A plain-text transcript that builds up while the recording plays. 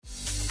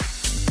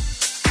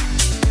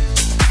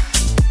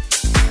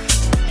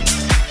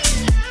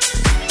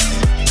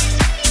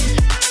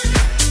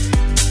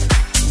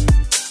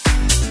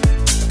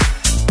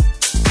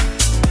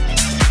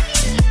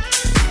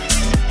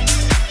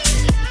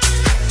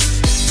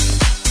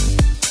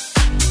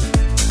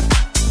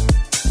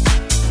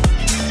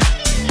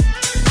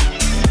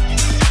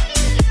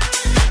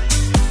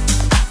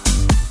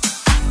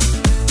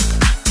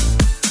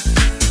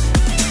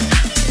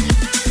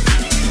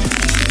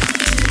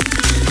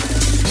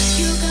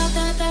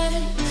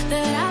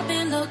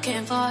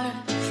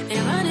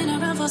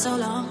so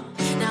long.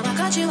 Now I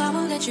got you, I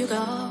won't let you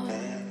go.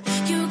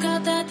 You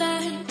got that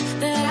thing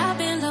that I've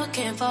been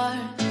looking for.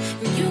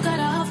 You got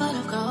a heart full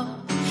of gold,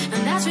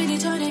 and that's really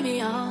turning me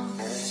on.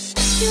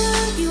 You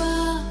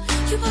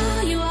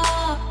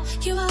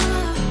are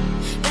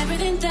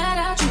everything that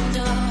I dreamed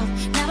of.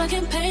 Never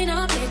can paint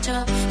a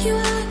picture. You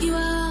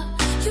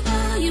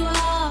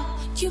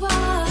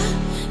are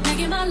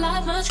making my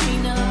life much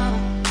greener.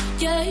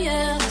 Yeah,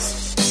 yes.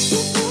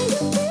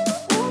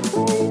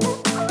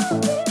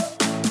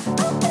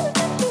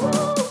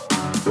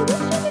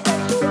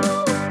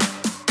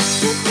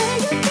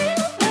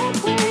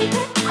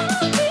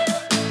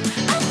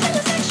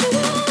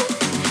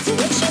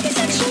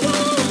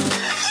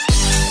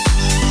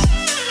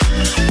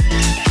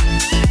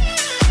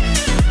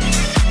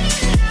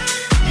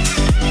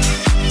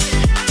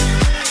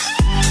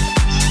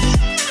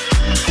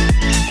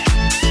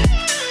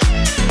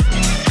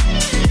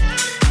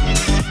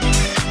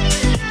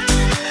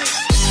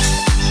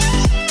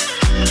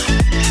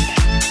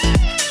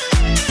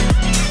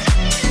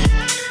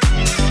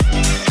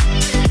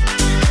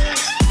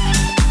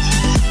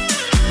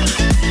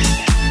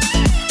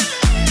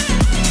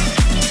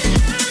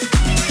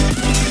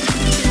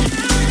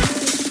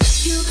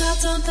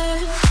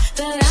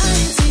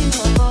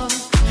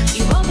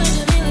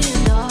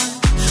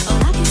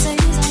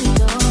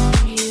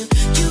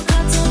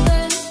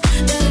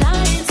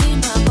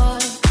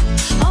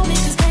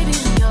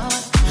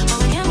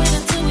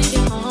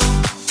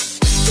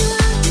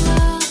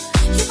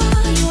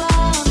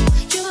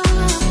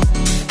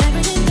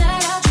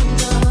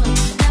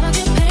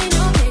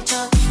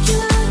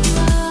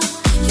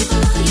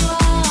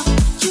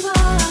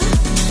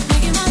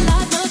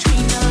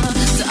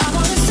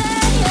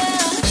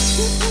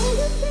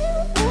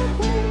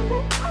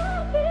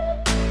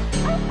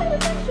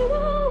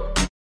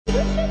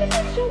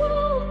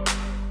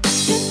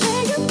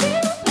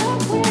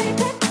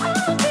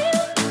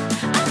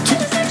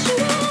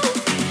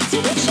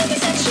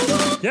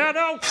 Yeah,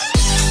 no.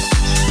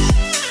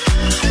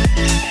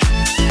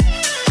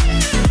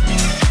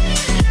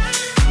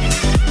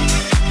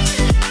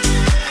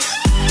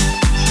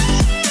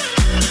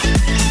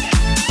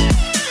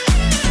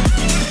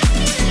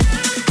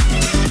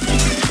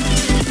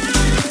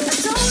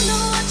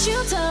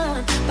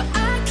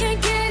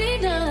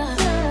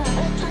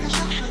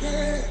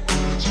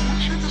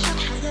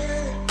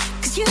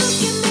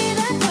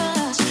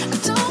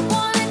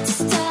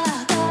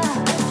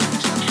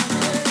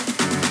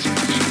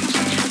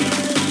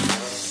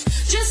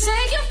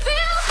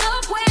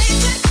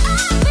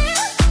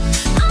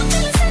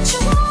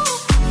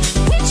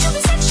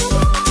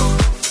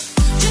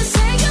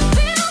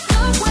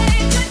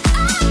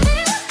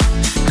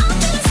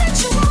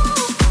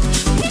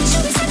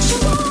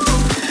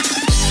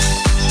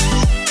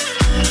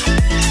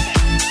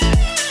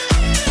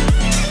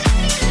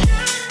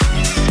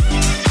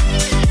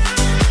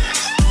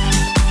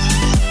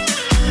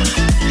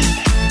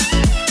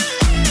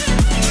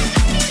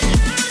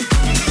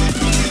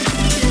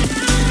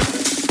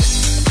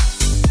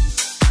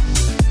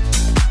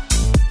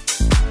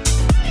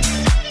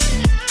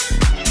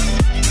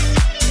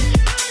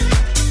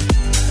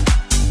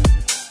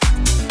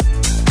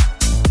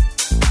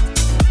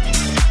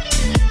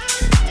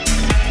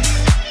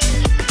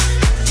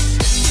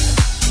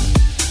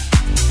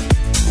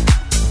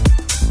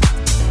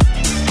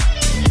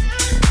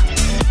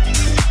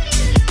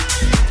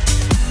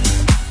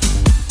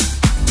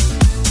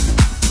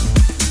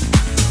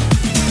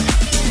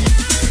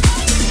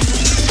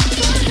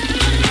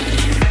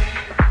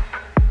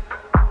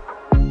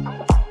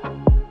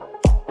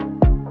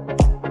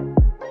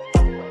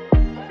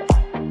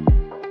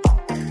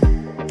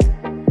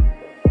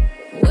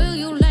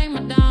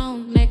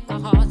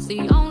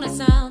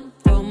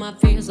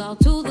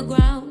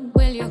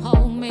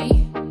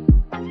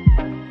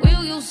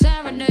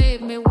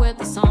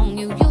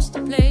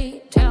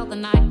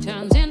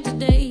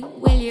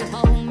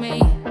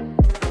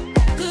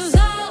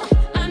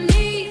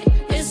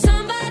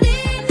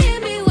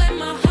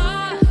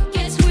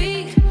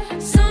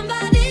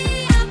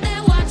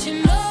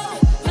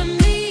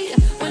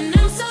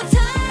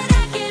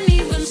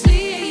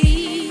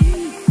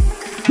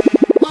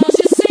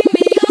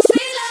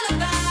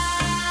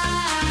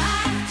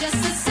 Just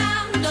the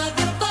sound of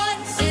your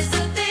voice.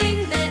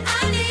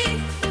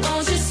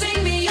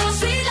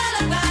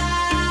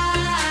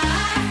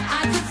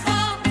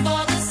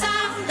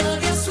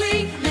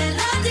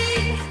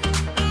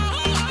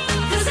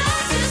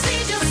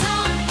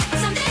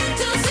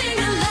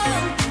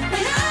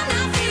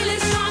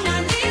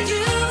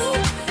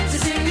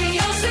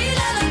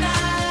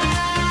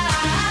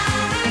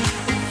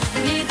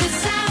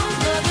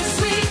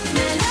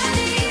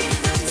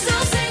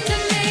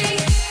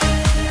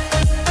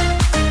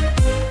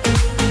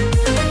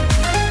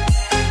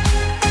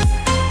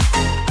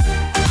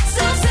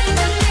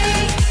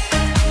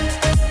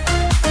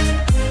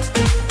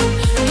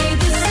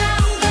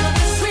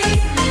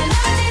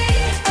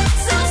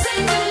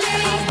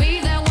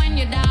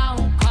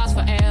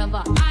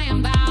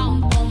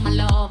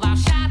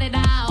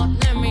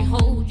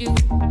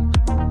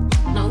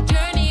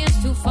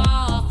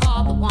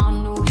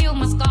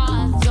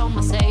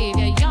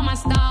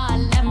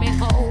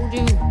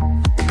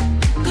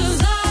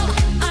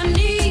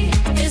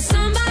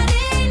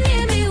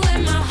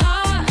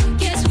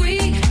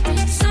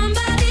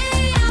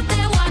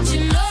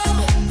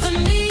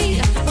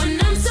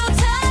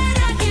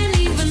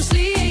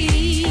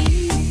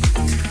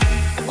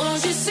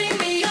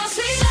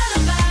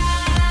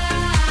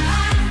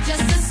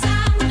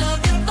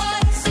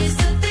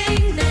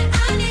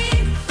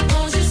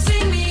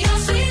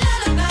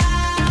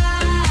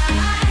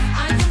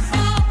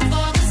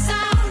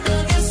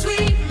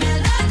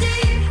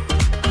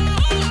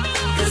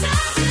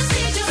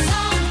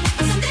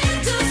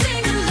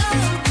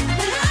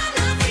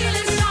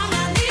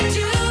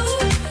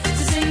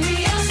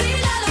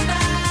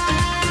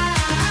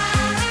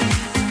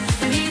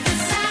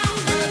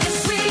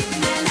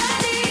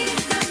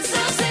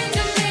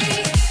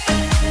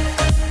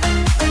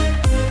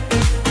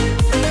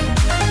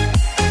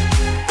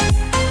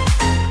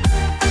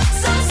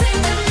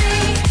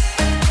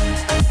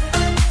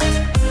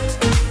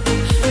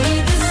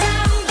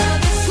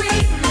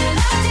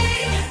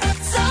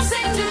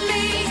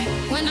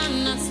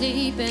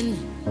 sleeping,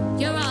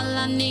 you're all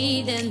I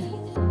need. And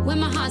when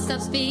my heart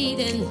stops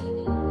beating,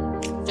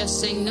 just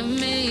sing to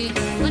me.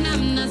 When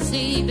I'm not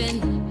sleeping,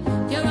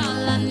 you're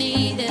all I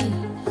need. And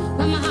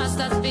when my heart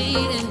stops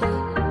beating,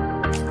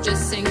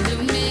 just sing to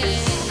me.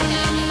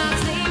 I'm not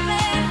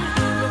sleeping,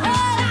 you're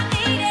all I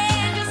need.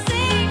 And just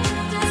sing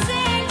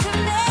to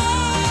me.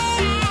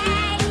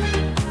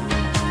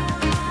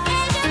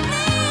 And you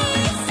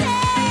please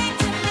sing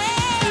to me.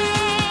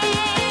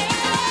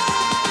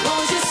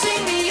 Won't you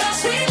sing me your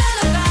sweet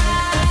lullaby?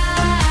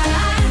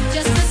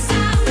 Just the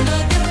sound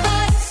of your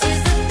voice is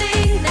the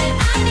thing that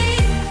I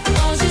need.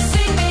 Won't you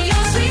sing me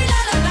your sweet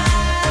lullaby?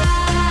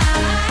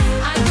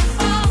 I can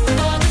fall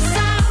for the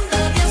sound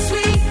of your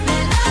sweet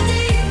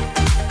melody.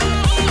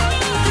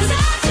 'Cause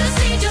I just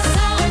need your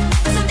song,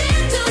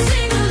 something to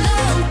sing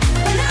along.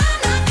 When I'm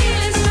not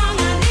feeling strong,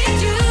 I need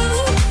you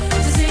to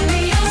sing me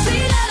your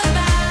sweet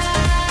lullaby.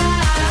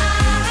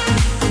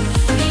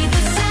 Need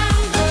the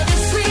sound of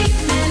your sweet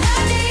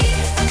melody,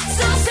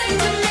 so sing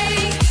to me.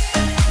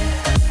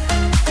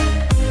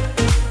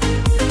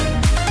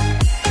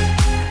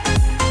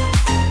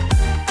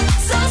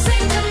 So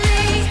sing to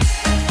me.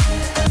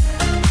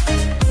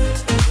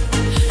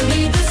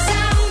 Need the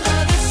sound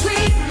of your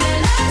sweet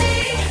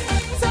melody.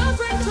 So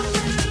sing to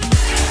me.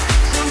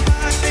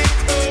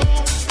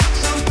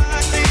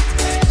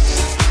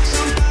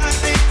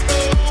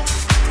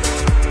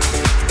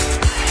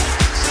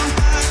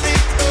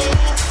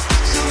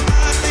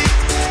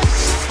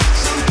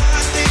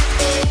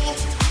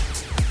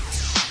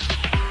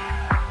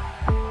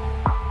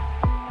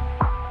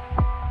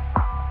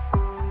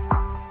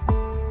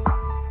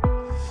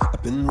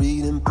 I've been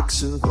reading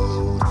books of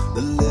old,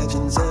 the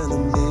legends and the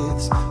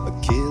myths,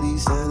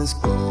 Achilles and his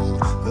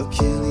gold,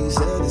 Hercules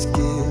and his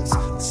gifts,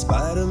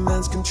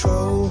 Spider-Man's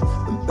control,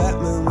 and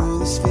Batman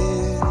with his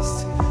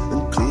fist.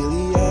 And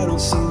clearly I don't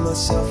see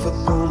myself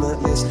upon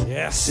that list.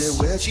 Yes. Said,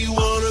 where'd you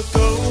wanna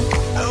go?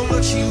 How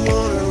much you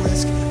wanna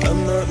risk?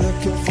 I'm not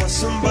looking for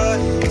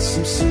somebody with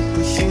some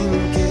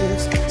superhuman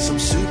gifts, some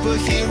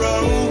superhero,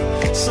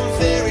 some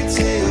fairy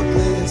tale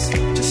bliss.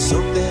 Just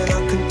something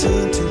I can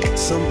turn to,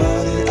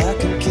 somebody I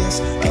can kiss.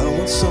 I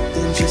want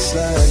something just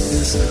like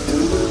this.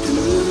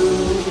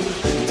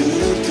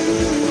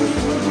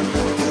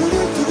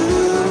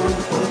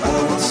 I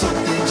want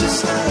something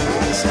just like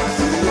this.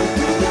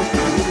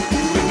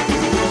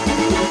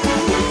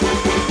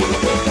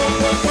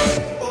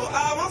 Oh,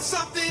 I want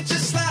something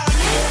just like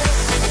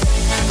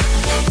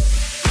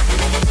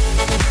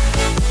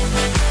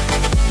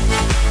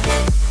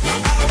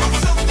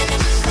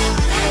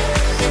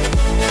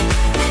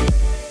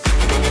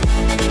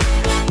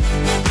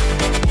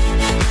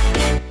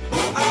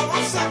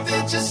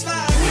just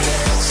like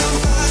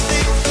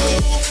somebody,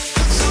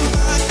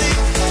 somebody,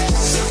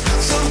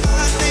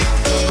 somebody,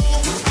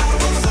 I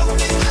want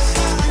something just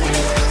like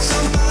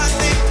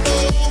somebody,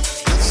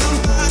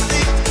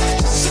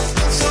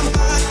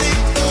 somebody,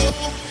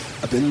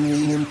 I've been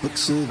reading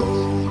books of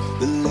old,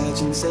 the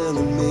legends and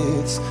the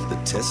myths, the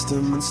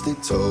testaments they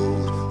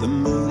told, the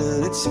moon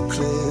and its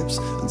eclipse,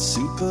 and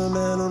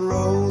Superman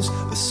unrolls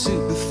a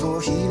suit before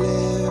he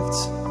lived.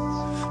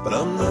 But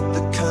I'm not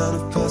the kind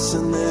of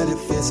person that it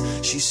fits.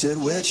 She said,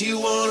 where'd you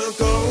wanna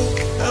go?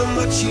 How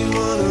much you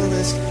wanna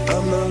risk?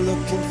 I'm not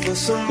looking for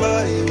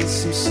somebody with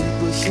some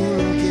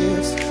superhuman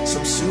gifts,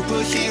 some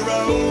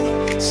superhero,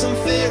 some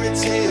fairy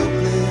tale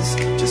bliss.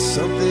 Just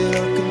something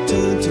I can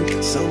turn to,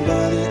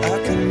 somebody I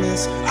can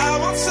miss. I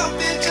want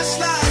something just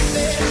like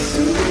this.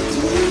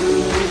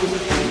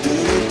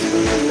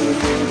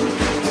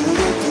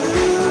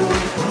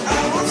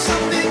 I want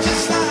something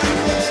just like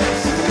this.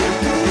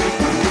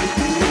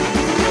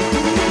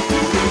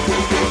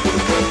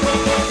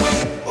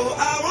 Oh, I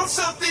want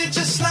something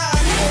just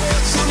like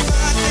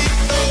somebody,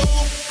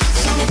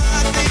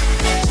 somebody,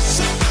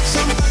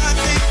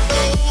 somebody,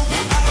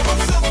 I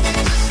want something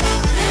just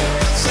like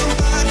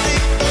somebody,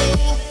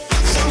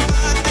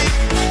 somebody,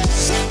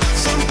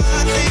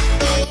 somebody,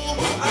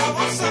 I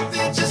want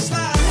something just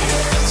like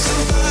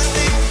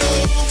somebody,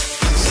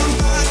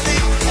 somebody,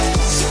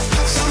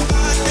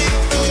 somebody,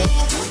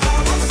 I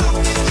want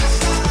something just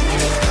like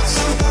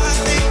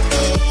somebody,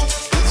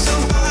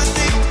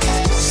 somebody,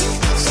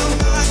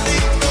 somebody,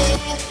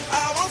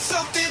 I want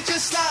something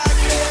just like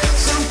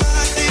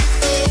somebody,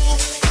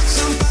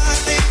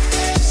 somebody, somebody,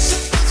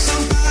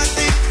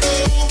 somebody,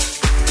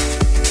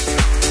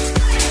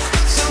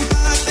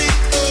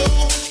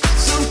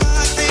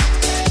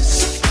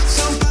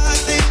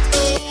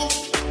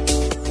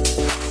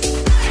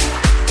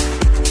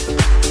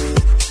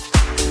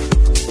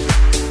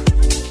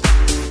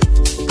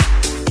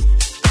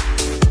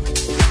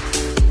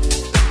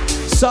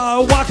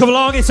 So welcome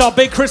along, it's our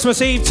big Christmas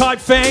Eve type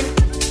thing.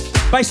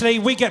 Basically,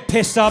 we get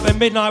pissed up at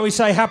midnight, we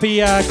say happy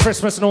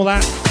Christmas and all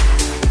that.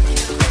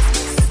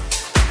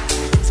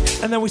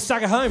 And then we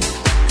stagger home.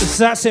 It's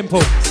that simple.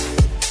 On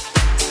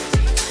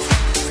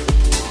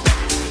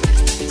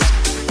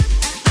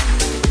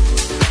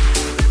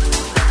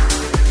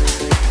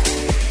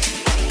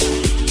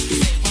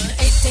the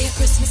 8th day of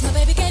Christmas, my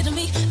baby gave to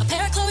me a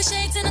pair of Chloe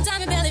shades and a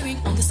diamond belly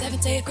ring. On the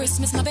 7th day of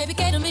Christmas, my baby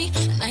gave to me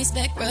a nice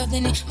back rub,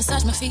 then he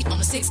massaged my feet. On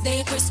the 6th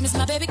day of Christmas,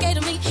 my baby gave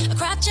to me a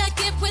crop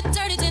jacket with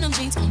dirty denim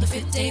jeans. On the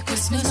 5th day of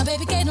Christmas, my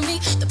baby gave to me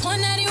the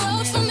point that he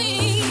wrote for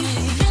me.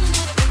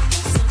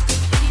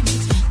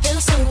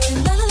 Feels so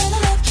in love, love,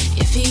 love.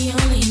 If he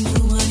only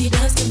knew what he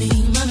does to me,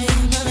 my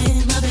man, my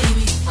man, my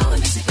baby. Oh, it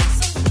makes it feel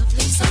so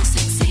lovely, so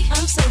sexy.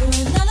 I'm so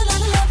in love, love,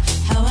 love, love.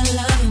 How I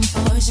love him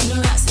for his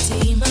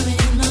generosity, my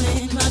man, my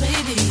man, my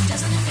baby.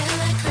 Doesn't it feel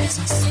like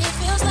Christmas? It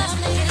feels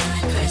lovely,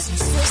 like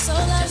Christmas. Feels so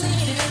lovely,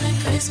 like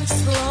Christmas.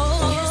 Oh,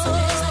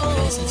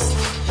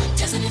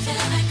 doesn't it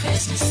feel like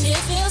Christmas? It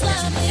feels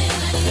lovely,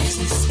 like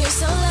Christmas. Feels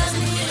so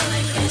lovely,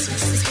 like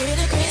Christmas. The spirit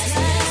of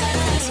Christmas.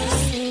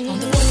 On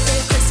the 4th day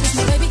of Christmas,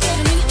 my baby gave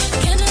to me a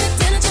candlelit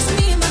dinner just for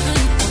me and my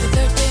honey. On the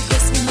 3rd day of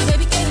Christmas, my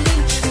baby gave to me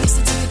a new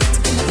certificate to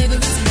be my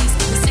favorite CDs.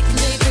 On the 2nd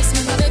day of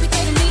Christmas, my baby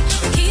gave to me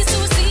keys to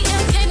a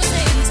CMK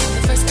Mercedes. On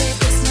the 1st day of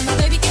Christmas, my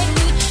baby gave to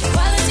me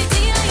quality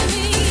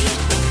DIME.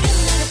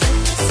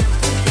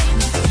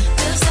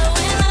 Feels so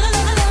in love,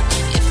 love, love.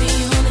 If he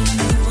only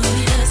knew what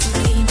he does to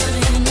me, my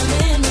man, my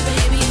man, my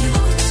baby.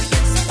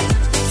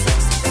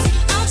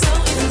 I'm so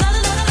in love,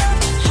 love, love.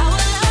 How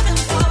I love him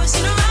for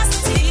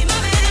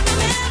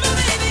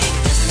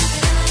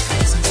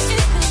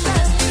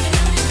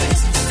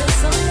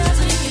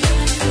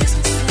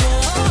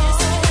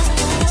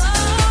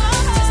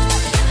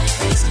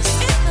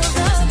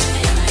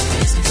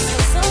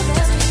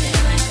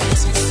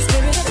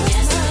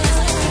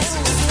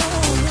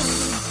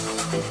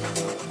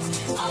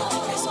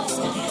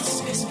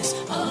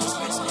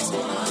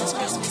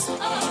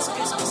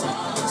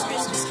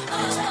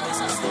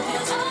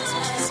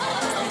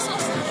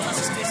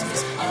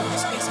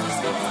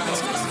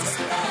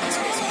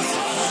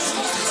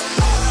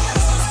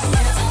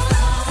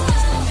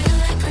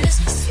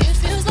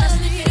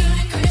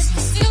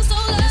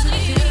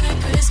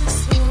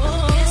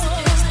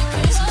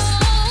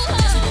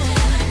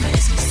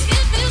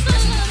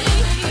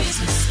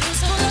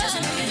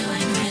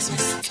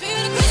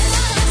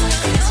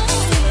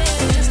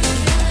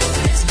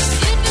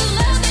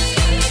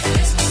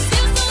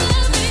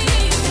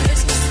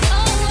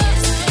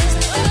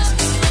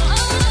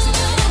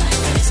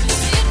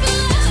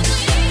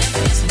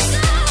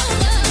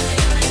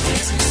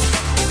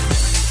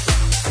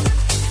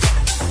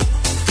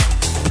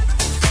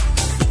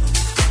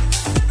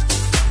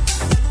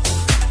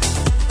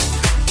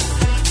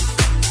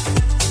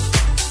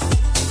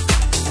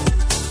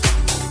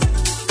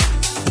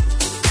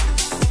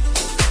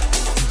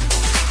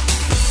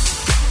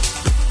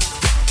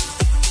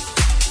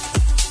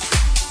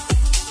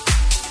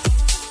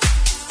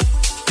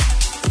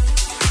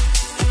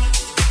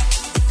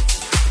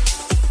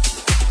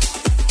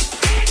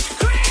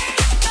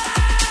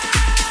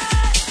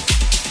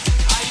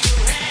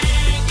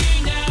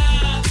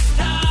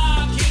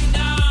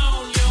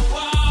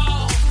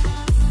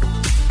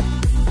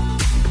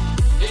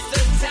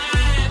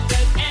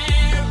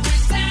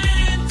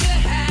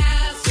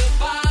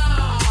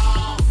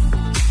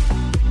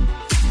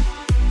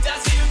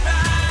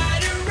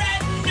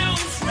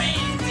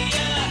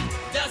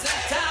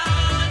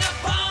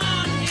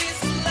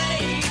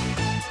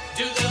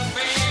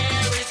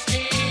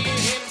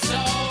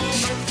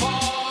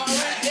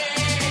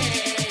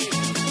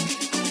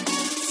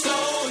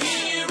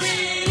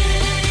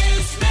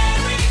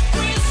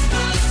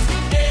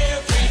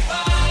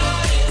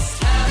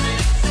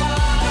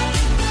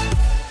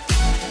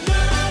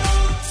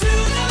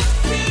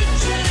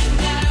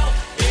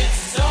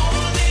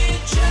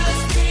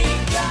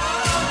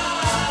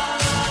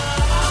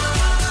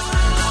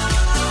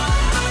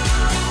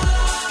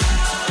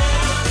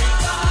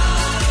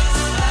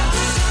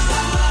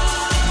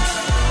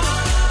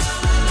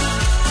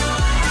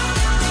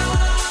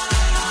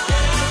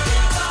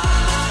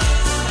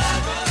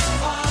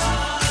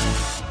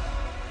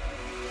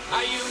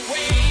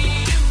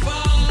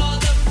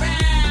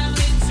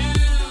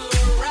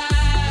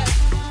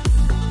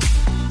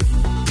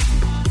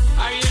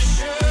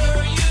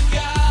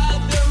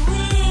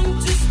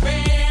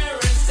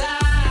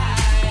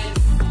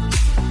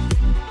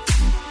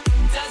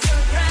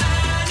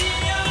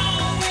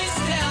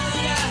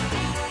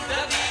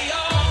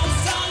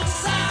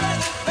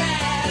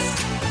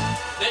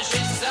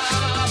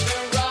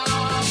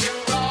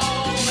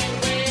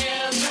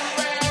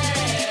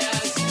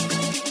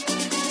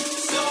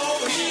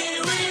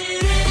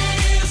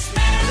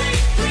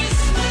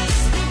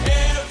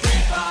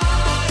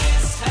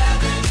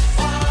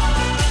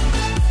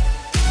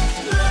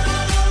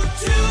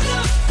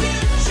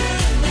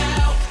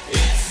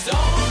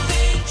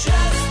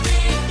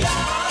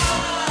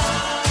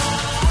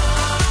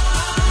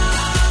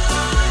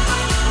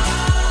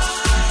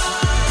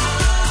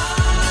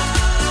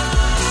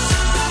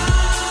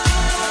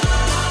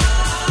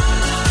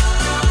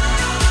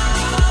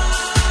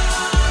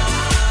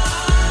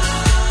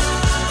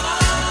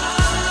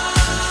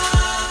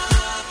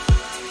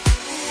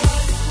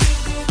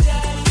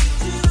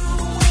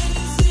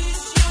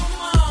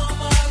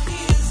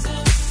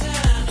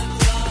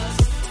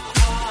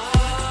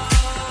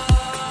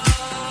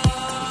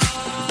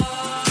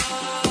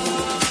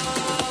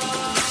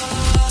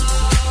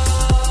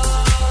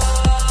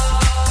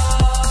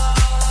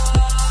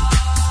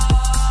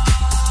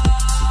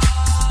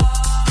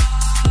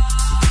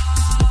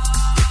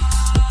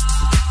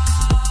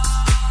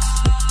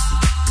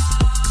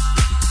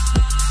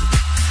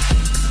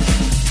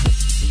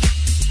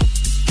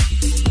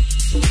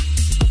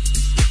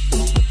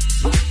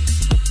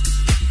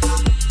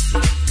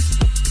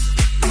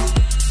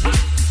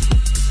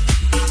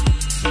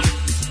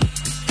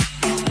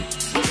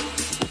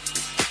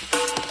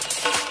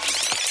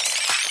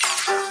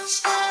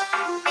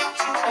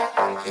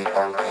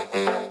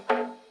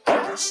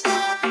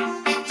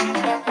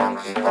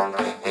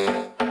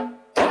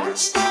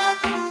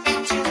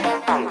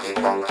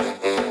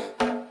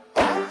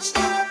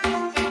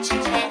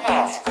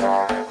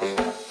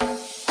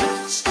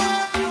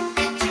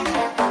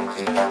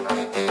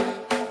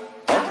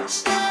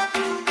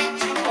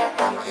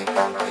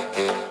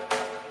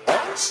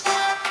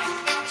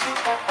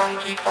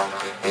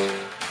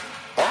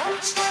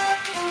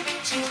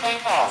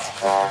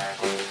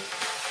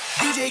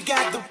DJ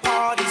got the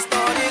party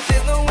started,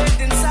 there's no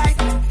end in sight.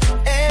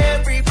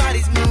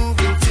 Everybody's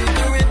moving to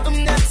the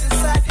rhythm that's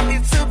inside.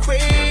 It's a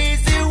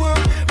crazy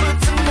world, but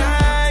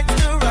tonight's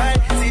the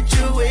right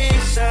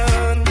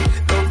situation.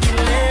 Don't get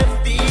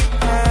left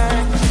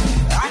behind.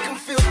 I can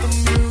feel the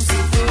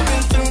music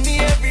moving through me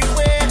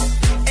everywhere.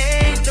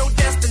 Ain't no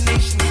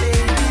destination,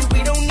 baby, we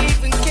don't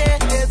even care.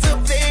 There's a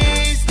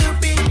place to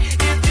be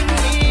if you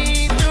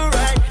need the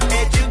right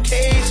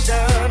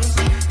education.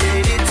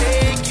 Let it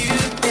take you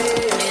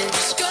there.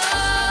 Just go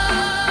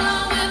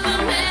with the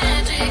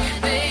magic,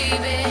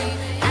 baby.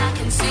 I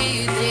can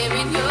see it there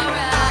in your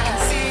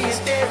eyes.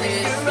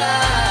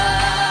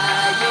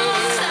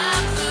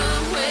 Stop the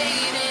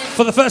waiting.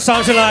 For the first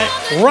time tonight,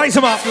 raise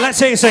them up. Let's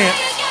hear you sing it.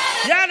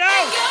 Yeah, no.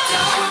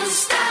 Don't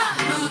stop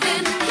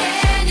moving.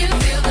 Can you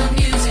feel the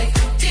music?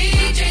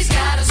 DJ's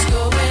got us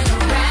going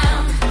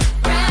around,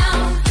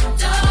 round.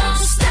 Don't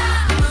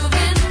stop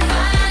moving.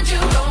 Find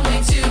your own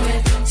way to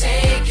it.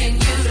 Taking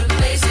you to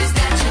places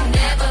that you've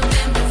never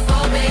been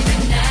before, baby.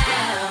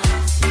 Now.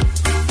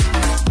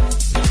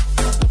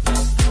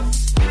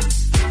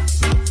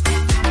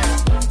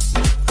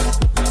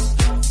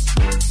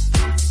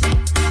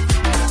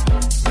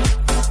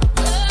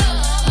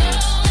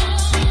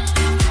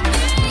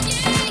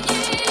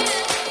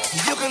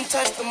 You can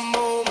touch the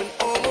moment,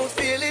 almost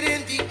feel it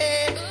in the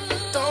air.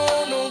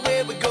 Don't know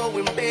where we're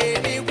going,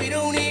 baby, we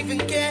don't even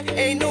care.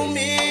 Ain't no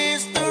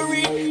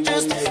mystery,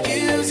 just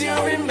use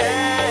your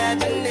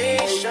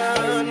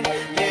imagination.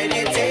 Let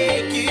it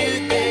take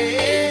you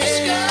there.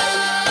 Just go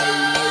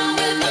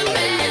with the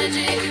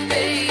magic,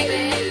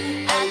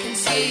 baby. I can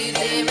see it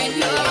there in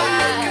your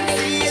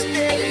eyes.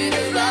 Let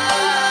it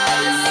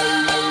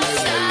fly.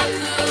 Stop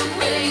the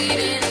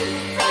waiting.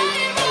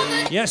 Right on the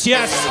Yes,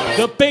 yes.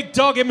 The big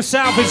dog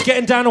himself is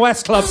getting down to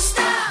West Club.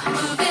 stop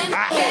moving.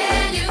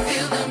 Can you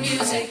feel the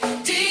music?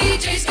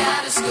 DJ's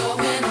got us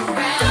going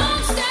around.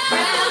 Don't stop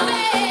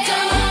moving.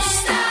 Don't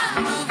stop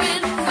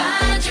moving.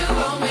 Find your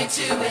own way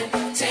to it.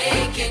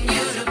 Taking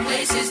you to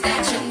places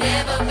that you've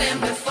never been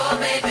before,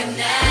 baby.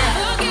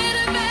 Now forget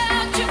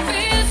about your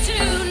fears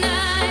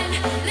tonight.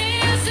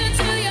 Listen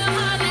to your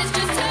heart. Let's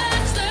just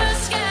touch the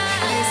sky.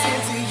 Listen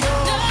to your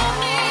Don't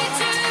need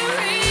to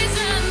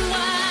reason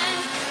why.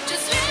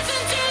 Just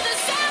listen to the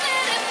sound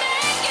and it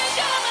make you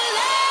come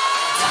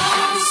alive.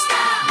 Don't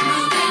stop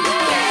moving.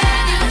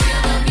 Can you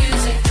feel the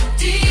music?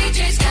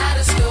 DJ's got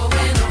us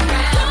going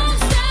around.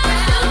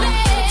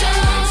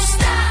 Don't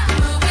stop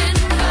moving.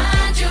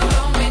 Find your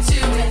own way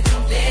to it.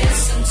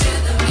 Listen to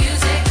the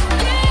music.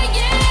 Yeah,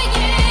 yeah,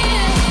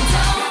 yeah.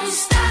 Don't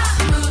stop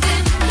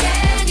moving.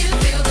 Can you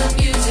feel the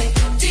music?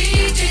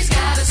 DJ's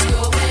got us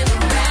going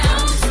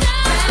around.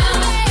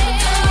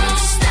 Don't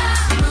stop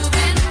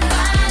moving.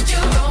 Find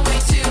your own way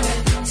to it.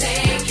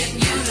 Taking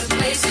you to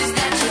places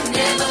that you've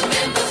never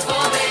been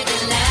before, baby.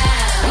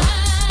 Now.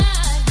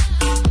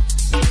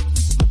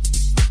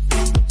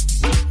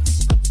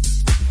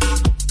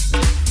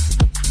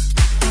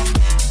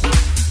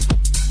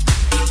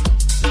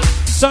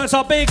 So it's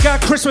our big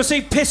Christmas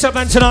Eve piss up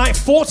then tonight.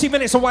 40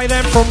 minutes away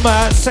then from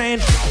saying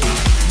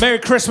Merry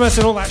Christmas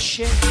and all that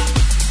shit.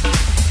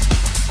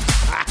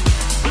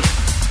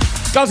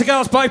 Guys and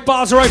girls, both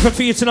bars are open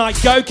for you tonight.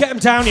 Go get them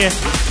down here.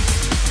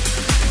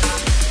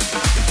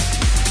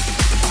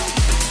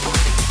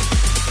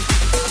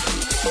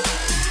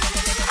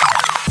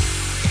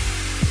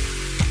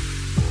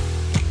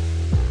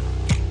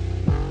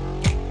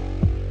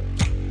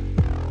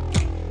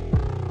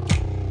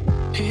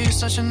 He's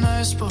such a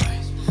nice boy,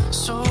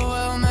 so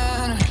well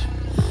mannered.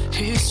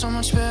 He's so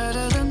much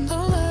better than the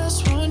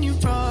last one you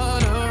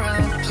brought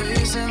around.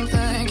 Please and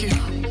thank you,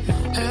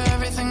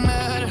 everything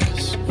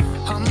matters.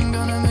 I'm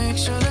gonna make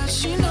sure that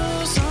she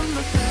knows I'm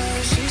the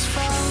best. She's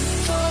found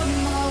the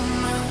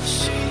moment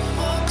she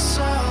walks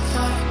out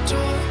that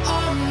door.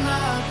 I'm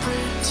not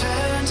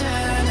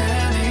pretending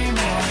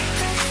anymore.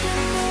 If you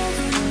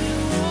never knew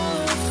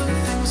all of the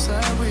things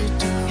that we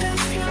do,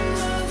 if you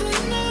never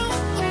knew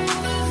all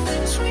the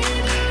things we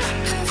do,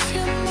 if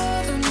you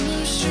never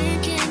knew she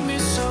keep me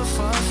so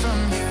far from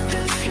you,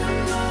 if you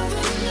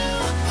never knew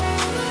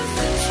all the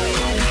things we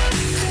do,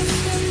 if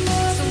you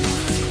never knew,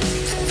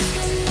 if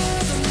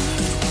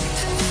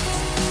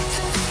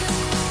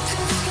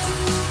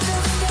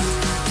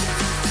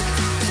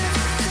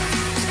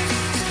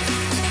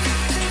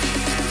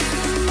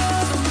you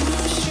never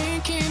knew, she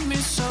keep me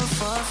so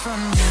far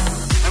from you.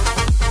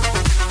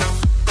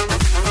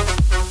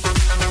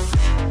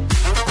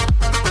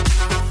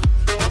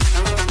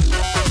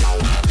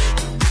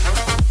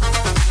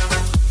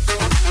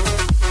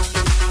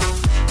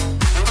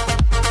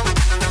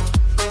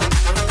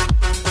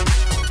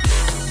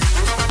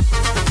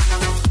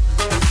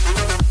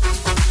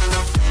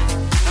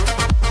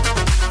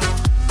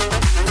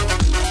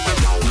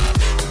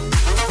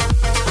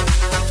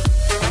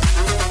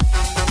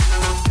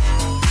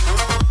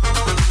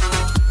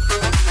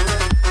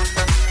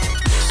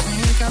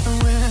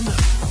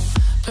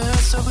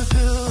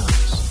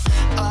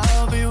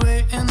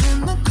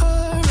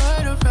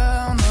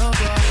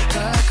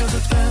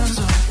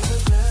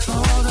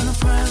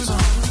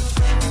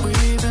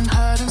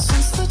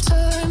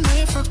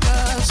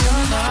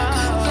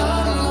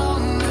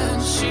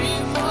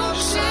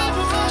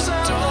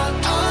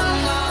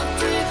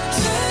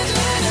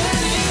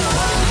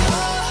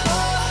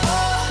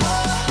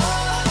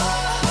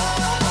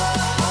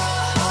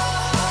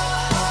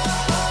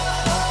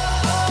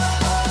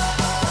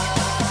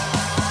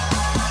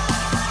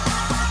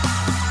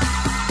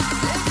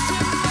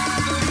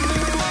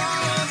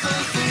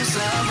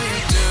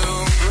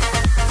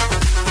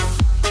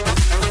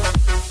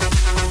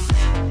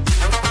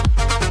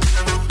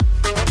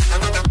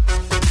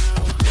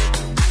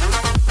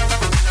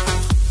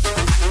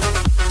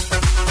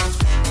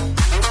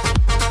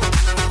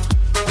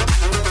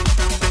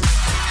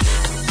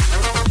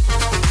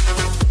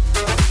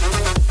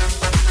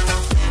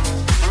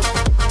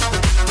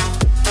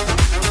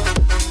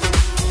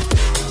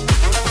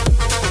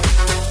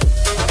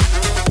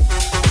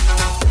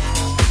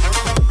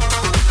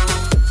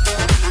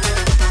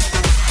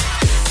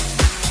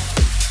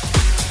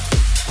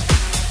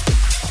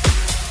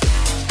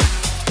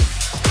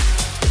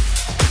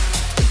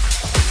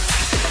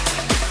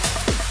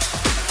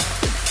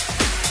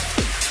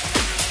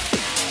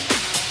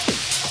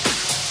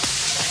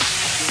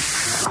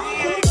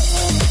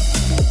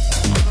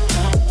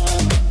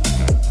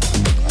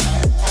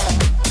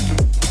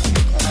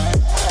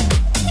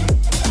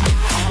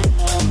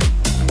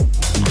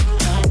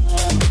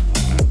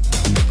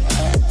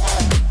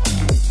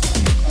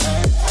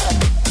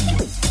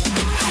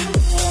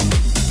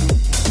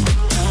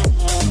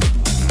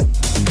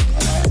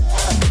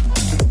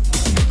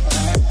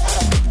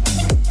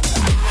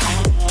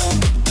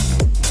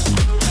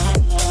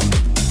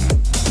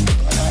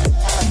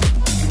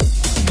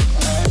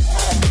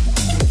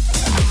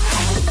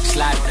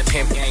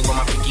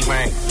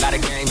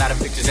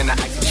 Porsches and the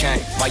icy chain.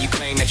 While you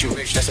claim that you're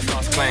rich, that's a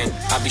false claim.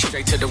 I'll be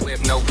straight to the whip,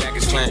 no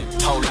baggage claim.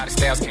 Whole lot of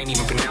styles, can't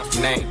even pronounce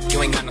the name.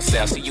 You ain't got no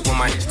style, see you on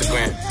my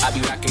Instagram. I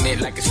be rocking it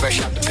like it's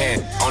fresh out the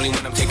pan. Only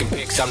when I'm taking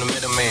pics, I'm the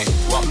middleman.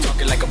 Walk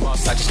talking like a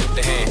boss, I just flip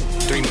the hand.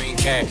 3 million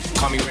cash,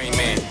 call me Rain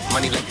Man.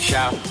 Money like a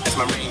shower, that's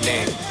my rain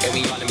dance. And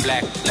we all in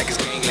black, like it's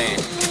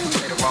gangland.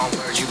 Say the wrong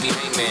words, you be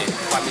main man.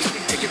 Why me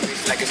stick to your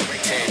bitch like it's spray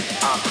tan?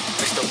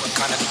 Mr. What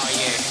kind of law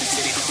you in? The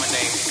city know my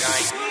name,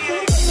 guy.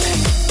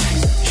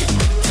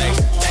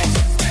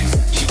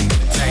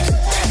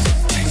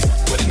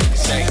 What a nigga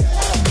say?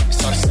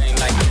 It's all the same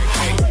like Mary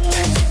Kate.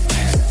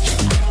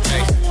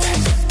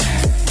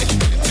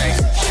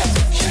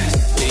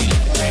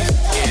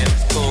 Yeah,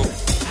 that's cool.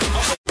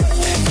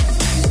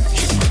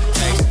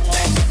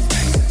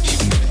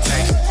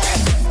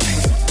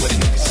 What a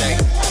nigga say?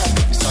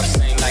 It's all the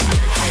same like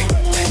Mary Kate.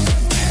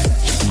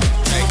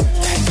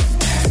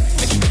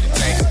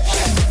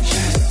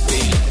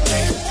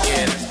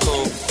 Yeah, that's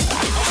cool.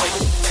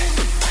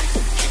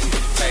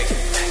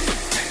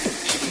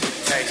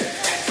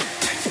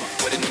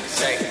 What a nigga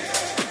say?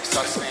 It's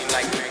all the same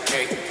like Mary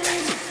Kate.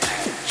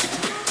 She can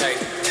get a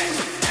taste.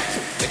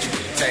 Let you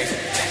get a taste.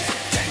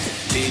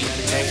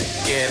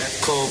 Yeah, that's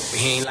cool, but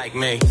he ain't like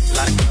me. A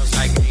lot of girls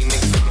like me,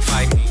 niggas wanna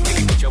fight me.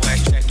 Nigga, get your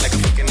ass checked like a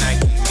fucking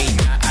Nike. Me,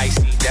 not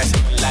icy, that's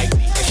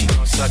unlikely. And she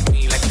gon' suck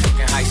me like a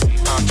fucking high speed.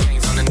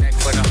 Chains on the neck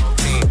for the whole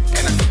team.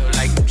 And I feel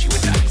like Gucci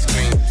with the ice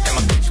cream. And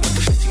my bitch with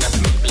the 50, not the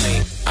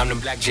Maybelline. I'm the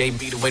black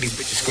JB, the way these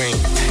bitches scream.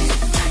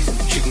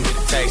 She can get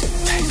a taste.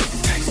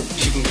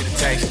 She can get a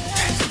taste.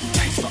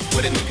 Fuck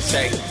what a nigga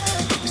say.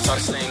 It's all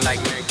the same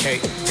like Mary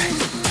Kate. She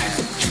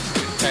can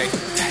get a taste.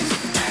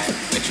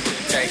 Let you get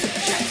a taste.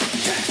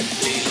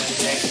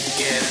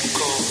 Yeah, that's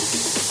cool.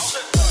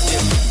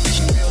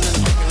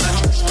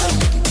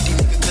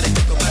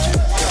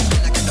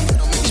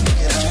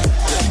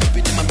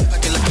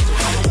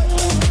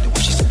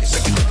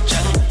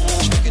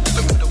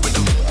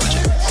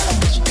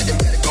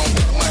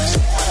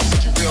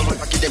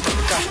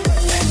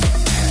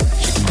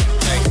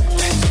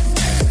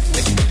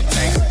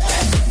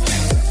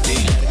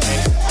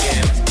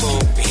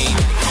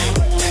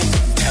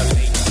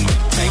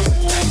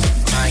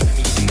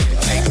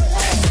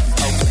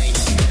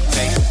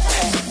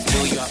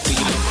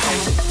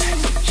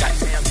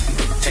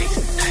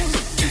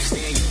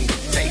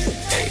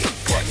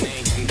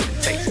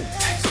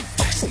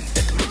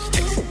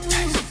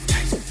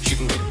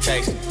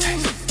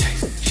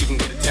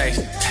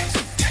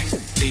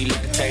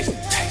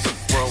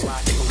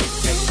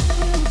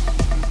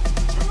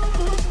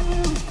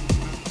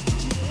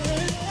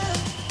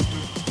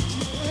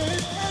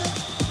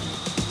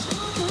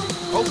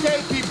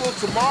 Okay, people,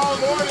 tomorrow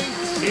morning,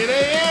 10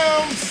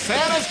 a.m.,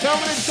 Santa's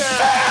coming to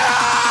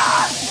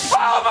town.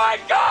 Oh my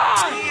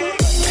God!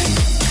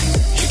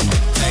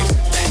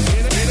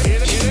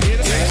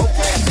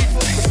 Okay,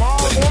 people,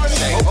 tomorrow morning.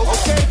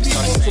 Okay,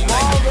 people,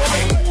 tomorrow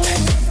morning.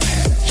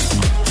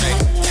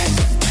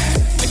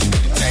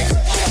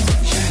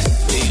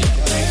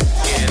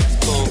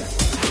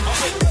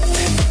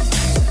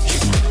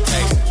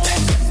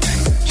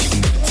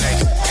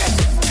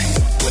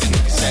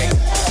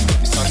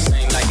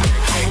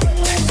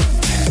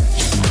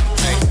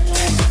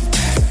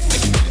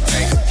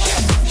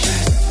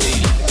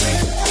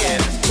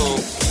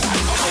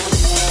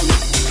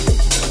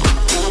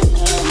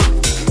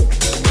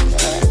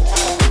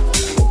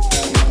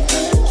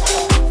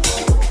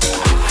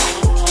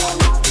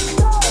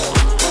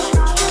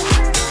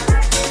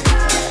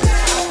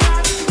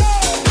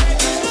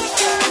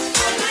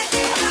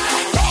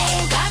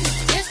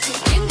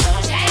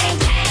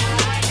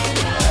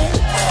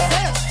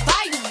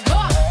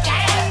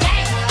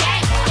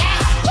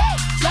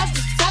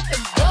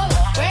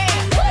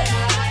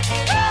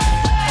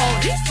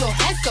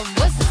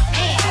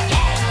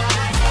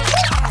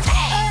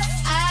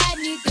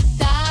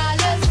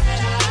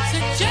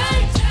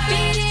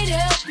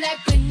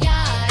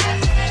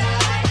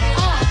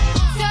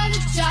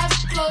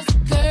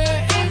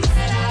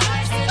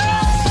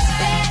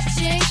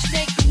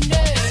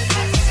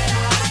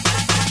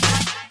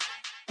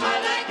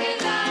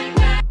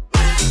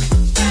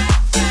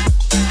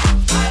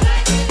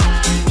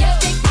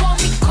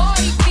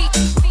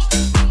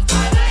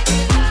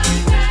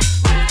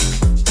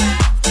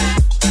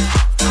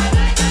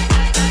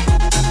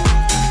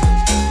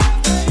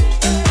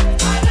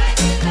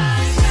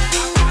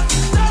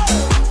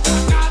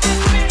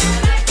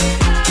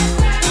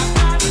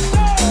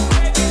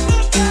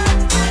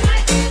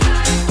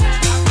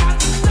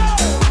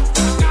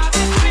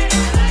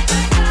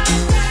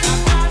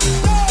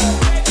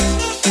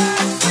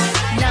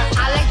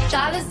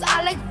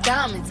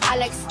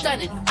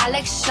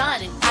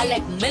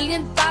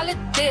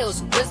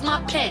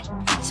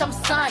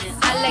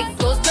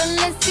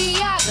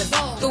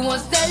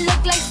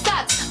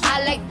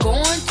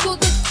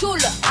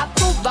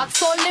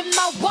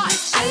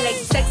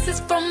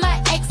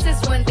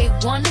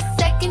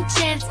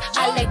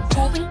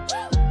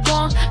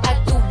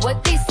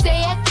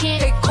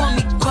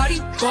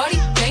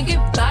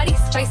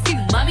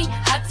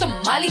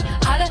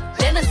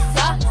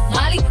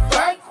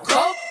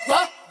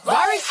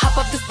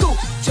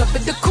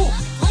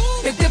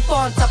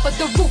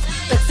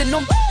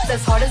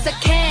 as hard as I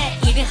can.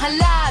 Eating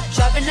halal,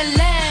 driving a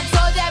lamb.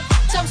 So that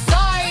bitch, I'm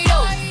sorry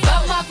though.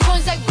 Got my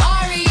coins like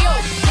Mario.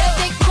 Yeah,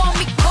 they call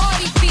me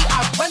Cardi B. I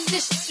run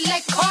this shit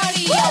like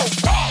cardio.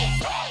 Hey.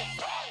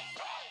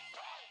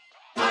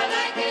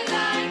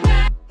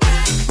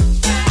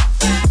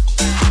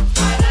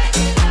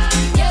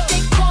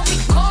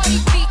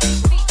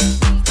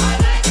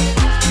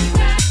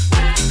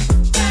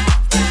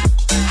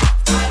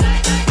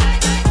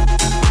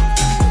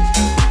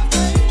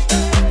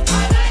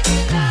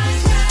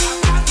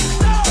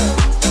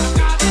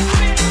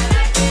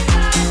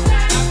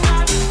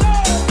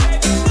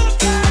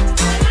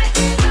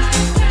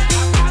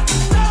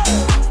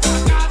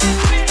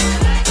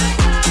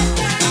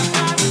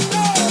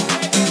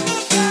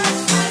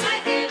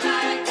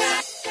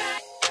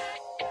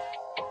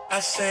 I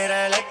said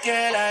I like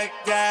it like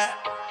that.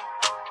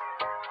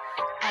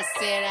 I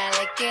said I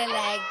like it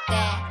like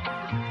that.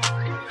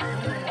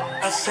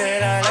 I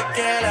said I like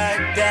it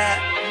like that.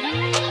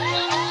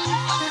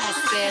 I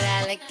said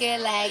I like it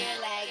like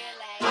that.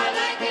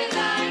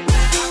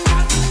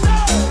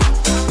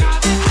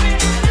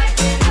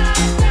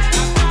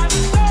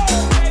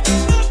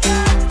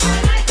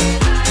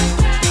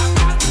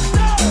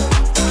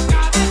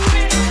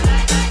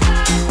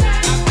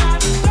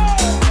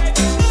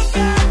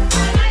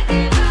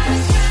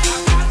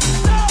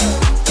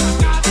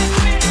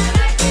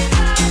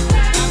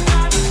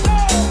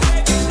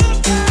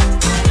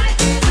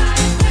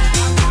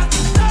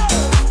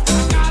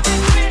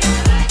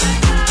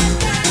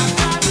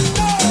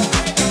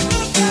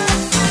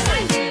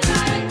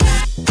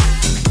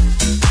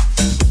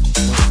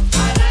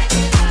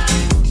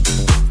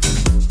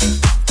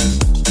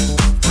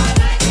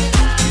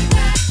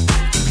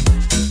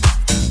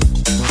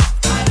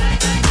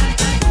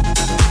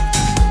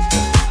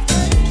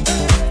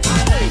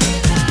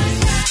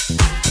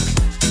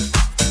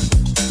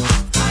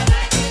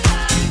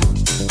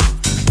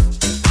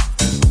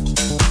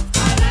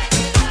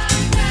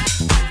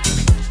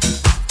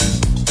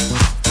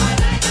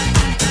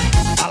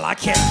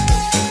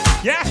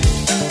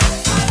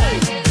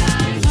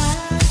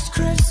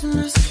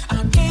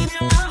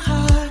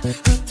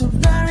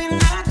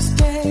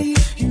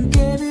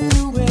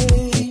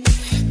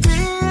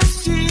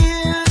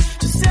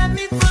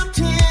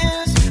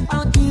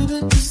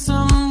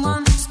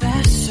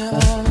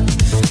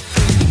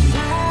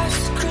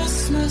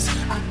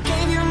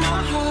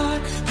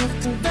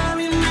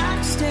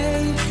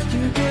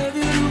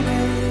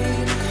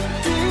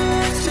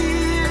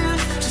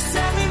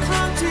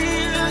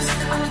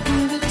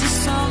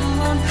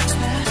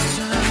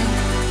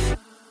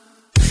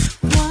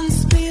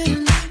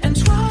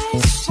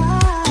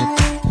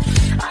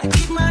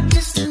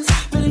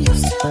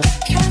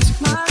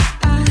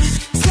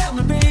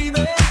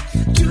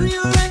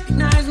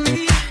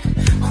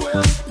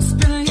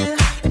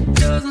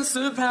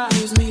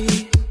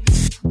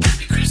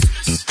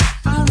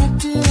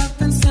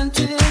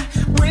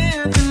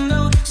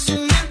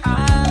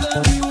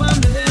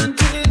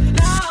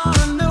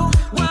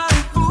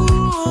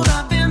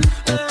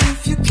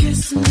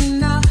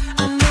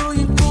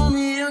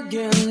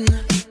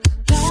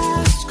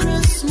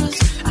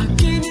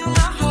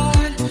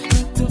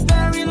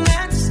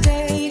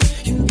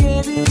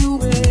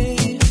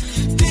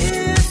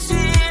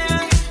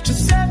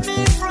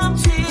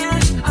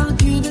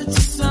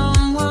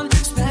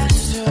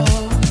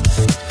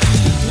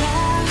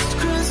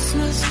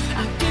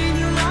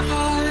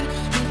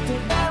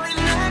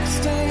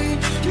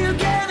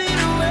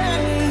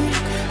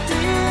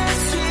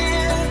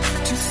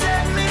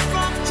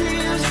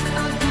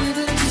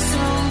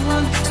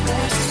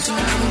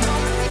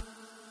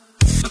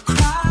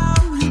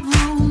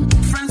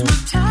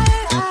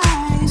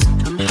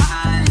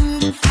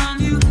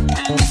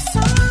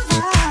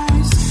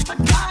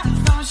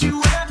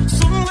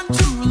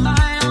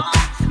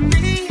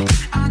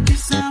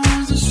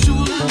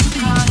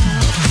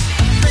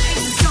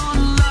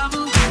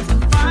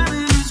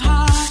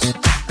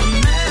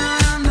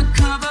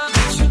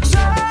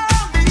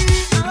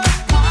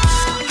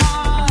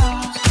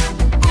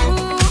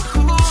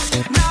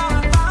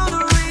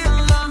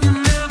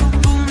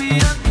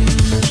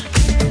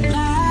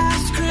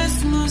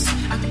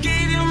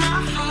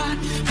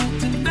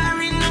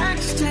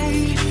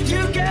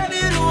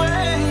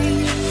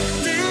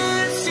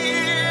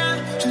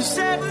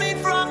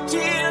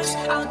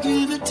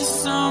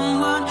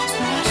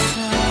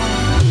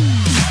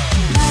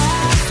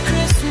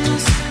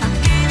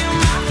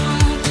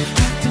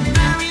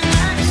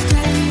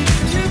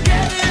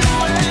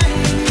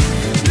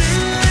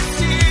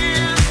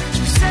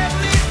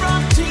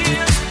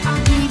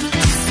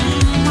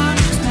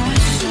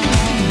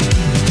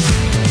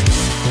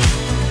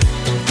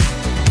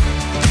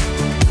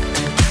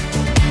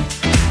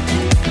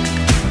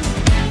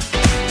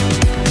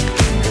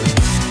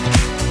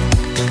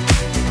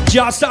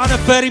 Just under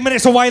 30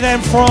 minutes away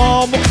then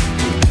from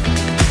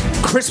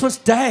Christmas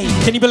Day.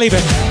 Can you believe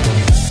it?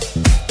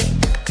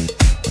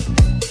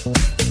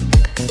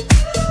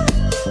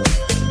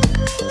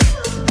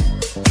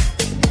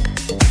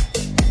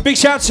 Big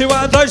shout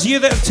out to those of you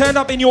that have turned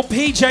up in your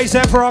PJs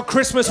there for our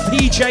Christmas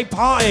PJ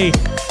party.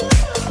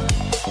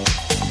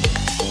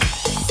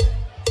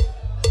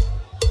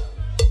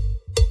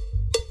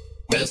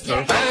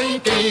 Mr.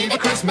 Hanky, the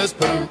Christmas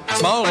poo,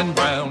 small and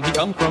brown, he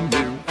come from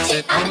you.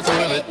 Sit on the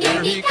toilet,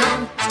 here he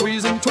come,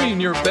 squeezing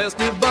between your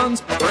festive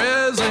buns. A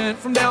present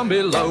from down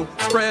below,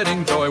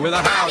 spreading joy with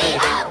a howdy.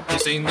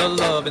 He's seen the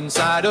love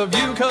inside of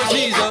you, cause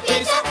he's a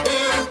piece of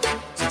poo.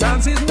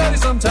 Sometimes he's nutty,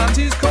 sometimes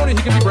he's corny,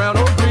 he can be brown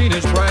or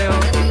greenish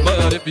brown.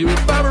 But if you eat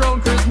fiber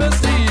on Christmas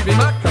Eve, he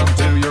might come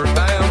to your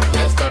town.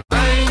 Mr.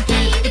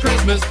 Hanky, the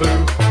Christmas poo,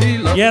 he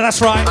loves you. Yeah,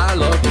 that's right. I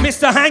love you.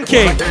 Mr.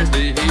 Hanky.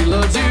 He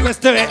loves you. Let's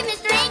do it.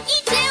 Mr.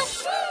 Hanky too.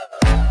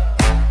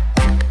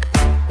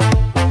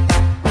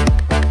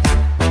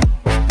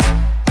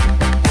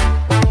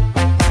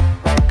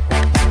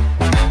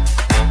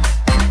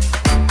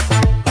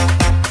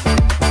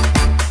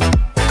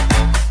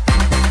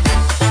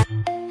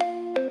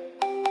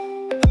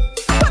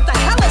 What the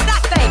hell is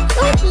that thing?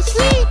 Don't you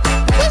see?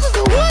 This is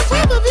the one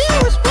time of year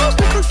we're supposed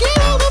to forget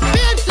all the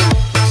bad stuff.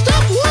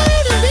 Stop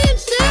worrying and being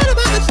sad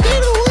about the state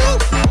of the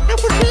world. And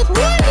for just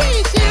one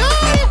day, say all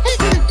the heck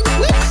with a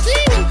quick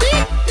seed and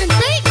dip and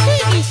baked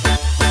cookies.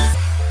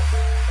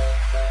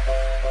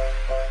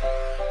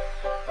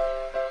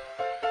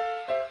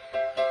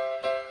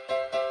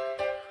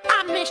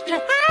 I'm Mr.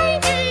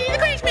 Hanky, the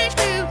Christmas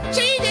poo.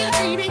 Singing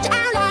greetings, I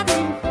love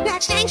you.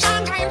 Let's sing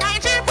songs and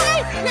dance and play.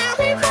 Now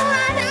before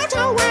I melt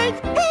away,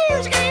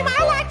 here's a game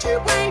I like to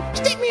play.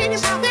 Stick me in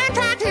your mouth and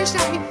try to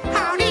say,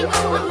 howdy,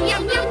 oh,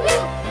 yum, yum,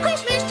 yum.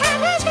 Christmas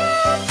time has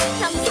come.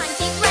 Sometimes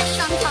he's fresh,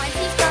 sometimes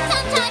he's burnt.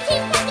 Sometimes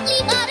he's perfectly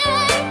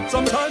buttered.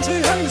 Sometimes he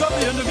hangs up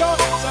the end of your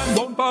ass and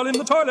won't fall in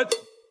the toilet.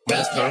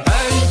 Mr.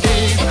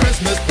 Hanky, the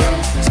Christmas poo,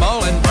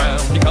 small and brown,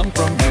 he come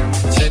from you.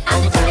 Sit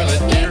on the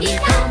toilet, here he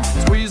comes,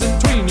 squeezing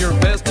between your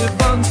festive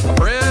buns. A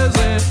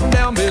present from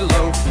down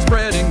below,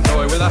 spreading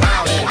joy with a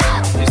howdy.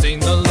 He's seen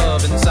the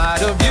love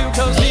inside of you,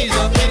 cause he's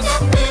a piece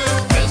of poo.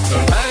 Mr.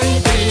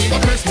 Hanky, the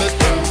Christmas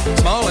poo,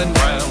 small and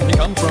brown, he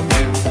come from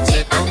you.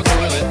 Sit on the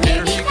toilet,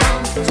 here he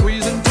comes,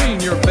 squeezing between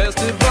your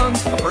festive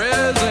buns. A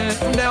present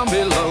from down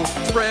below,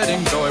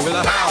 spreading joy with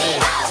a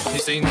howdy.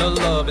 He's seen the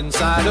love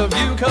inside of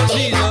you, cause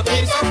he's a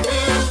piece of poo.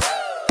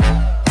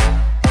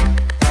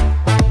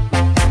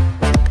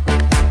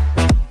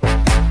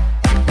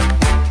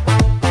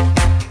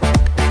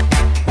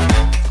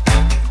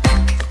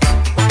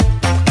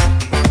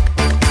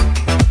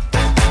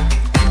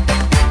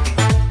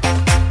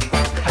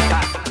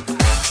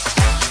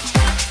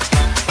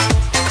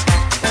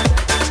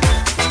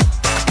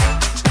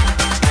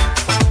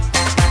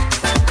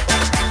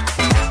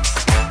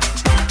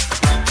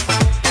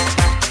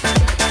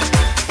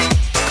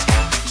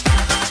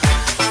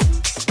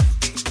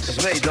 This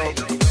is me, dog.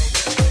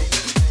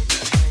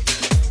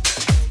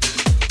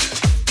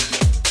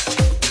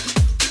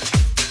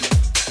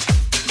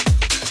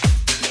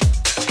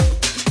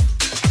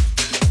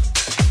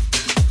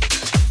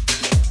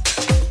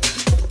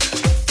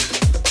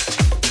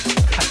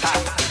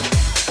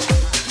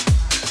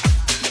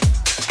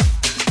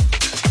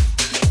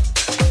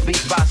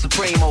 Beats by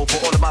Supremo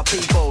for all of my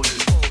people.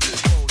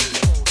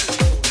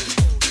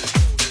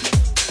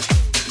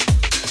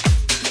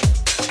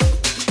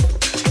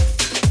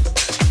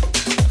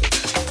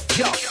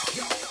 Yo.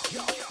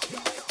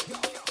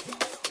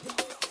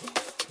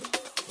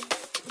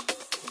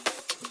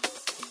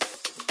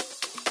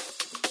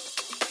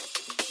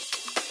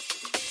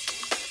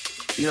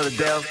 You know the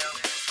deal?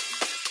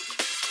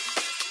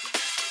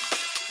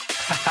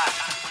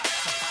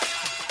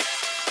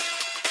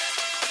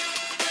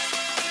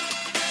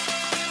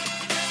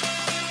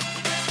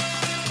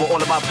 For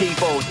all of my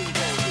people.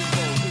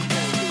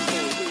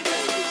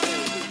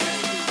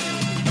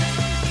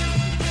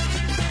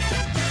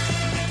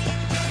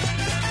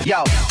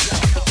 Yo.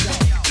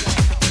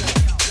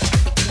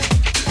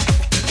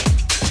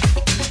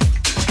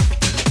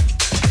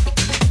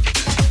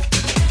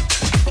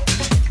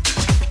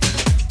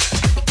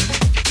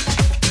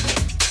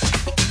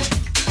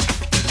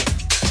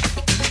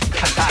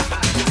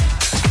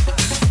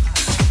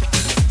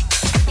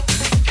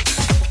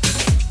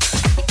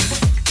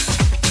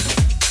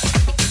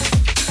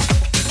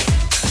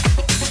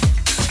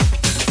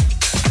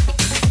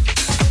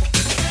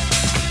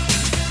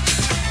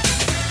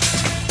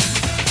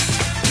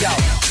 Yo.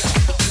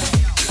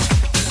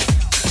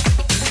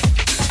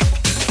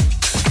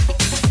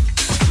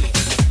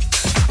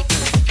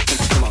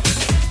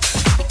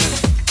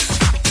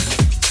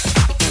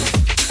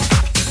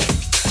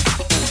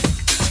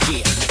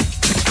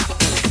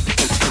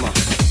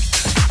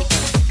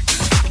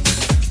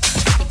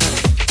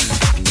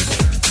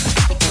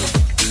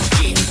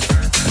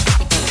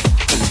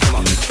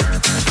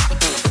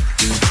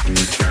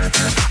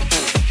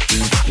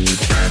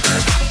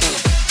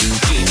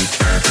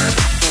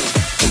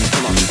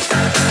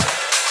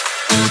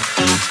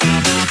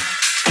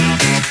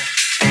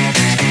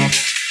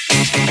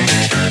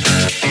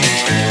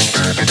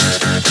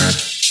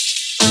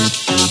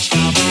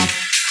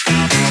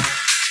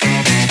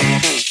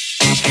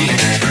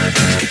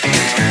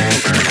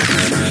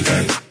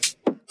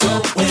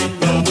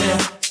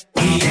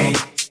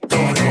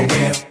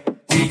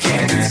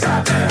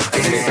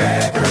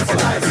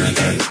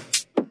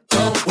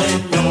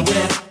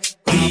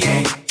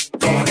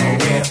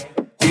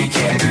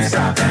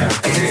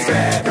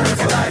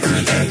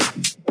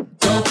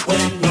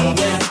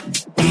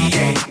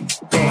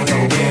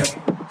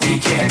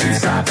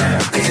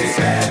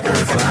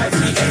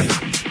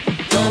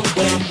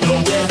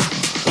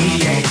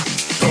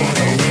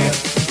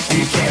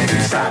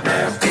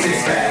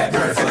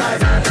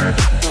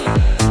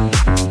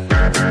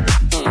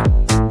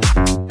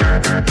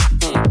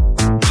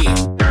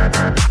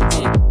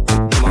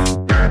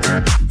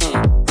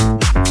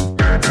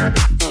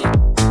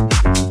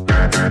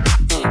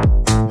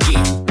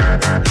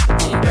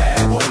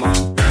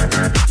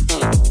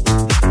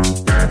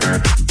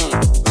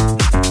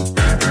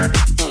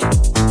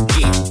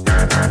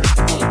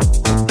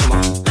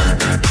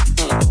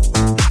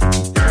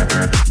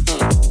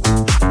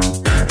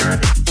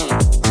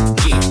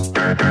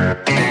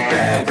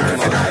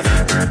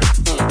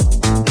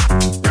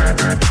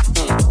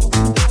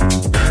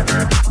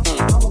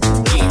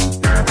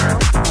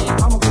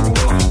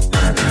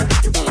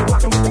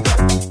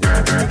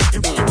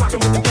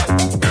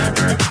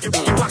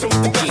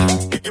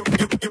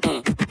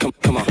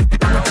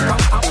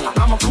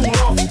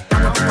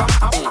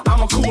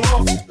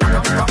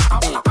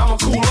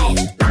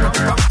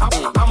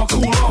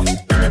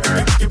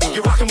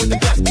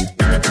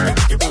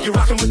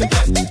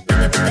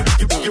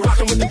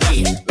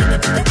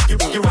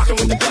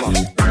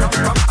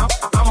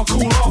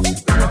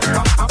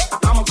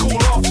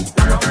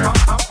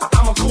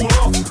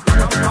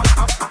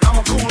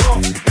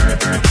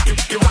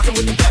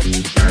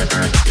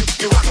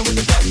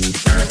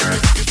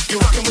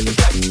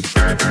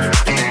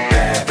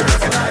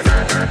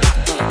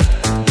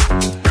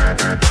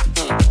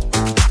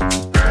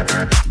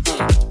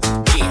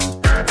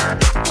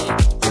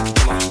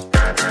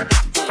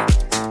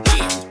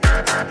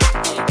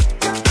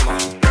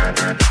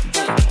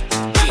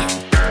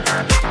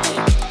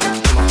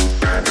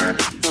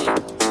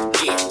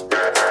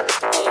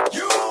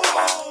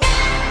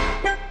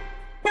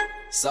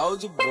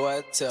 Soulja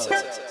Boy, tell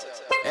it.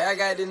 Hey, I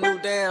got this new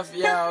dance for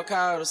y'all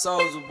called the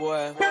Soulja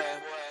Boy.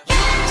 You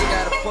just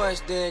gotta punch,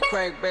 then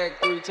crank back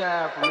 3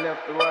 times from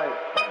left to right.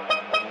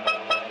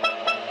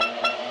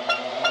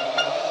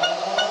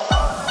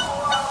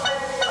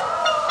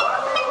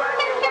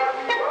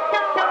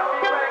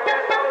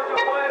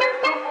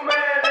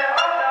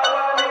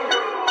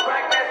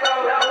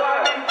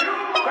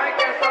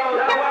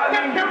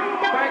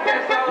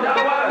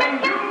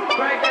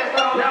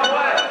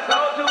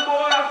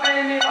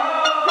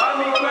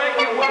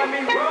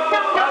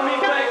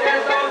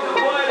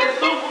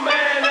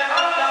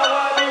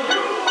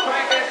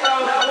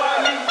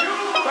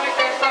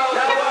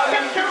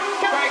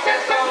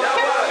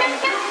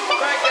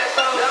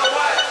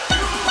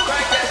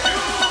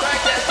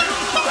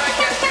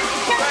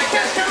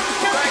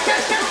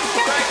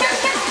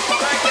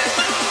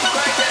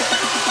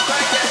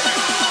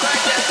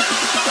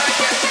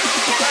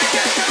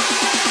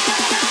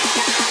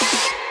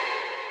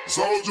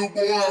 Soulja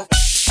Boy.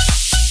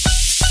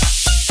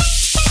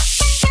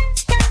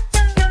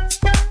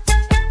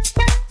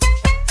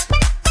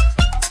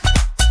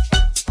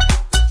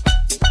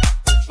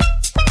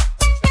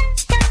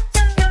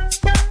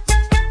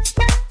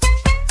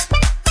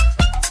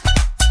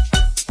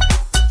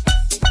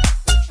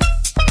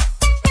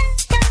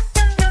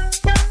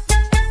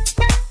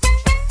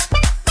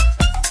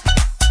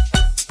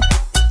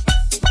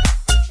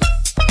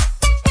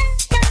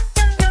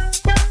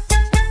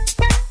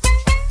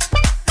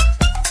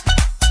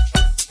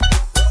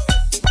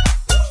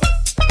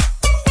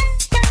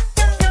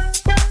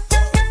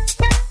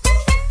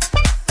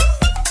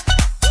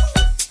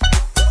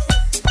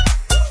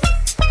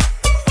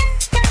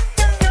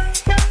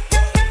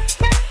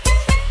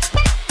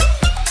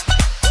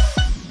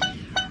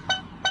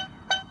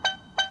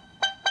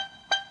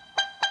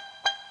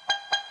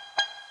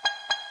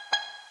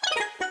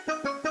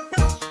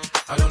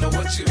 I don't know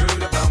what you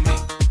heard about me,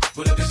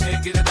 but if you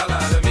can't get a dollar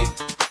out of me,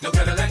 no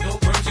Cadillac, no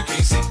perms, you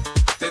can't see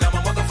that I'm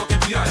a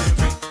motherfucking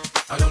P.I.M.P.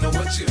 I don't know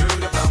what you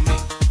heard about me,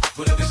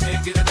 but if you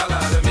can't get a dollar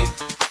out of me,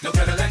 no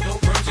Cadillac, no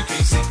perms, you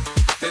can't see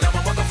that I'm a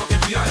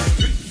motherfucking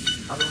P.I.M.P.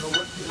 I don't know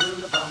what you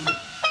heard about me,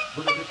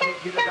 but if you can't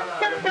get a dollar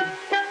out of me,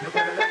 no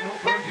Cadillac, no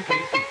perms, you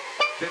can't see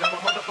that I'm a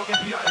motherfucking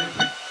P.I.M.P.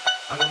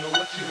 I don't know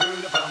what you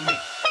heard about me,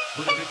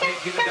 but if you can't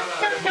get a dollar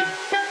out of me,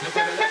 no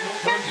Cadillac, no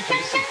perms, you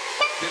can't see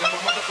that I'm a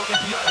motherfucking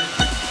P.I.M.P.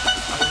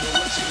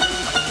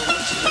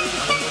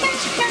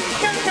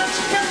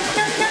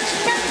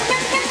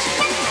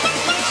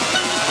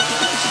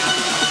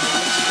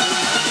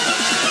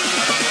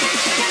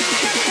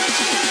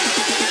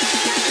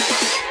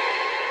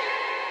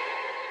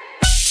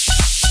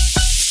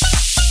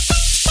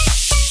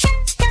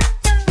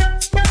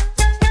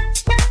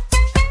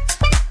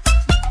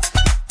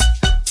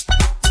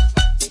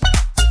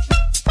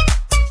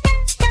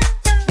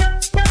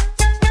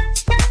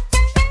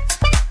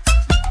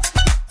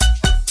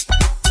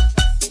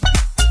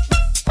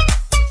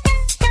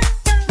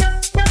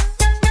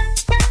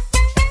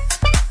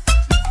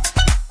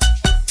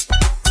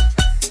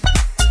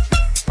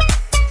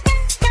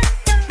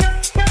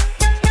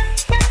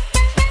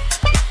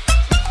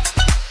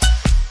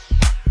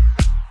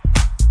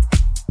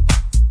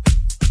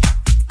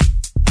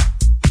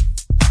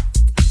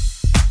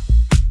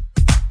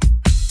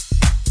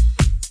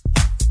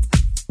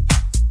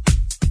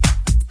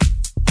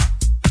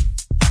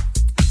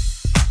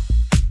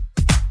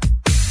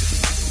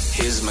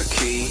 Here's my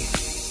key,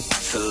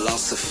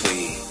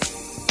 philosophy.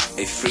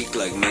 A freak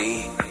like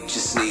me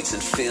just needs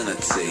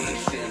infinity.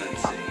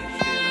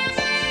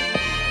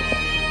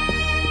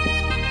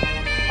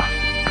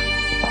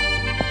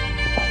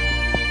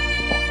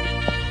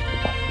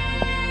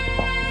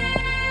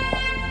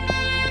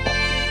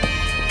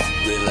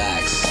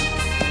 Relax,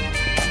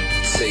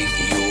 take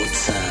your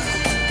time.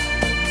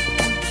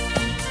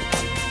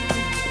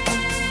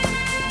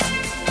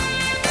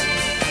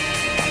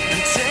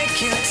 And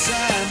take your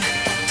time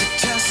to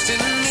trust in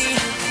me,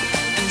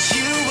 and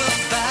you will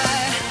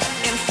find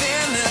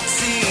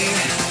infinity,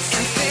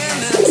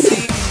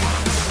 infinity.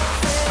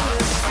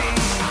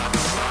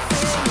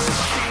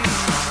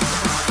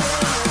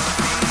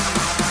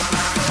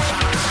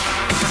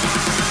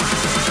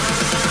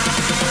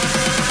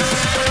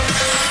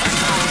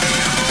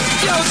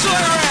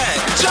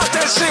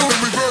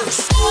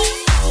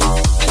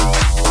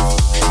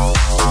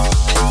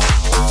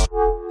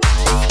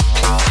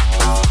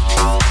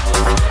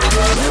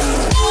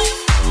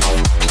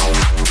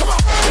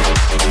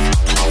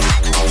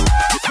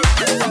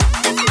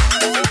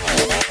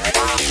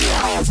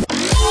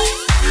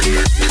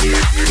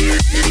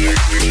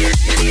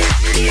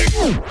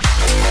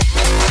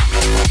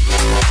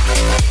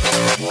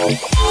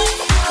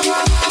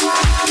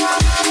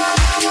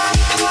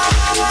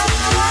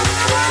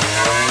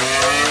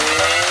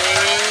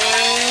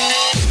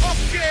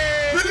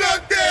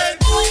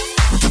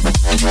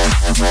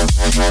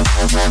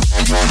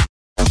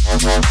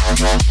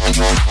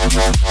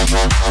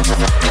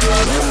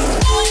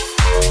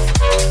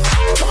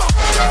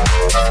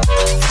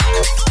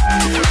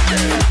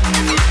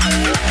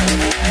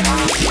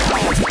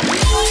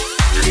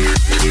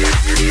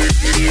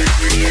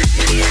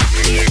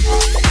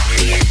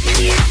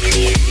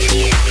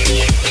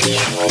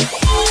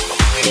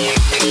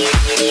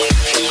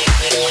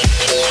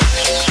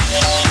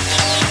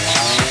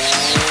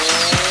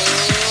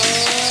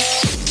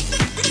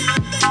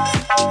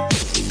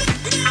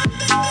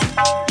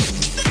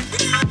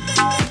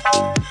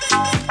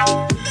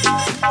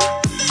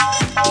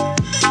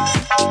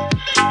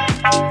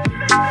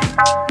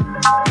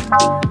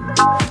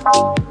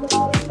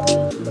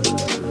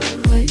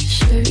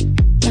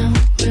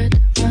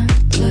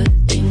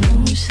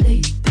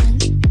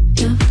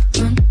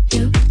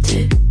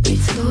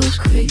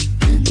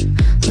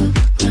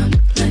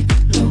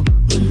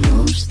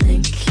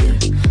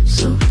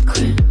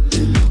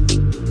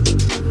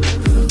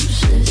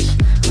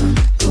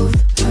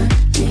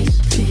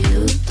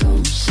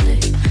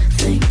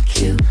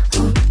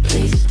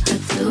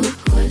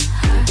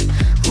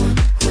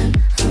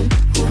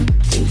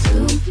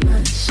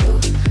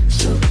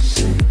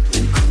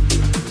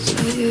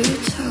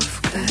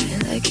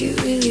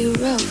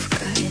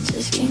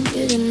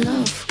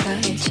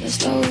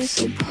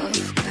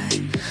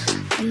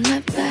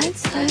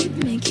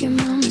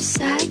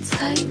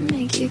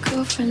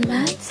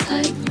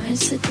 type, might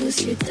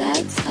seduce your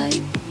dad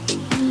type.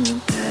 I'm the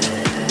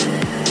bad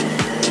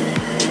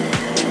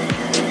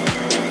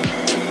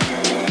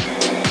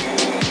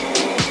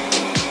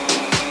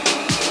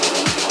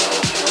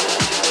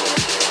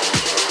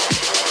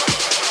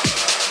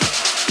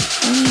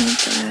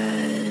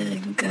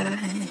guy.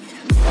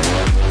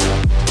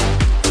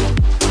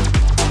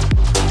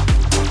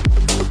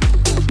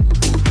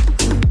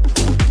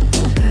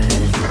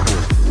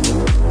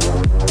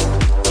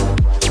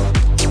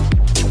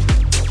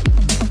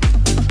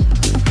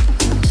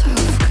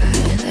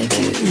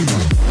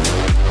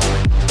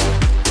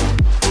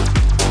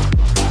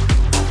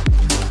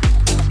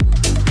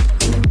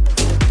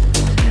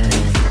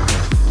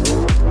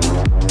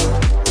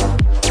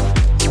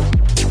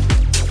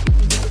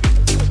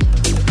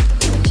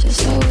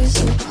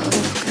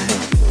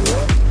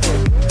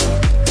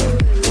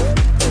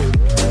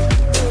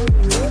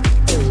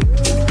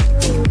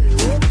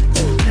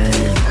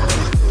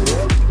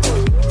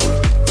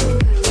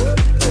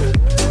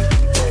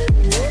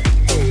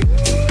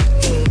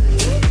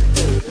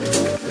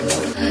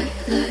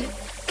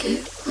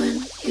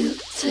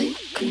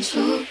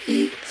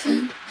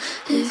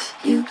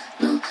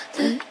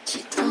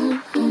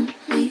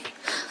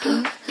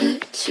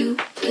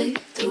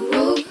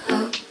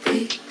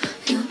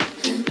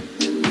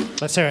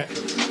 Let's hear it.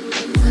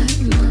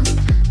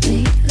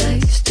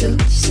 Likes to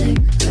sing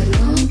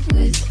along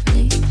with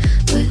me,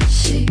 but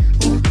she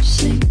won't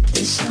sing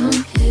the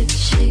song if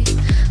she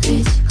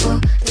reads all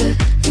the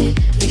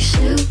lyrics.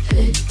 She'll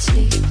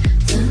pity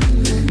the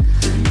men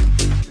I know.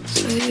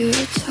 So you're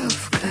a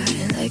tough guy,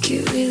 like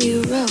you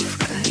really rough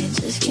guy.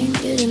 Just can't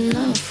get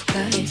enough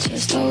guy,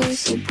 just always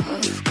so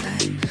puff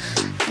guy.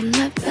 I'm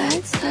that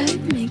bad type,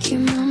 make your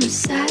mama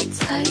sad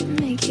type,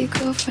 make your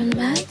girlfriend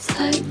mad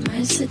type,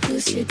 might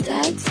seduce your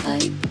dad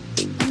type.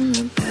 I'm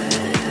the bad.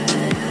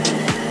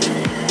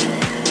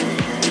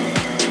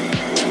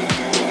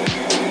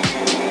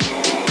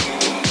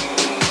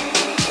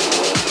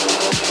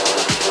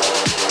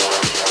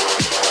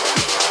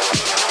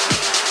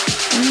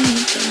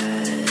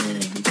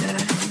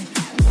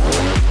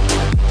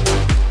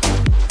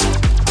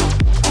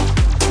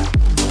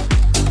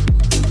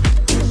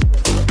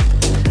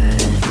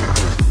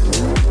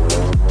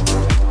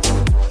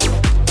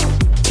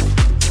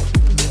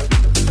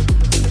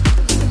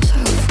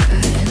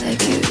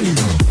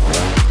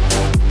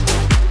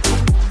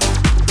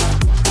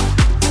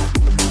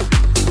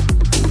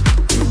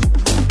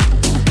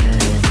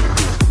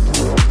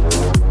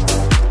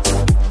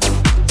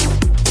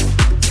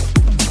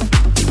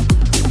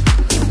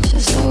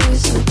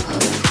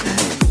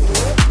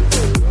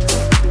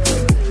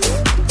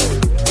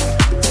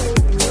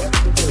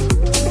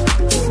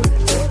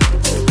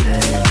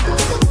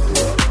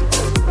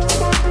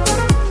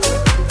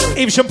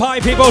 Evesham Party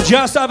people,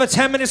 just over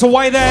 10 minutes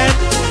away there.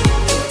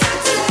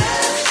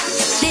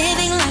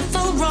 Living life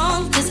all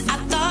wrong, 'cause I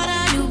thought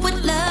I knew what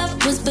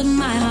love was, but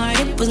my heart,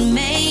 it was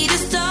made of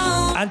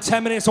stone. And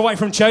 10 minutes away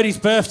from Jodie's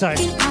birthday.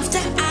 After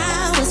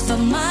hours for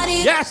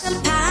money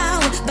and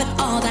power, but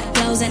all that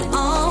goes and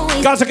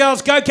always. Guys and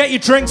girls, go get your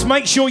drinks.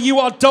 Make sure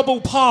you are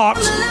double parked.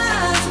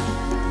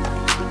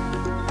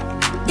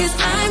 'Cause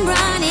I'm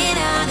running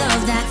out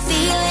of that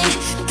feeling.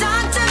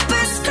 Doctor,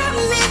 prescribe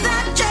me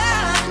that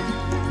drug.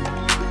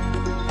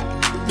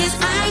 'Cause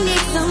I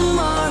need some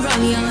more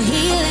of your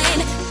healing.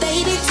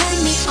 Baby, turn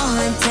me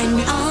on, turn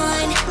me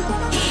on.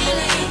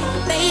 Healing.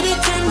 Baby,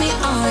 turn me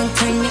on,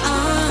 turn me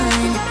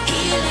on.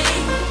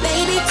 Healing.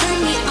 Baby, turn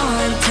me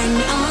on, turn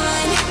me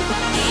on.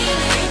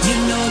 Healing. You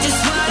know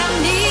just what I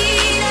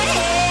need.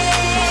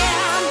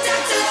 I'm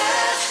Dr.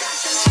 Love.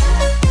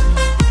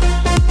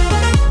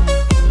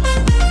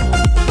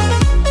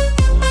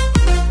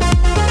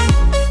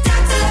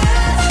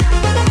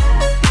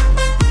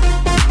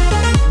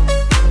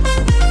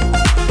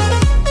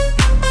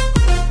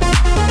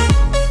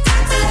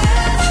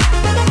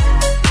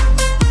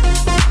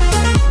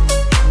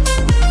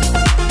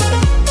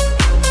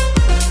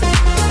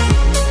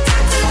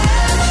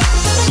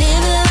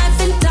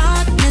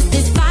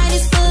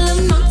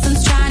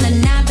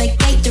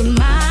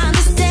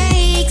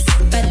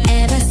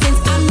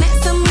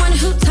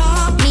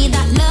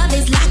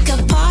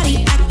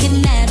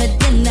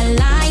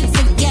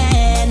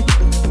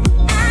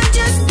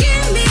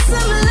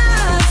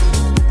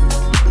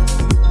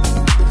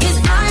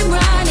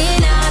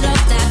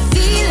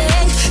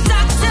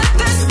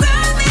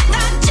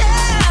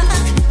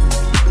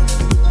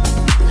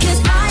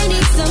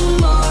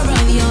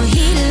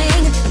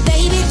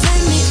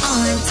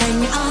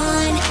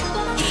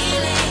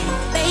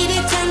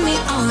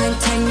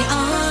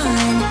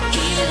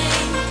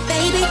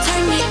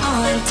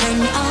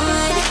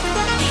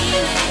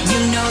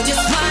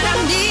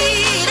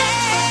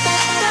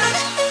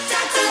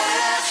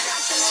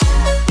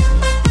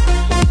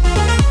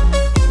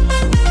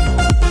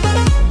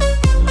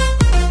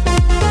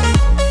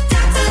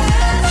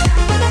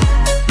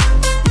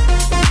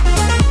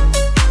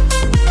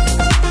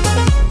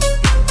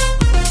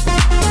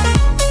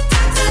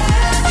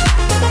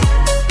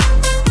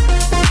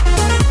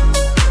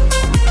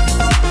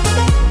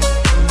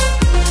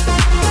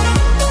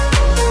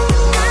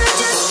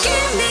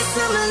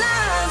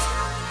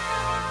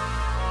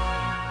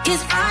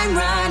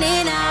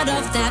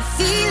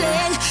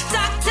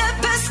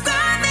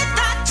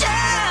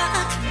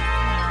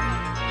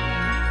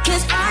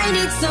 I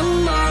need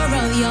some more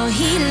of your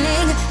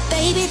healing.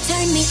 Baby,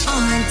 turn me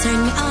on, turn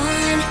me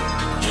on.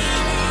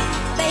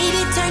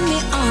 Baby, turn me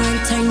on,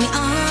 turn me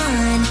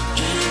on.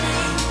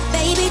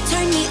 Baby,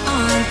 turn me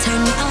on,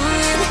 turn me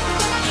on.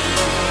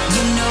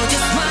 You know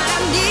just what I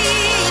need.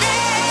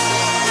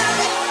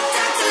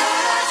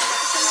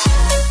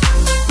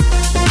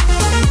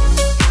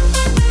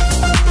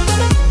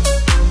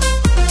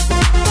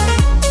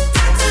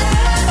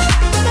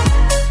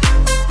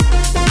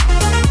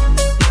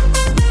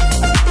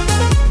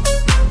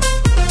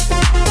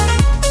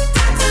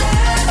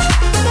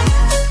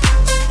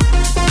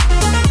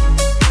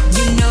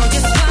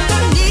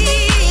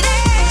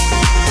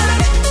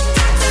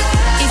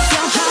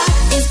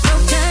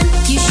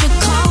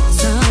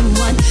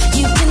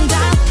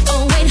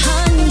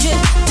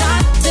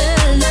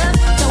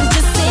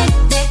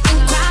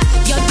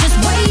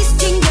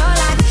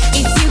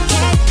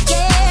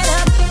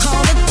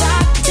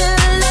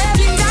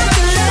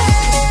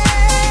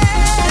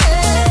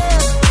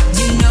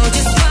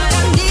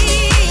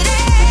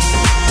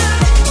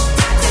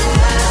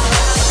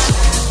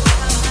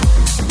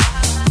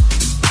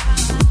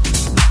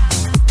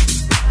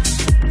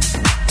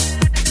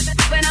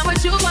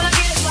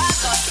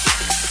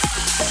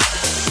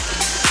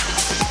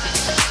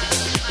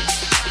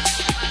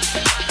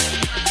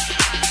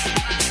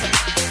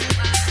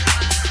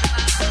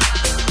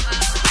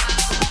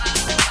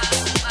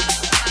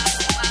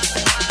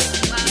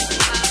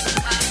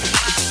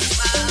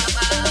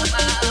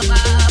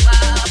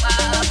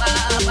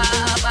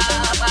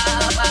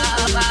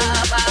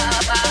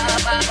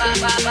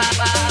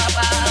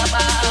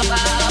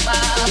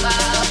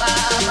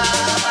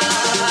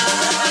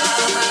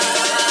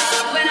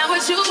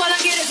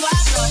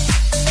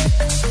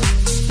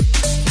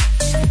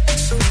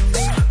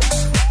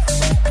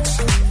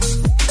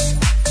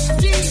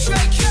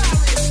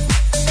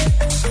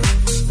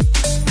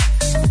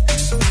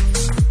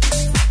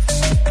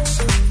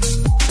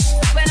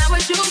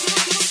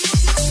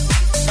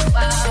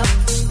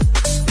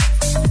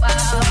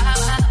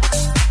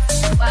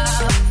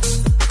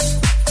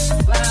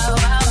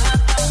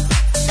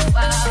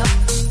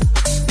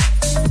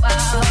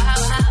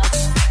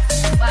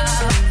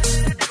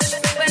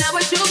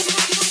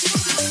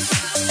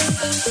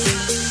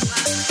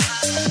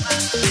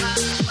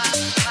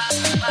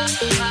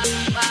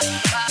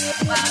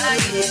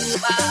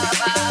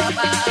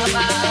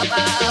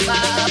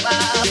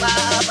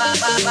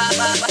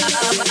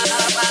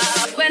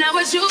 When I'm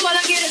with you, all I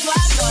get is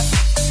wild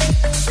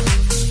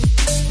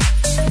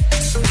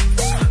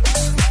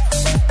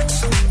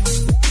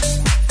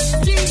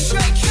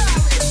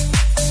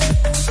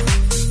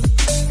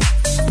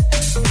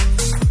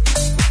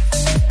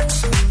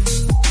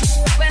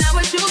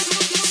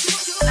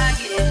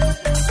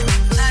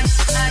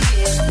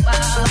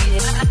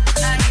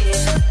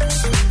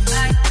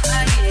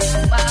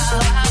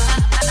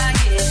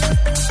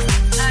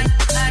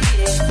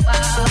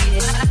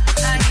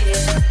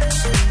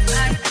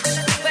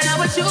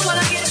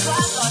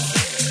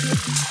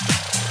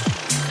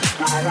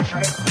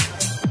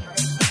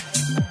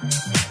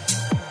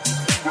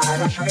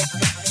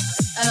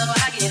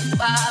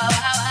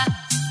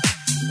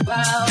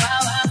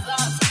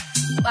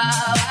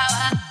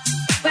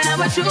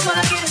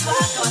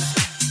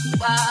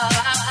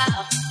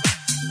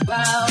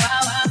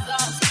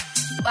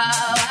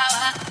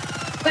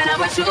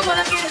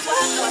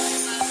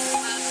thoughts.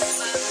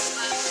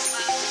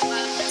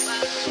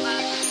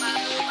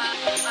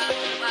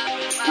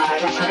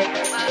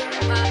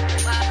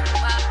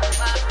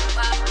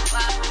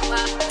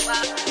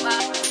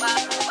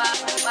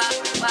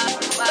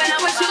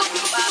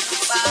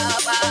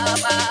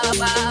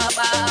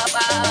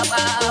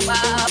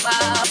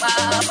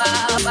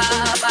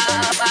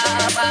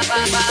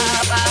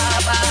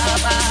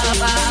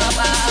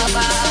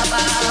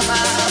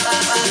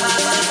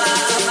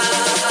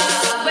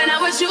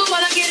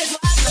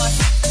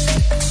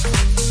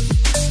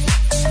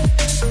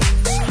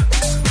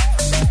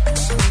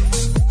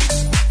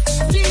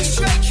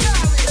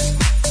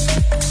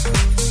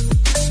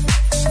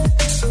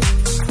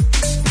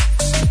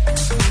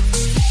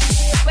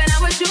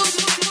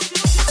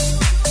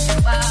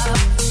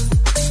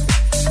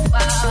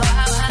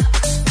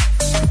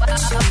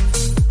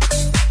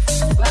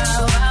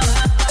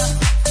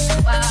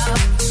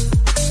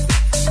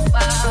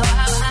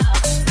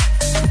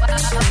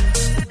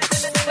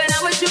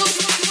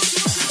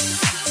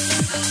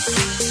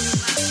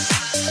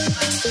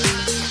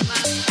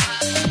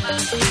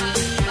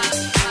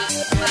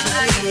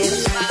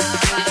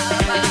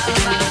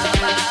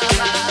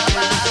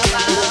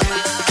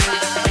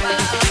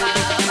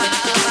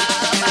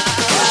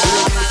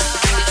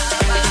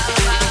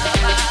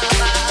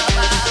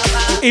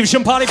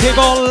 Evesham party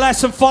people,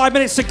 less than 5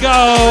 minutes to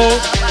go.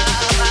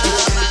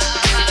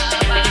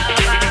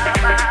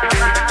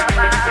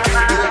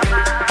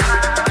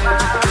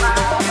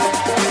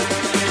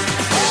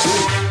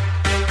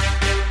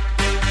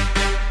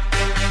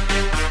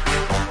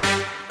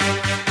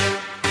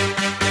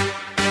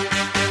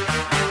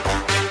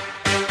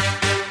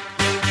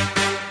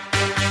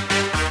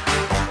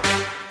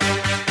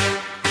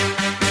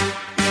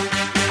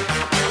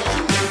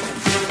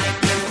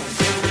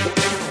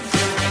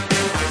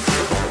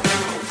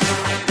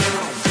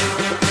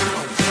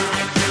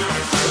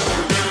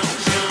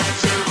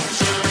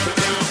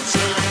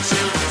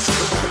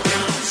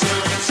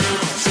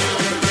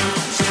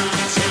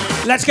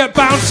 Let's get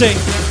bouncing.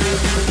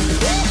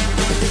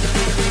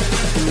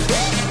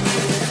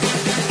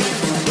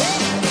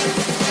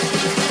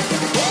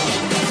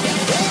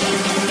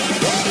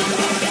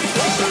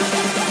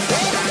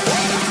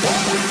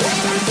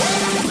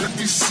 Let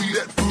me see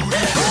that booty.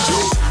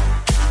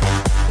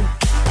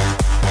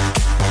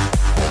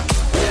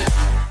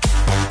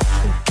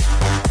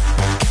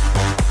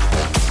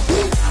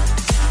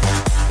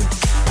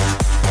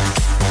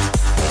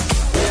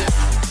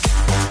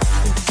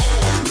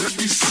 Let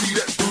me see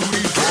that booty.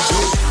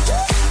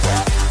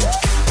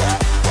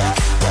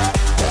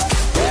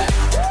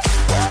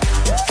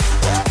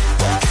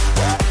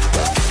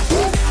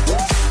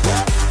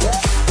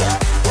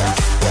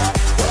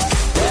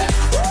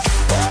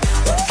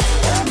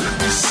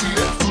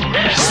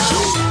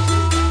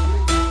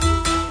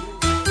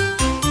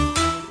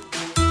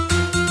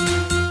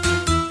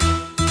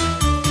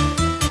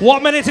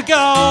 1 minute to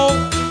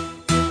go.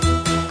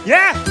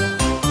 Yeah.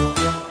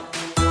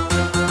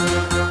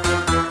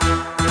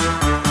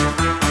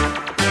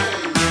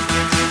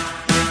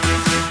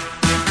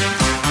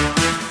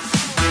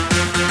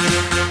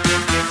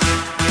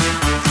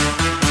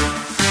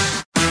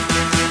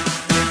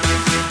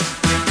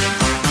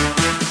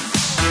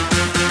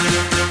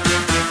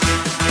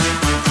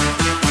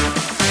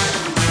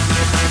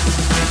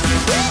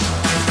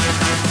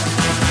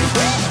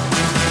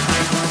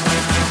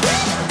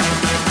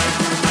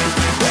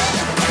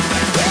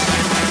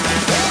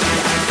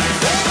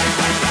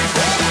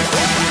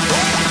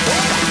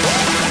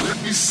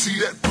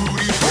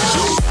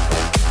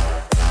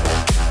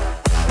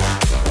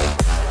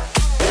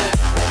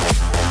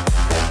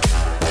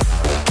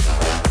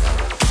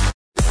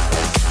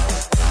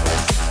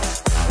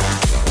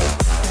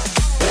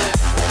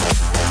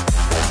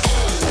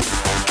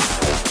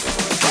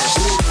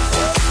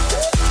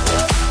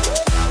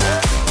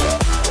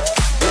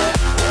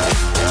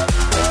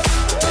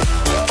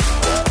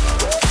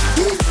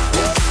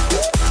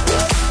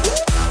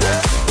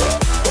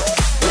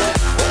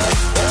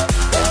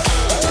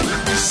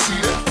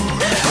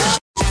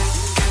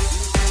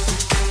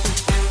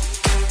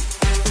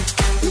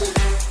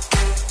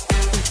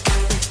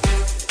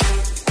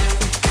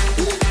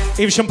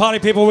 Evesham party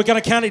people, we're going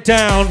to count it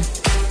down.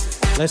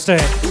 Let's do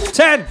it.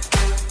 10,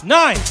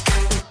 9,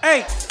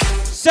 8,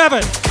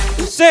 7,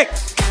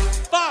 6,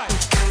 5,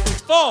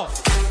 4,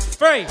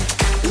 3,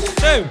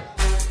 2,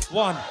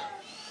 1.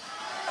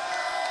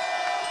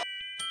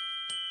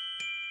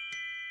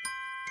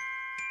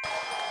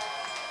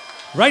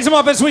 Raise them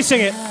up as we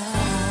sing it.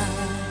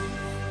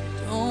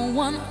 Don't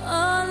want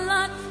a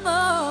lot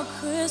for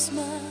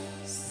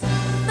Christmas.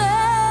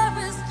 There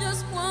is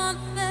just one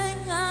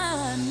thing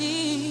I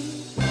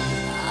need.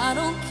 I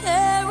don't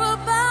care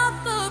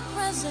about the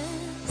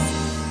presents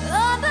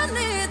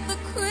underneath the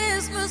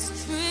Christmas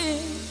tree.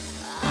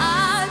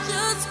 I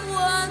just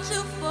want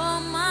you for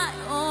my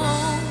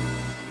own,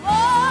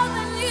 more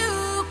than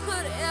you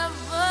could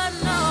ever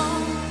know.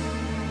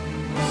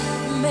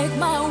 Make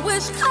my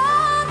wish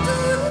come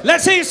true.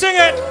 Let's hear you sing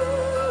it.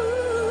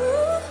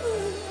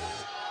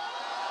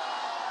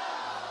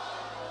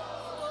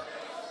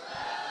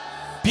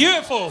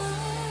 Beautiful.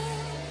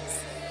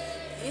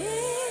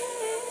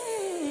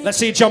 Let's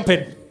see you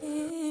jumping.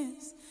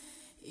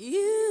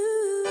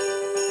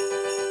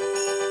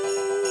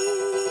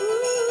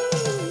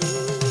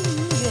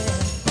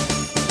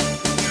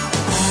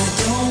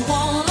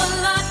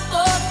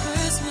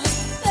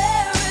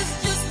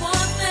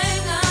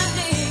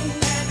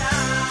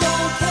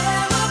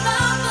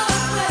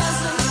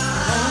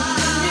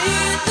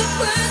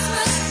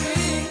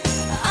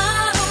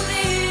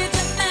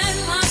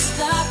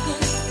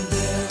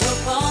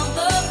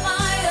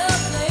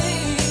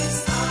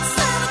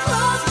 Santa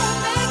Claus will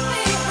make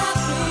me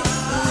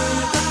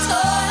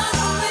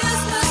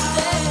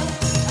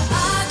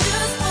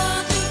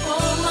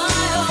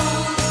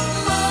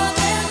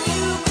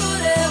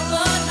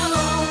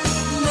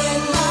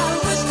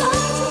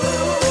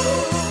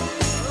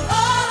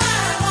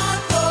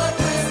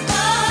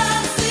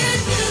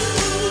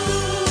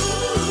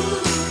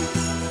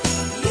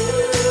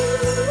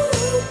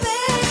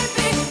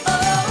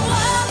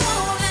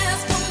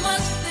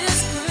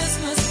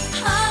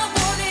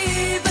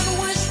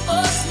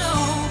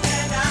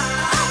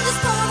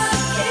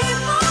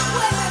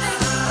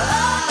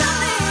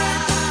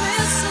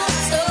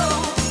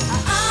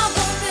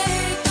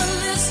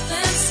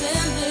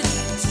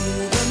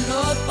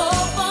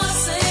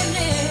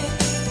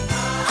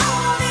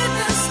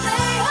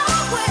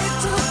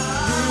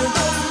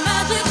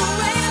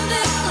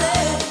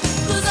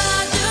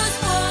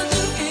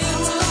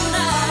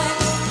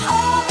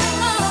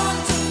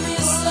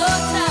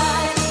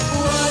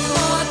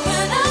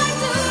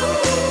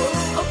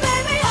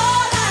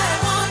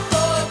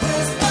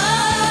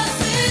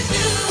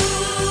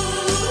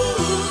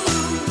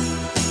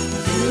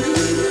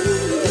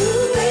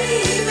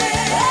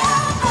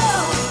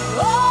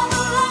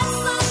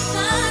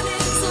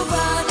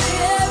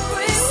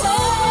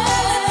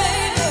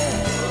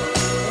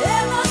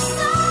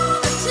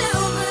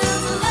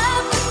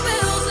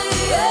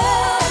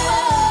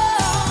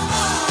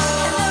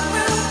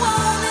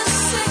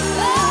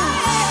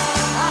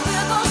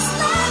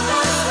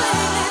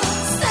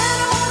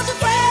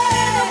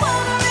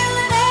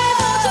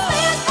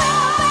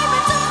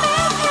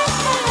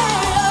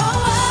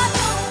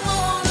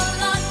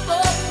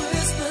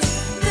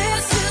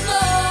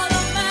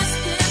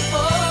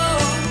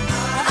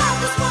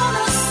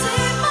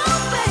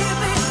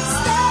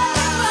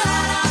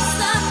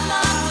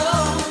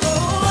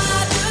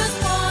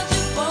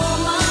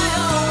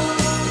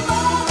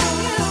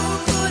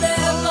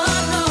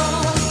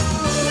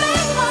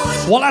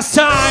One last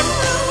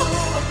time.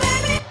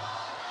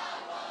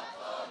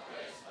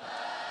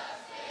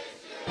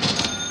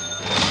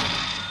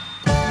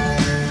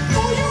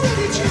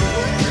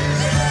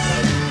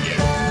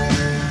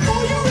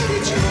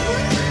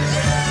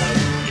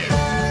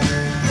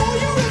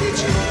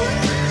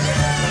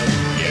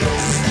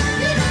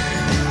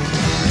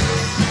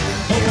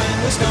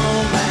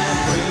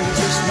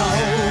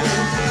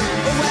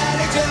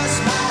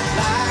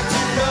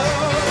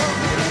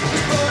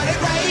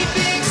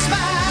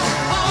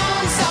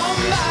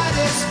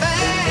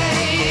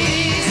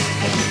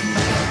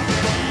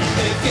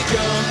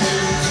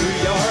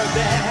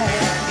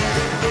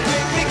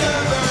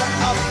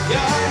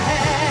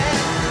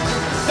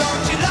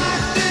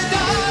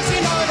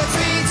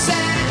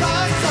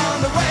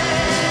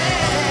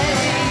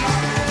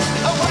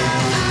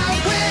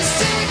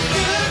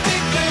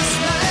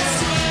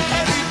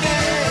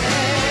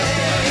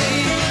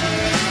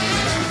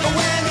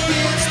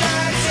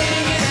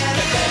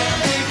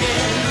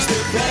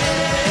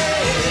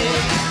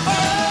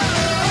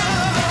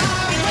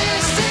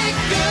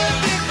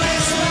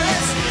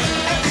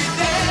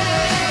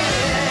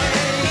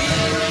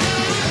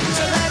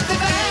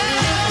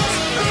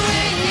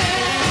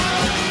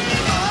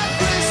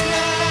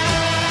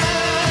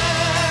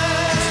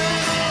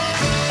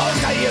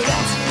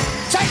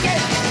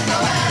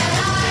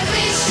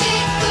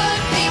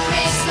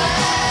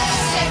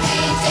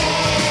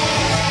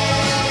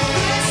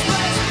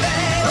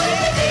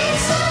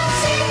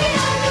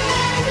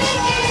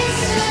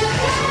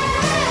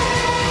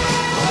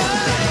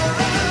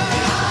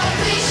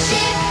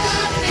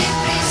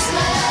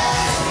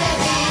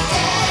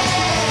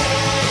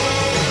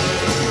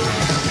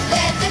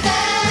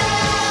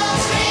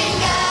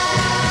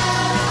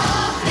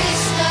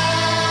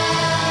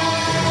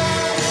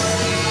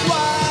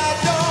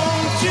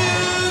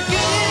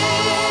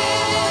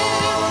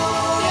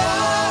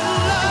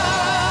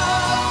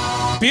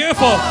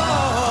 Beautiful.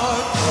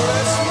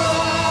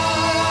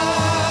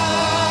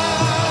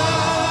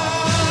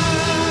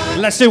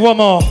 Let's do one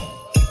more.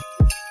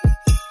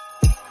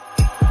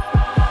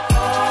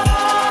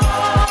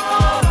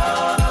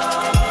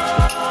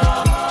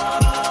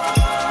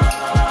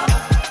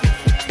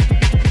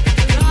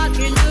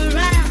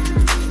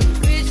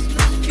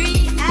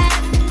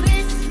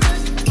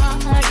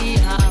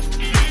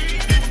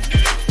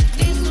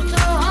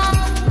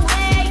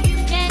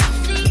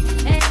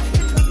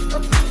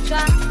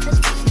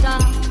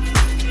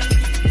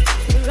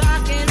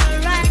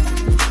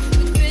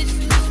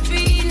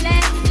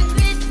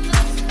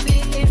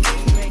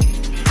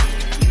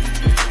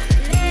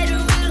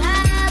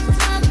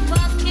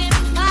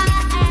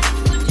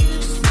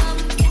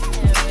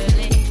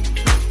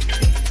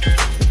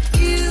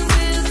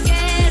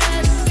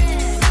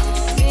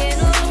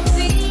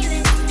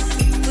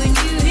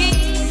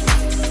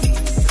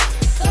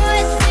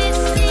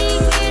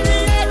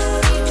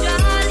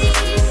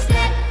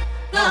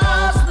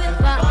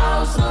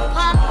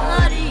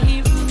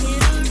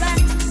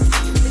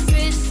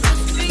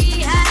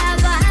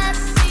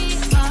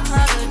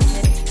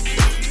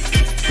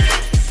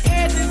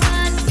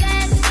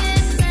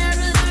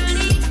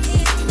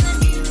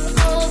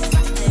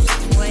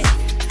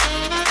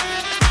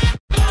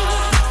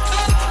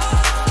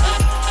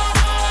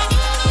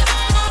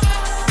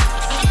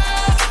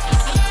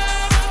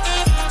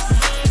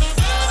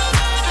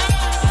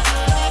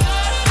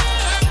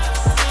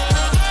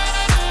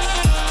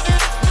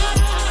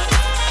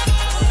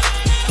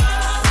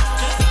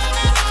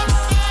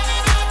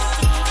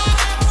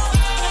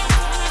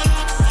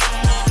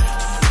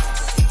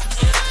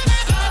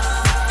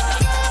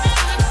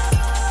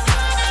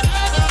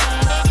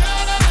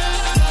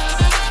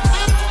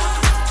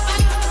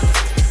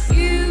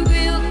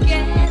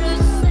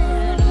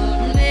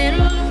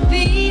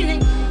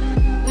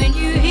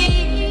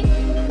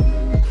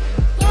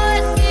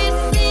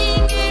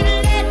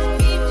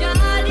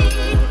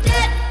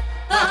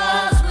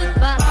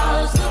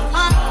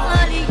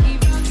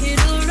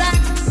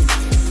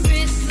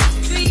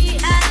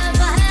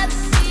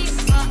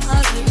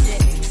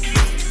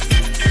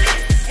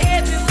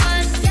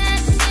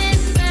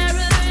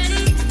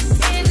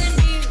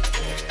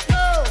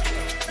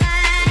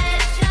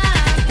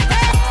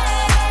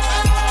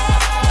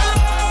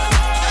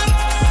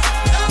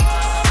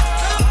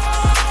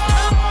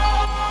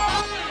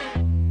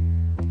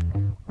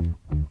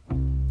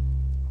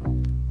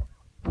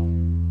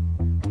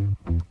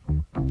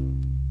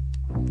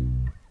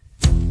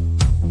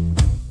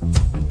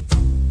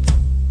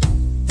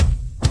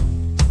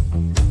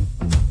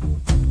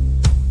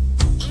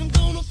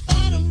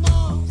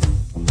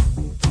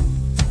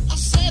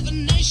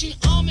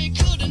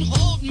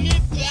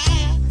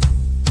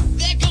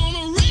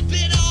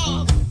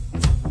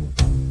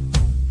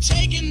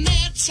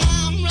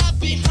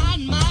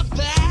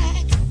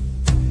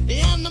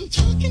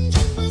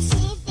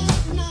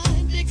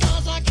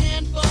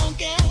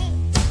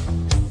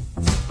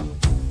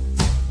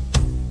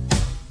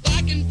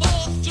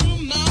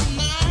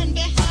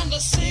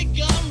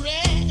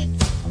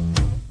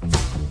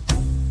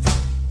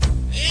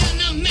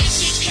 And a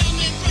message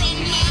coming from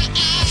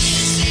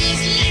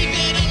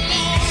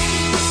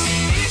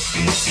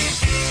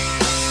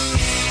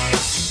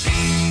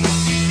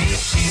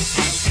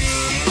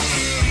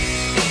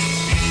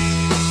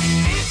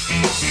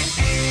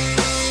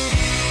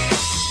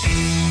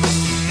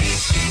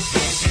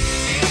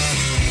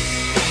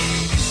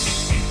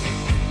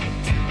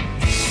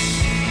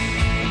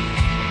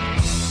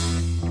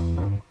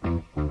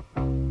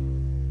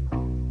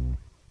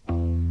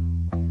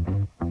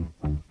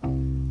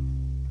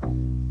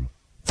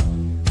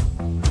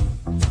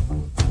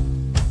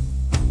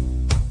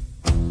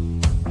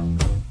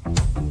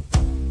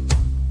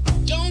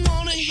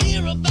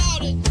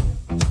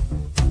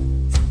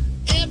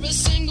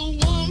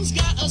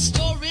a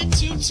story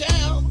to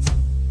tell.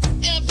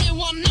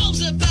 Everyone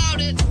knows about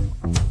it.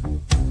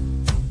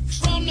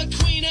 From the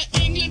Queen of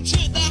England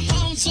to the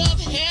hounds of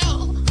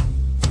hell.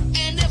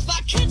 And if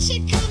I catch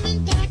it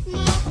coming back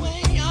my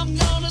way, I'm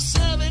gonna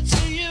serve it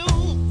to you.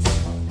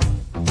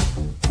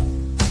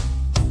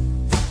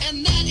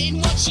 And that ain't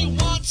what you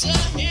want to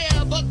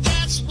hear, but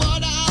that's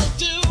what I'll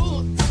do.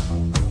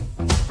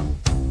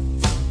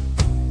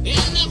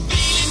 And the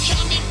feeling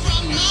coming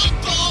from my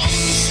bones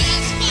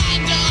says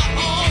find a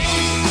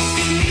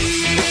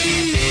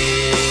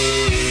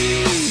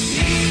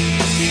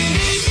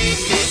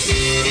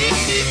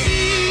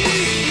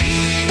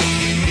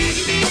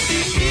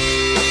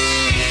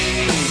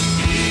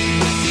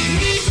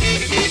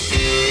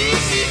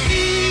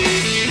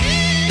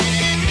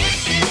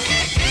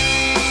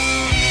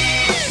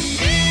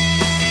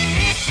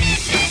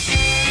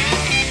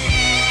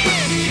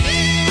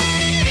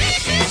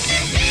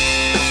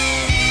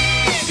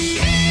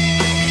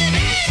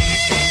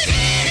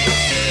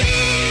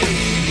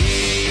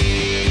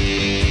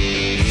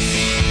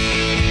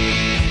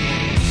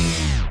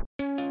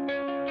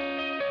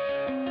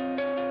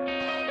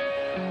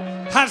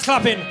Hands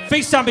clapping,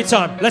 feet stamping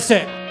time. Let's do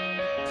it.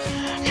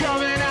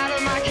 coming out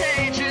of my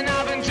cage and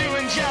I've been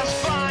doing just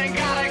fine.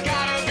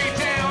 Gotta be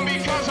down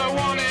because I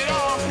want it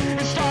all.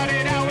 It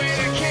started out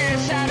with a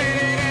kiss, how did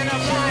it end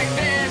up like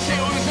this? It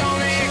was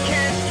only a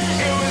kiss,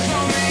 it was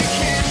only a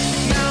kiss.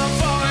 Now I'm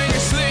falling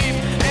asleep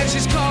and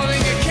she's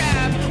calling a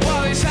cab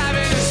while he's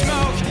having a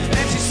smoke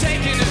and she's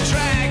taking a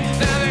drag.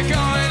 Now they're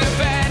going to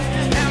bed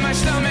and my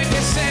stomach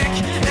is sick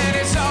and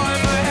it's all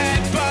in my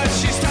head, but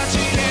she's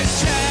touching his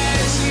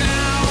chest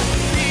now.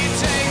 He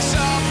takes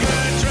off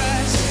her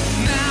dress.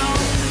 Now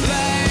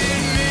let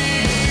me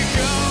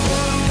go.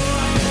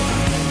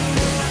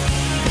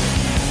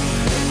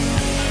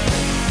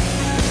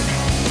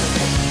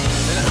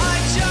 And I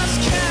just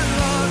can't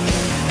look.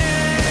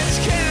 It's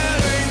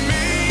killing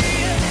me.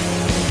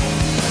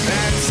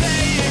 And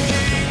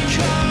taking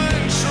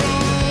control.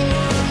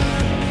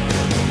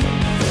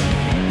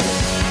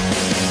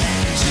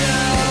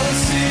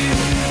 Jealousy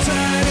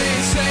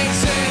turning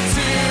saints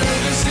into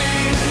the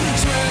sea,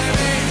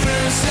 swimming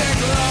through sick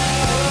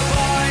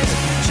lullabies,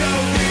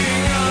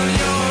 choking on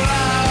your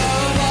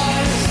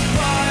alibis.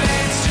 But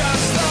it's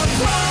just the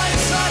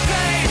price I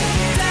pay.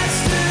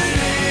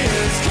 Destiny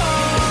is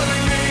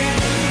calling me.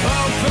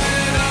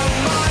 Open up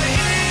my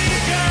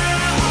eager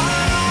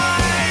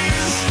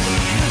eyes.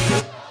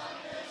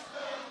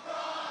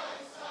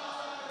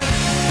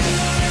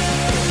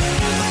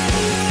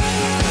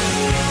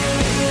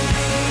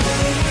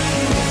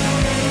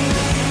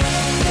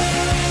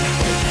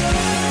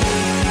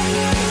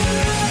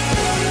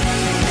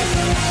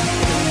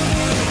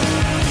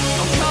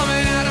 I'm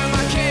coming out of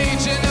my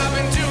cage and I've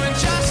been doing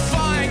just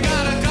fine.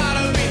 Gotta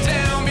be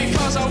down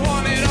because I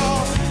want it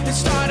all. It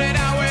started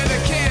out with a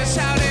kiss.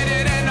 How did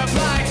it end up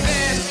like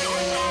this?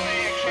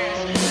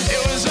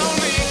 It was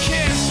only a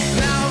kiss.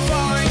 Now I'm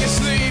falling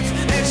asleep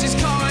and she's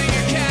calling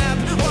a cab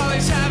while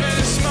he's having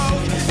a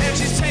smoke and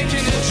she's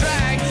taking a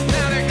drag.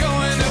 Now they're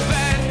going to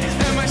bed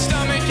and my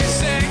stomach is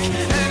sick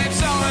and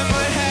it's all in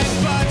my head,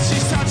 but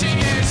she's touching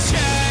his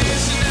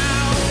chest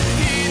now.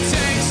 He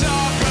takes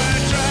off her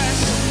dress.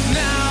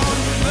 Now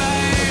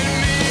let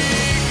me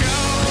go.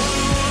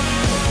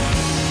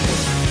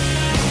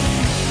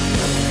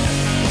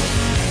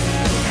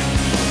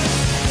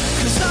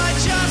 'Cause I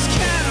just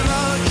can't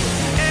look.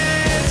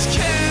 It's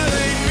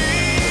killing me.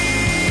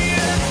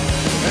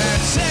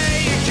 And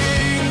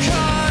taking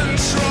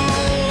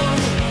control.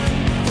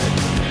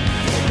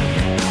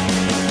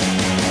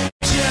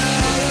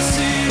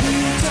 Jealousy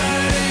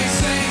turning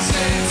saints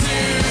into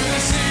the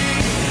sea,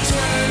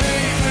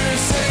 swimming through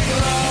sick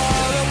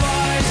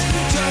lullabies,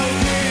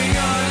 choking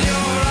on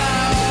your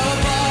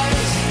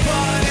alibis.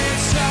 But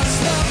it's just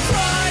the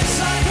price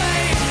I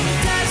pay.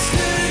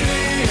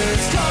 Destiny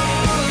is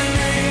calling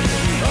me.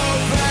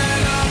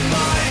 Open up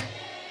my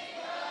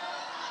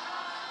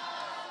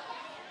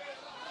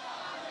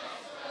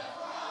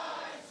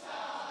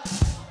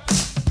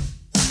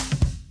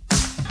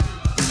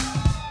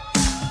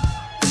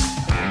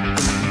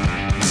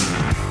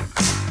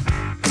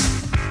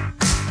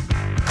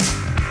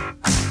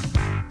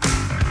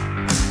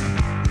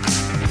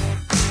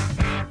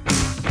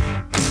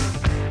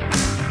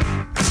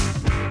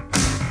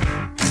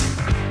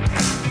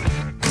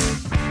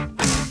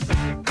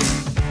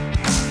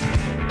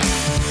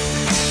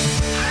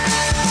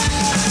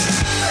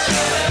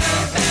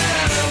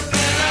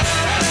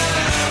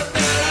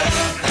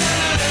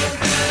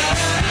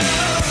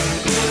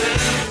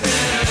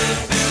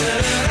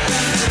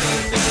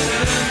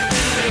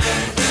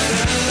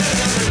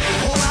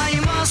Well,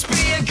 you must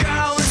be a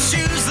girl with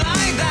shoes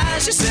like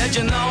that. She said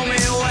you know me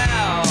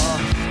well.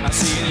 I've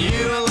seen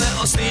you,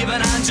 little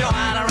Stephen and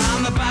Joanna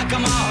around the back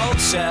of my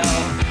hotel.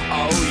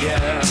 Oh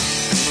yeah.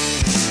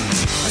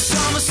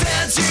 Someone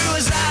said you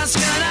was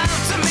asking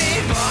out to me,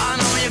 but I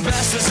know you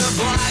best as a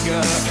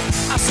blagger.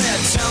 I said,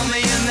 tell me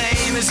your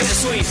name, is it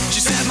sweet? She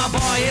said, my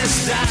boy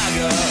is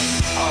Dagger.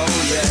 Oh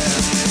yeah.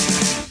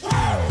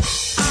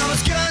 I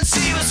was good,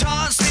 she was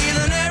hot.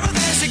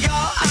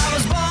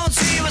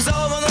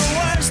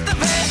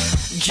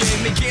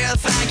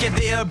 thank you,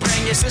 dear.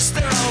 Bring your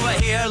sister over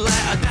here. Let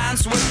her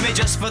dance with me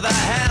just for the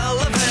hell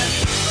of it.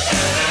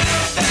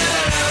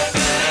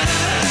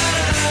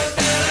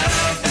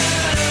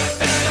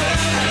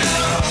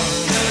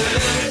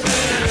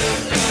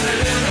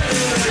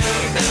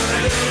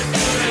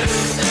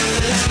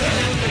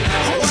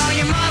 Well,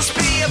 you must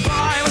be a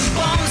boy with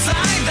bones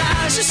like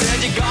that. She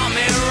said you got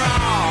me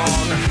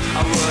wrong.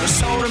 I would've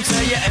sold them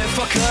to you if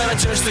I could've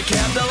just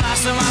kept the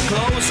last of my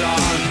clothes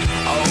on.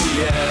 Oh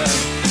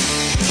yeah.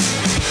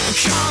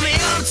 Call me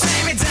up,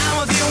 take me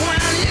down with you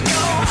when you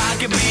go. I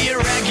could be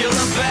your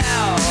regular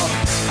belle.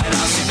 And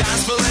I'll see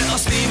dance for little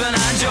Stephen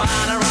and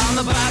Joanna around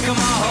the back of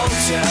my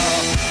hotel.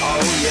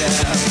 Oh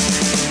yeah.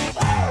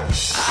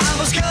 I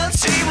was good,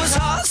 she was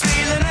hot,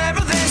 stealing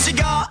everything she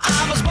got.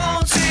 I was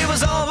bold, she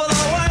was over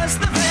the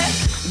worst of it.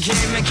 Give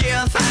me a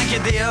kiss, thank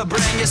you, dear.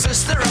 Bring your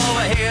sister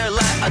over here.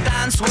 Let her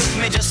dance with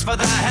me just for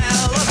the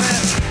hell of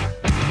it.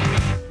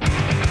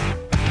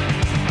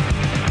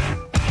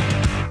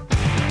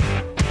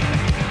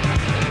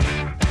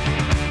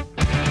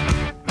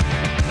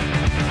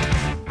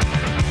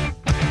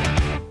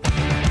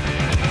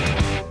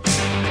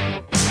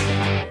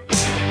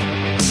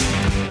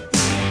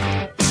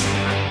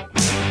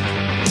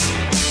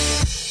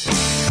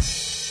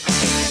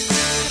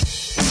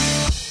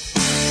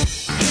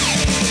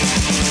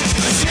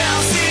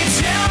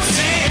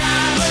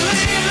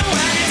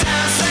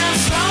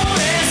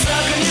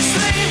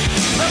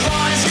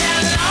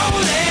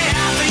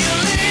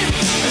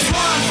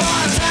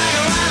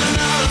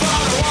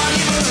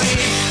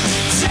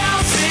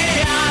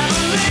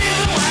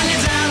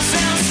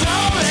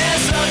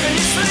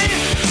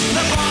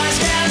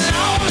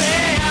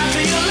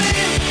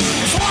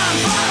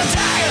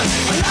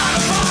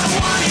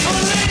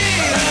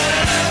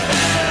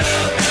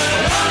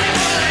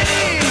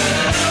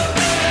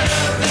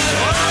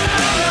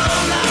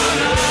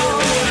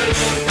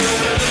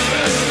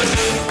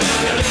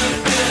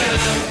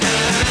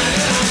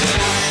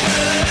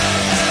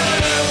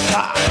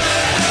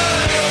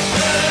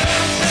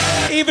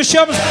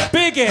 Shum's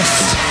biggest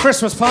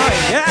Christmas party,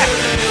 yeah,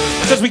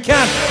 because we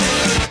can.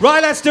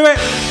 Right, let's do it.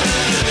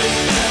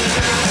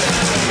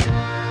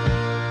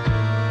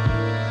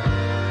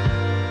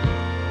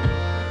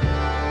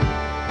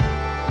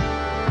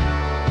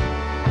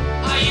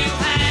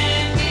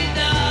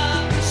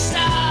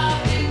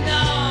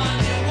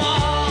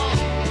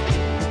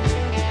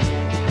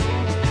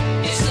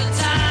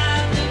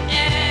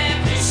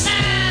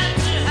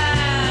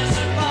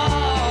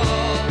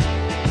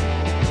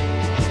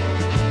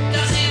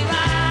 Does it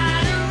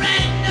ride a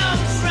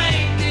red-nosed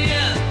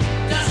reindeer?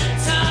 Does it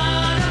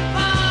turn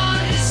upon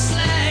his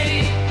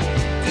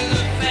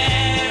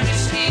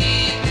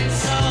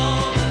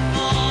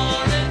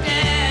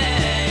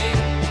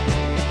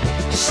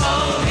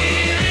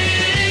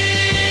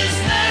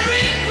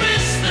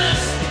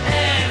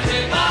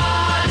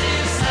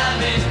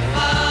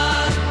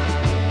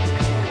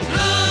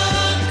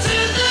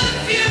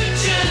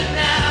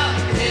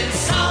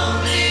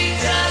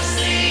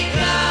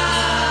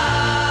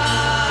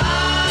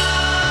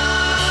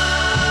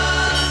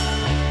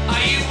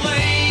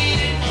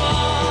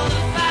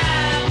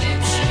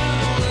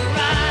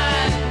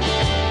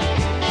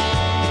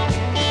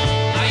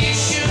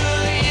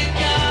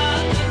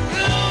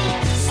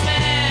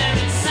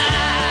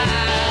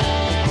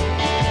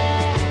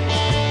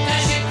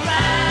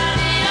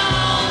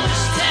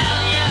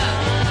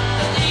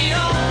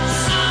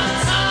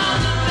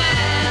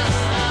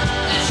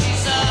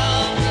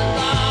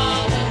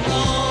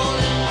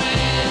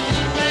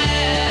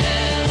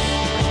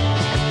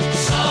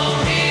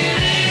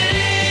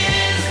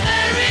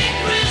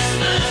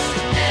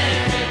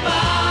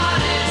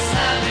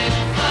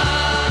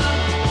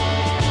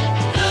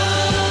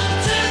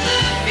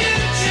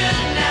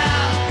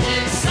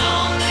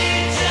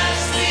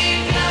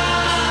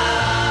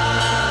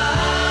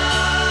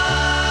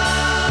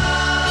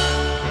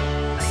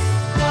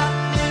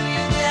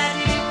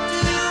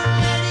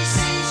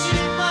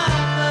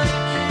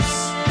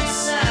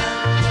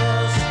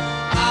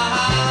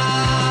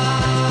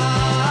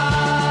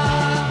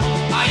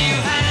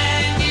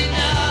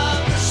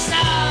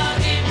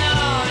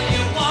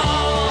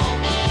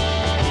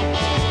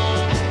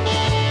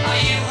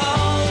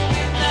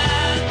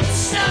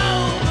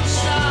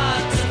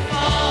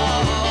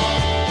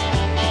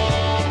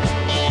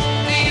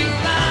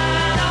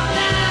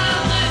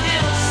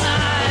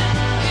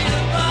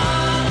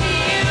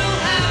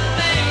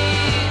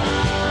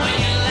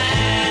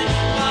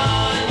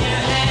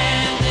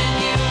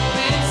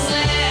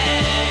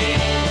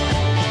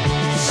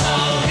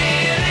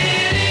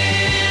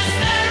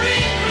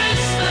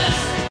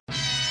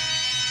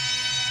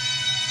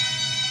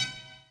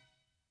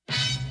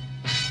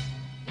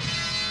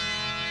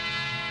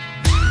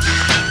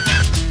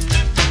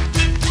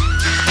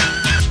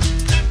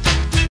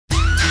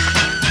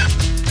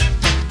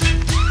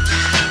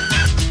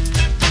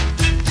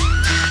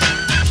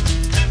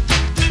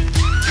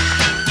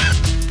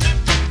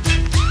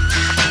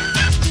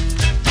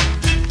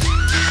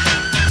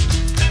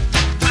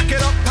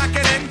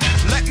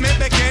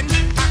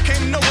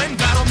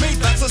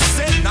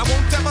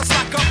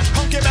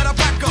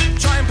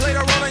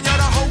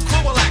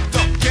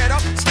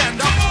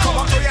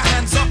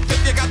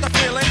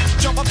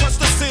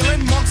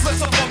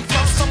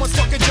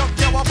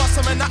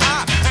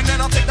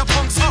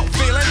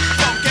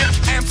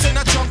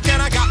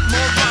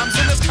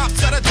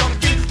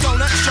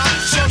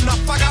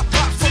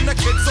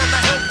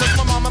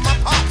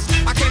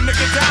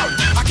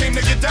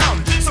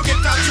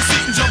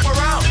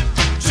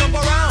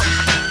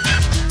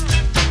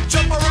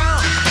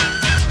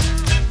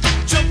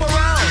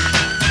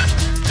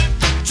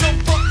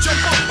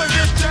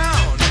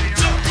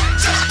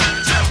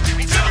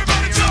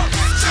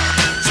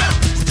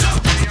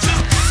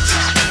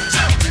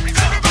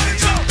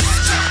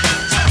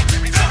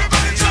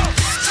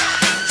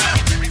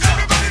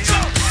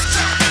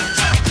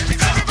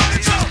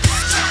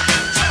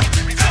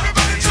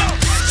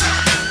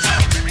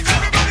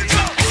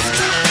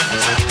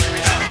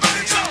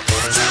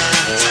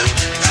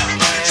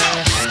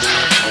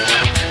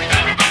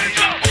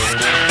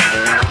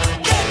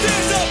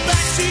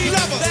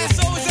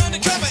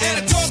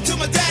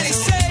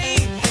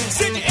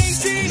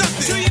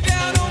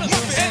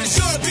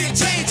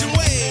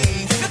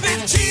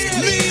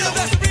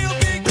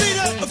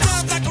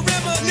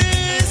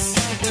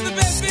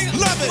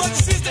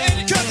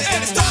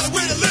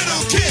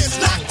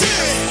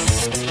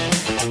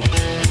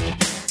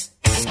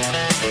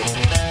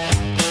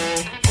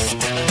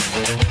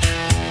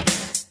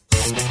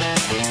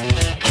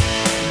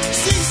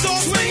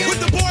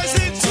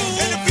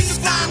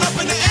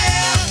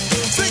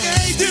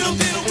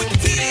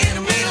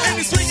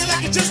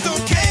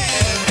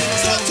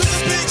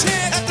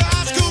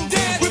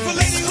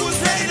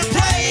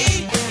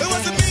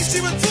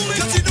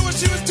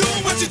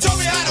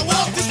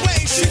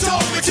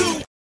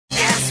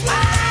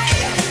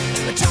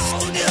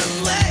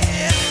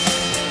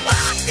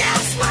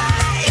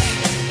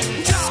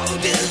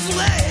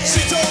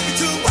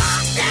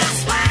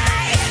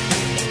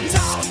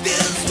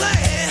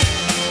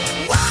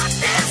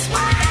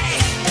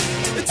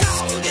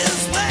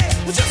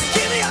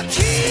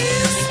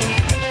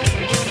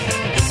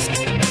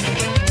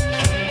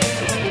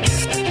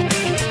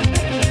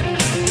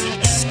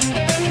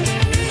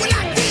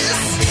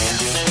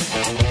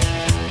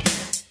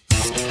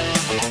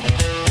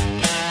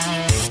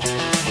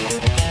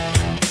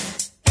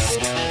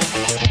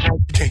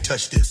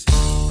this.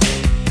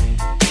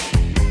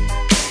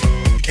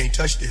 You can't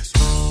touch this.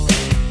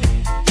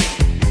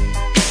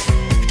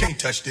 You can't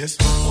touch this.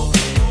 You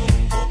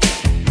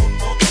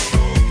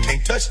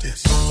can't touch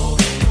this.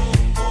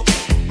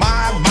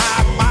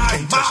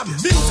 My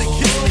music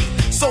hits me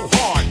so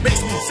hard,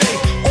 makes me say,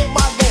 oh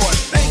my Lord,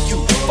 thank you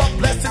for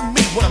blessing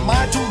me. What am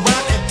I to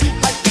rhyme and to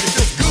like it? It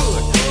feels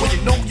good when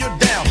you know you're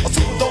down. A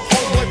super dope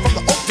homeboy from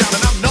the Oak Town,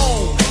 and I'm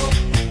known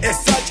as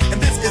such. And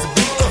this is a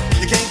beat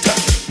you can't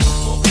touch.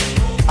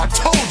 I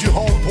told you,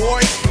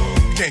 homeboy,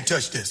 you can't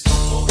touch this.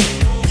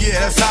 Yeah,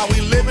 that's how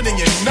we living, and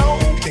you know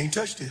you can't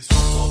touch this.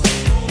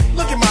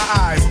 Look in my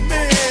eyes,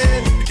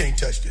 man, you can't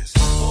touch this.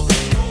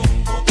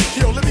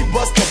 Yo, let me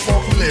bust the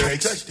funky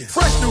lyrics.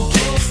 Fresh new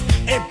kicks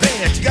and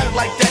bands, you got it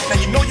like that. Now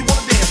you know you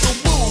wanna dance, so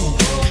move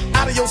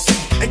out of your seat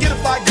and get a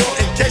fly girl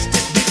and catch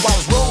this beat while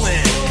it's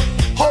rolling.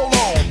 Hold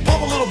on,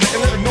 pump a little bit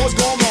and let them know what's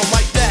going on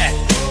like that,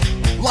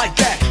 like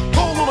that.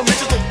 Hold on a minute,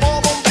 just don't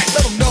fall on back.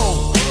 Let them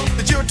know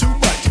that you're too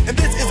much, and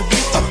this is a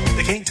beat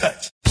they can't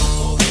touch.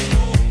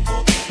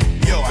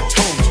 Yo, I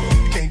told you,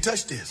 you can't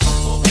touch this.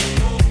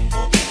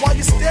 Why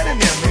you standing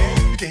there,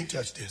 man? You can't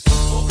touch this.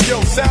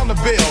 Yo, sound the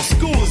bell,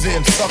 school is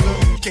in, sucker.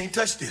 You can't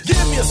touch this.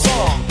 Give me a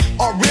song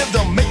or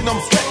rhythm, making them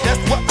sweat.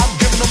 That's what I'm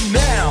giving them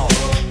now.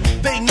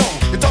 They know.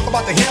 You talk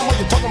about the hammer,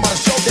 you're talking about a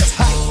show that's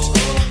hyped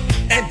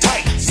and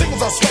tight.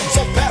 Singles are sweating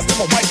so fast, them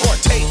a white or a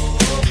tape.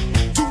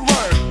 To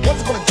learn what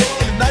it's gonna take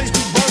in the 90s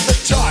to burn the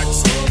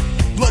charts.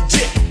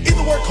 Legit.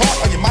 Either work hard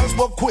or you might as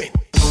well quit.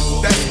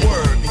 That's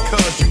word,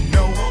 because you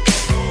know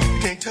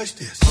you can't touch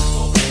this.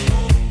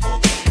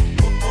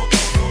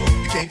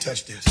 You can't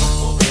touch this.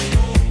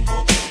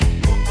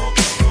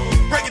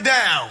 Break it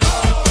down.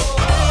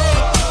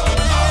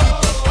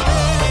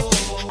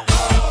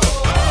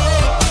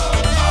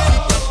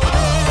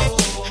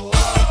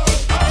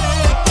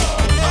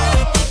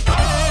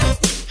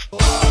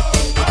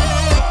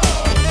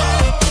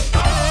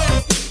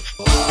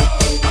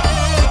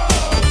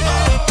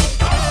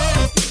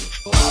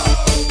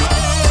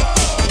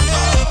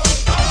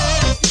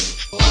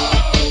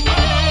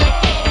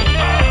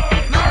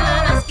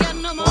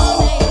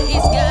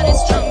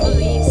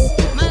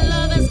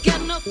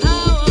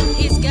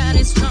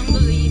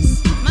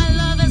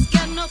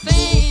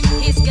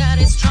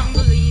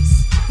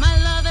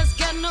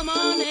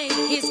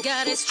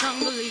 Strong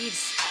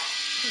beliefs.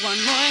 One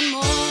more and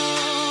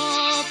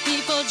more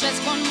people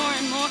just want more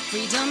and more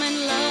freedom and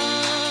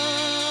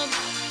love.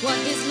 What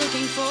he's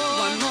looking for.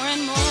 One more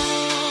and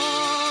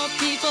more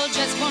people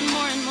just want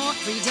more and more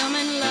freedom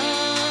and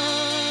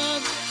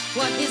love.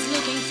 What he's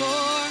looking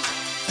for.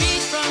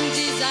 Freed from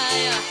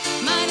desire,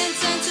 mind and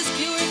senses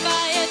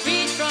purify it.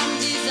 Freed from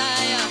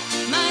desire,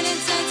 mind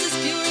and senses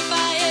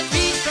purify it.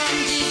 Freed from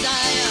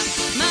desire,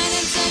 mind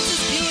and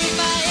senses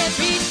purify it.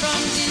 Freed from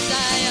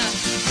desire.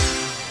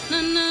 Na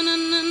na na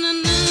na na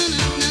na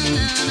na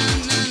na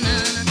na na.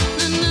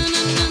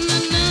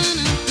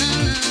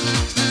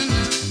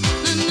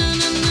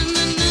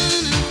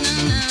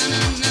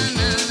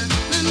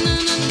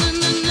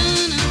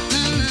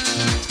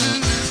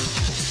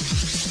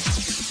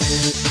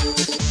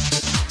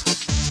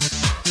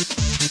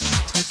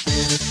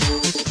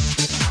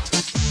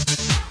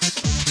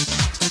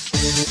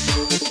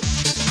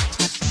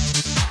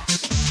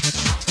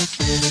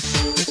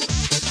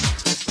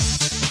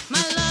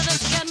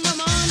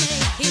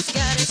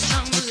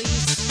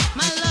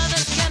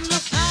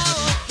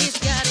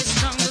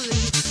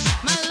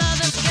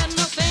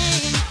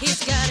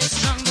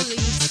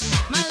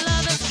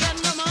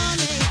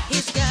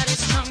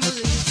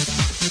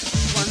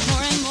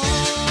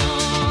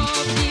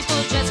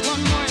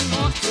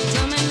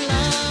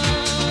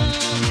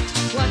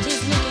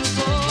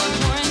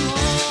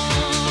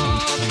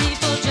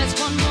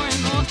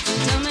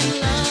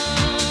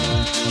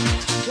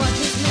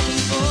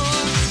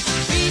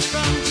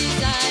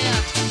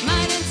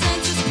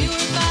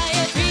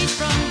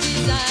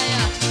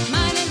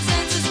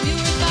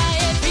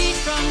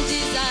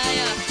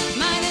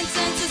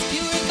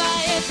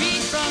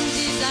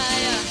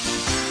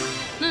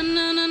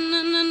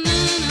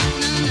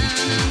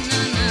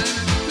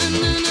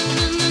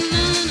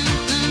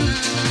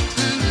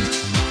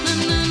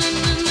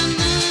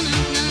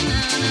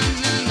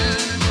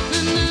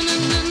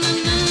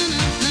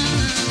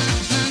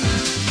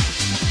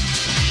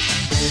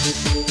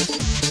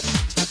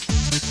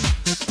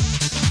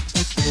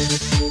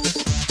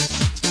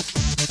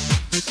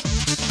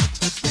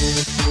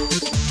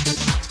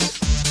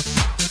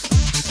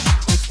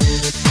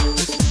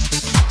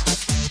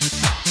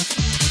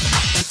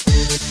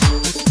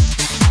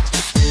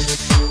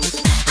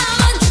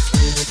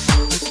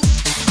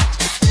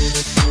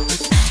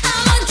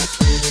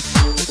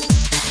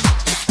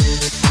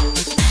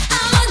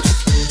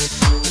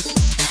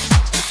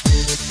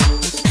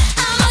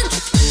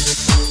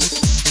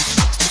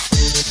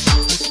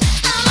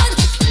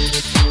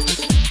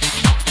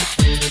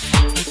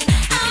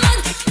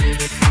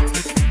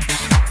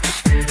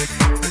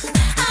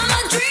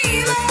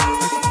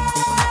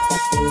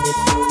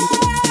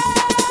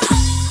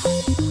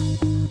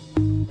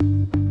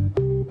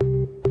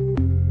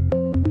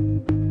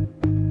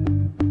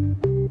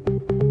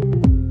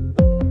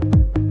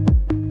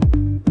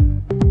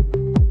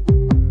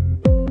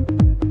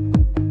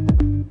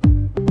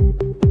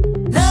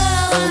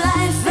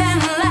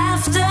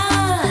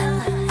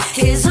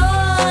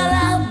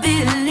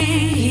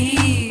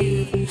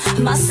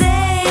 My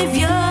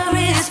savior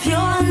is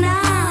pure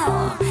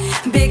now,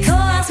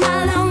 because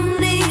my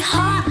lonely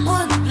heart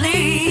would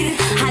bleed.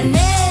 I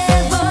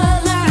never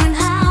learned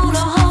how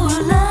to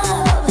hold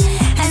love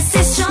and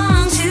stay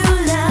strong to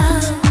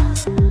love.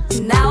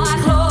 Now I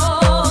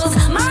close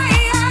my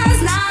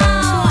eyes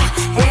now,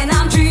 and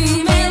I'm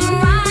dreaming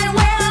right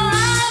where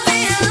I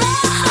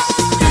belong.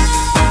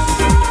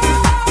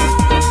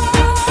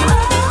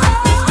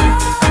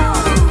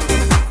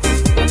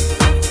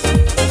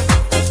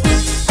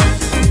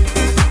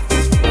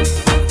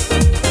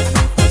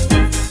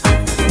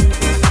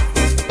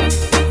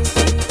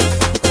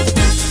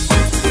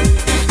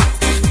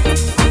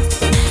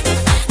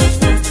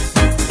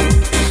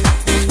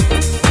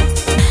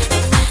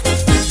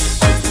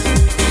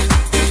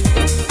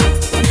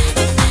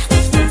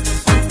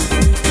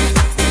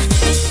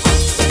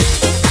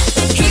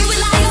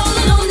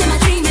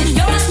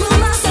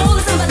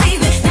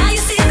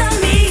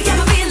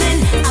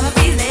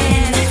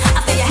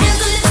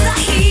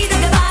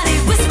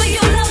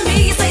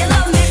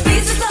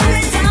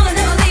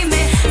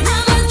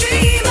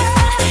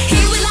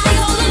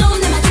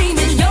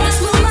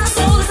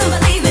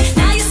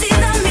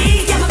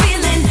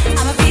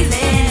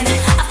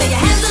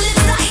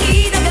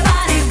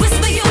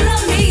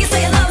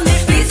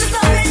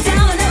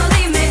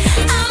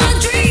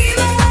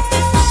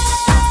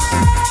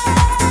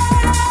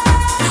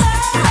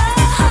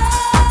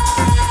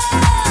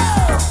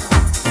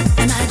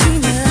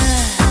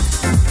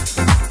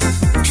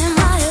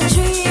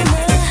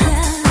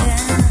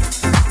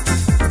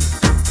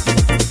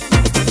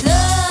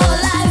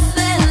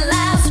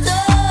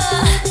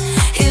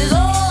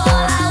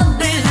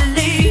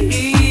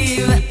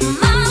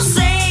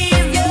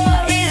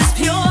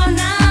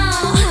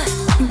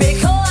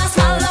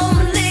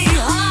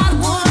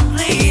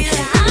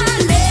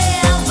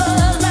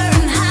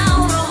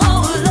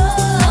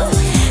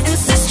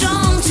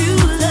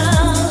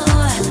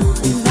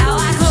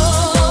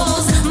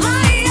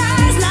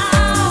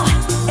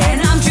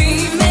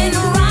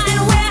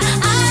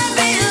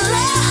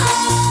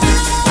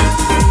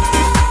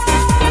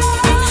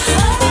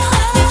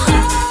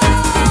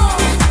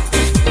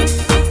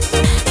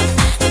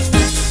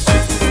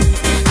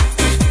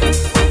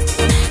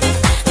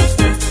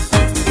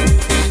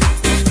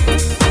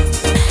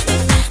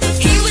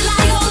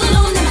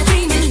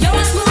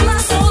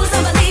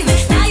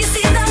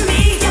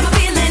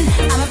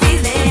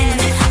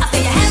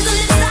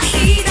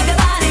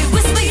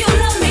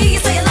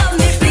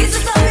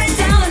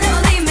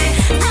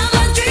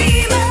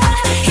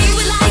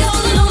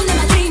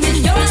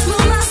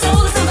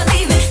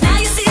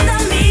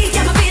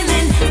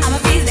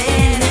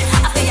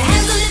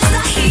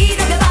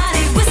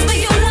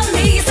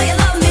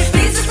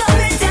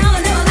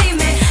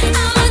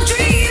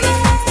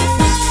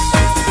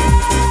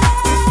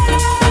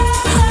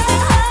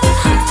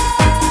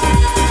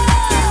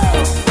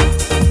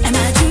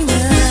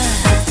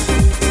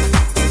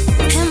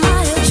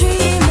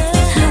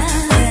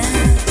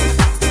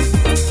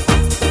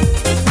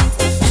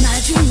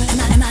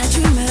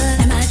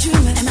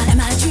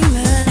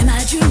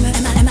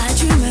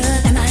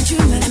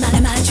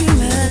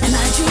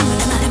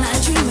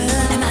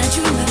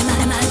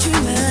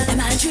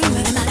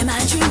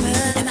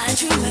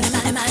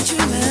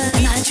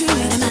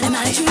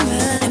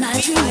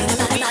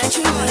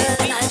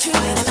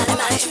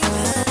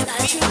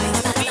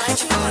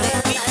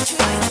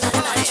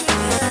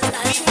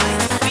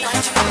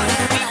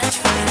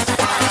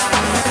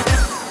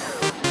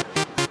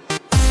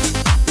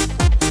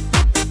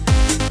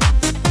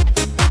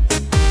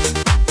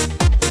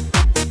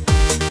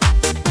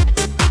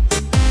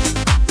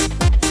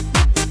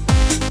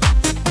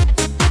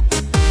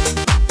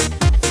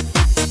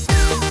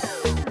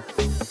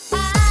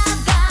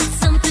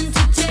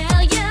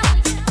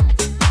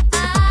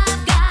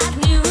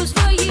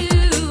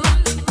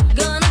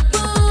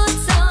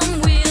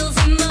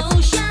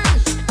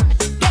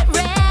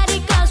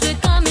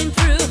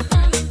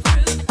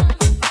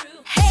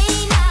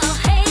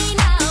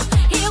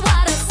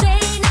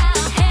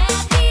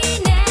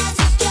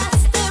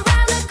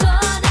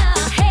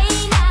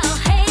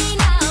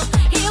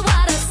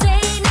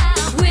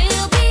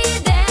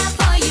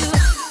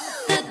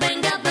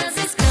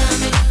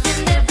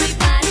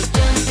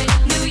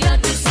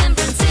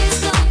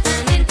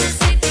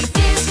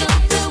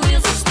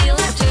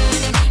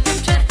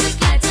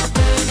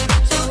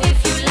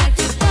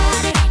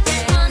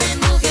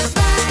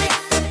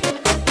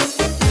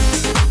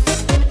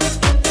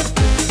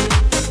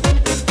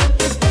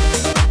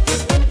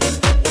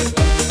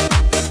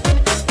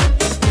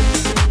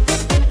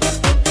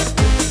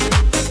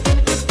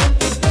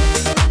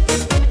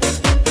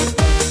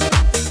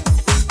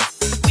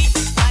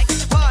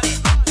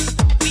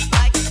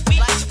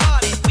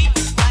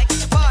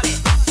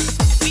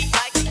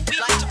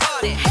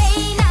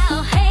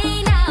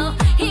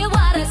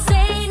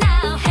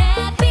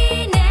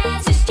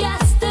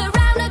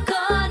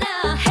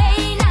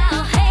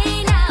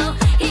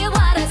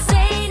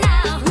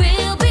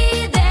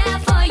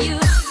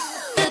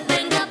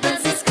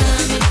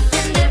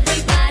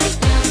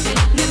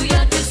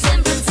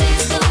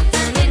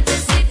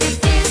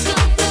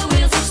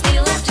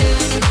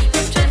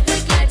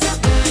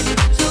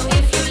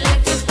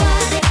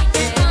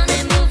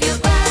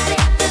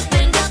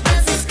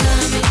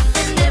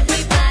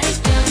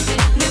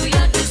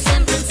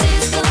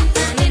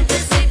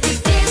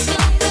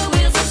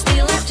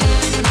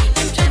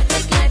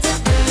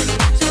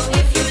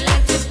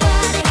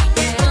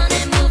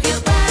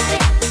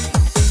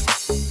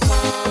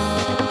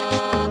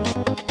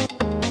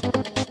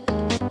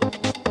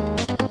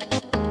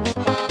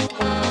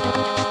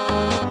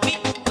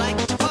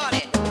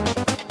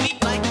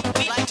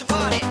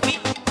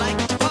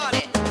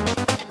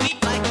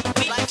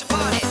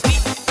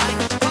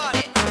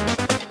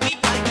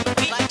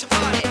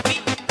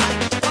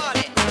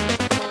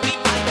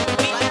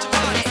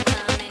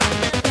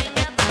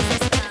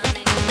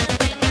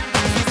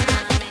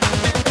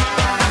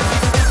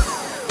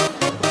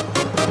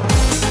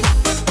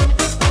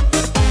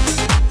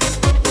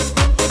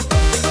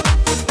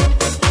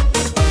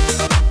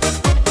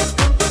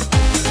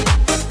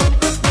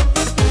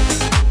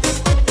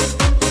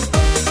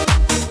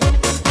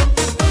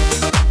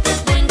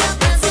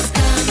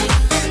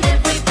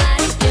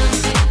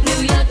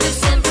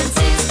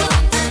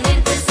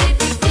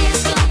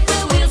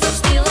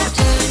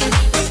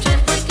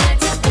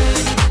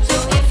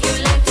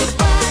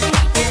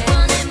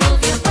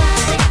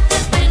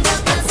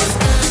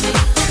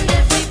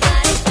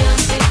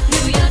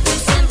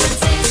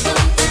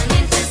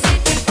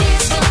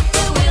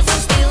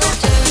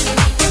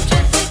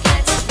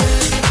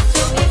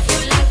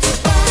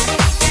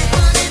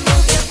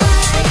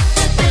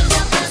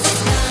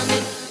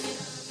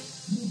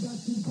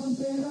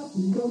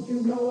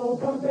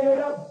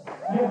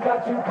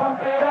 got to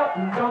pump it up,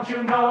 don't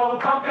you know?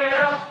 Pump it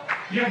up.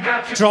 You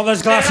got to Drop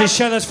those glasses,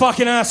 show those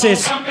fucking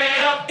asses. pump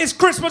it up. It's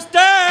Christmas Day!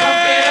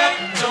 Pump it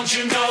up, don't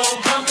you know?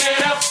 Pump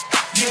it up.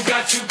 You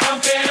got to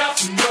pump it up,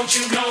 don't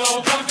you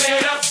know? Pump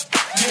it up.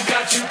 You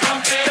got to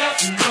pump it up,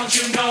 don't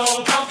you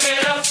know? Pump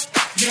it up.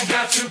 You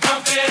got to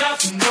pump it up,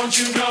 don't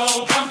you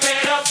know? Pump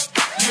it up.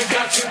 You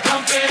got to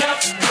pump it up,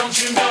 don't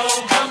you know?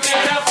 Pump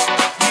it up.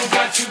 You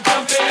got to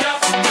pump it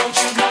up, don't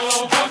you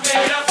know? Pump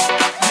it up.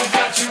 You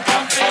got to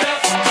pump it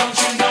up, don't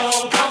you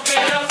know? Pump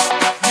it up.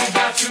 You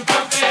got to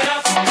pump it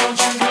up, don't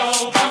you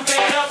know? Pump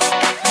it up.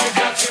 You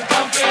got to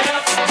pump it up, don't you know? Pump it up. You got to pump it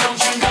up,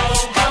 don't you know?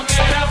 Pump it up.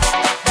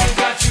 You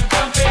got to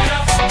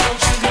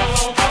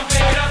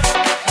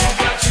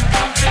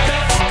pump it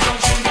up,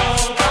 don't you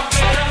know? Pump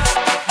it up.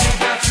 You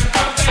got to pump it up, don't you know? Pump it up. You got to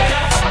pump it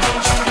up,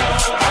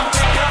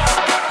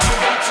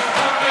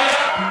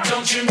 don't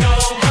you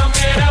know? Pump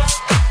it up.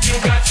 You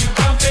got to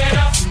pump it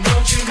up,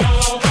 don't you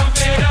know? Pump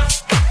it up.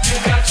 You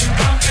got to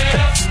pump it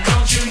up,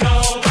 don't you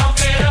know?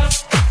 Pump it up.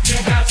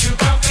 You got to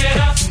pump it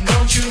up,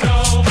 don't you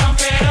know?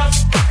 Pump it up.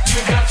 You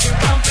got to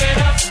pump it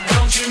up,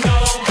 don't you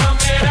know?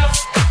 Pump it up.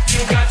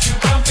 You got to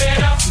pump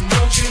it up,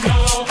 don't you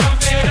know?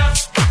 Pump it up.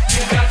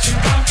 You got to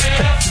pump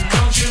it up,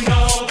 don't you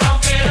know?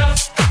 Pump it up.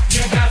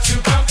 You got to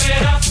pump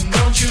it up,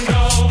 don't you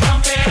know?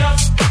 Pump it up.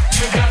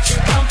 You got to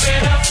pump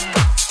it up.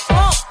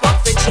 Pump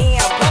the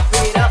jam, pump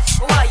it up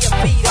while your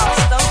feet are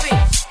stumping.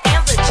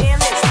 And the jam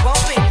is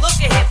bumping. Look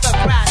ahead, the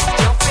crowd is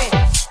jumping.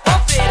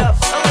 Pump it up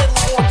a little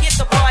more, get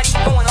the party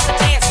going on the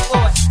dance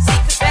floor. See,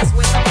 'cause that's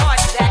where the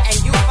party's at, and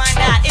you find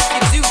out if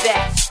you do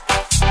that.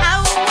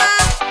 Oh,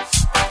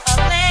 a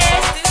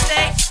place to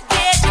stay.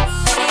 Get your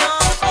booty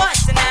on the floor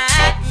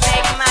tonight,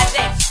 make my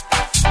day.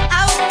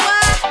 Oh,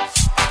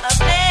 a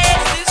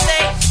place to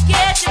stay.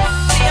 Get your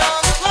booty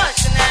on the floor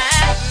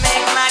tonight,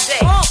 make my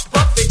day.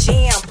 Pump the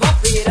jam,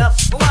 pump it up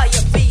while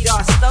your feet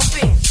are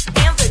stumping.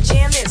 And the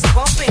jam is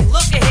bumping.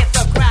 Look ahead,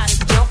 the crowd is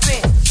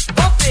jumping.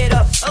 Pump it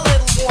up a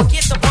little more,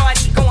 get the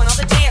party going on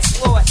the dance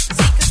floor.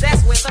 See, 'cause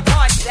that's where the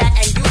party's at,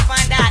 and you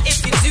find out if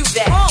you do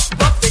that.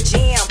 Pump the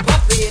jam,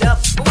 pump it up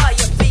while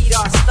your feet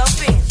are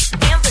stumping.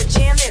 And the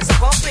jam is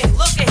bumping.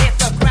 Look ahead,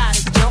 the crowd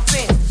is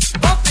jumping.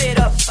 Pump it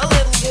up a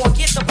little more,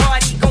 get the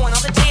party going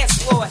on the dance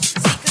floor.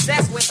 See, 'cause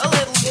that's where a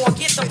little more,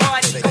 get the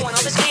party going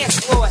on the dance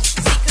floor.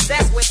 See, 'cause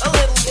that's where a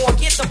little more,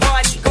 get the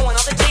party going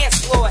on the dance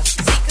floor.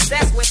 See, 'cause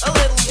that's where a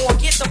little more,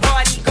 get the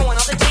party going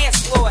on the dance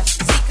floor.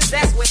 See, 'cause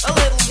that's where a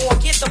little more,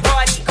 get the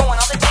party going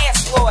on the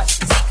dance floor.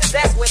 See, 'cause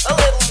that's where a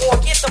little more,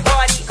 get the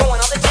party going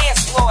on the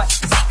dance floor.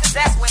 See, 'cause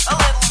that's where a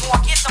little more,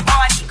 get the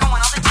party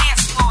going on the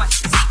dance floor.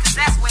 See, 'cause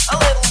that's where a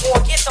little more,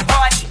 get the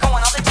party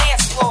going on the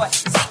dance floor.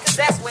 See, 'cause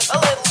that's where a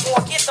little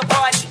more, get the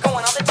party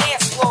going on the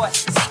dance floor.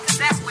 See, 'cause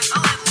that's where a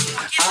little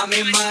more, get I'm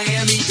in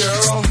Miami,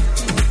 girl.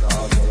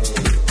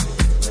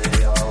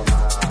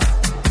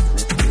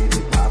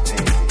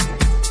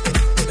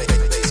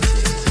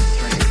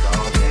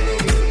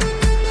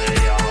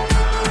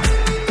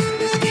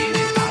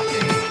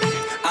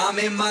 I'm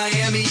in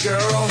Miami,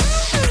 girl.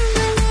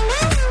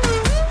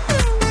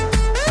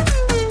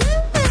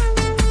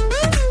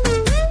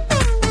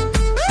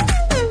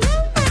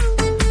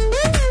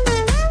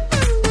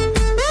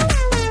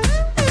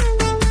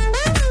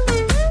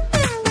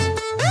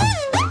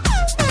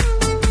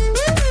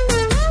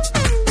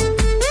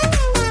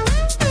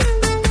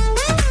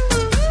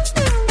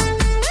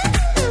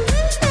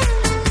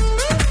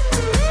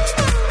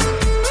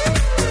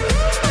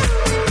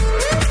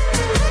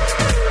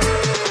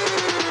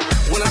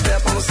 When I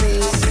step on the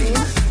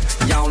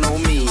scene, y'all know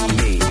me.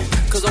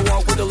 'Cause I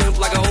walk with a limp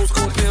like an old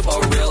school pimp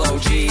or a real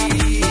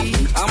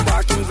OG. I'm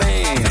rocking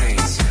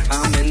Vans,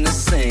 I'm in the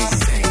scene.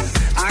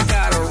 I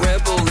got a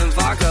Red Bull and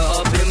vodka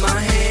up in my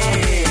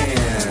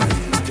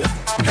hand.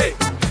 Hey,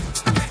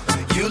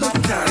 you look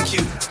kinda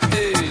cute.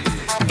 Hey,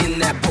 in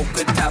that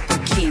polka dot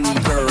bikini,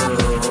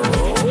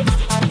 girl.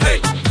 Hey,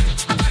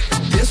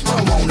 this what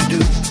I wanna do.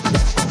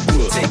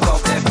 Take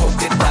off that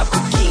polka dot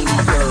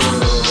bikini, girl.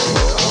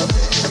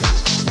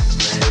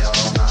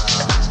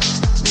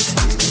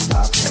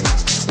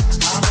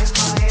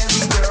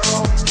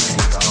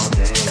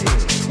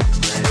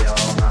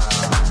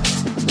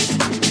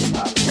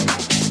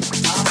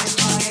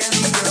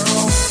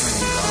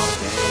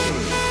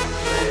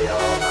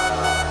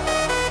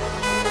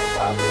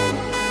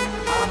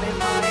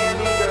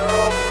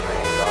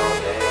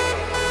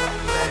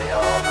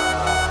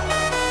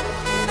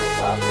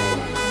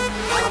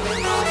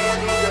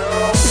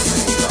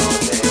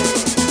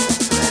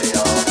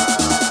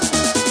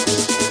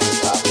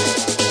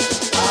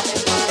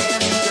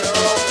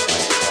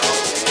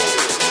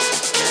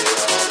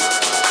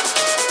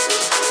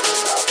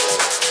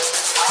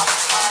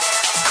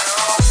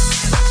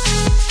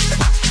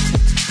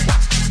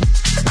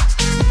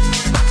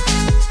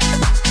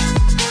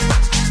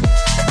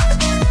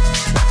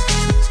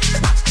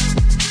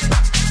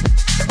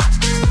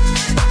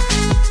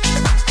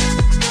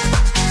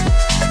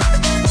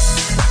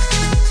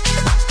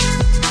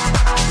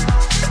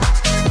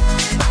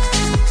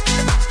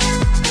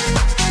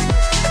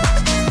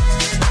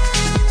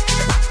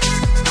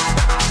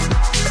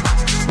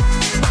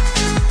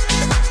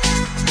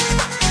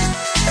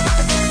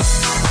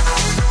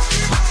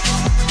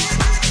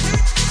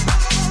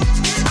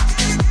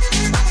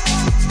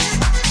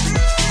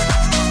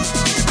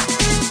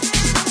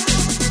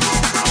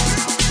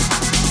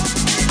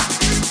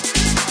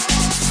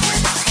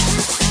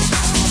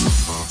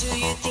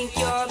 you think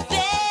you're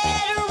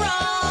better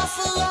off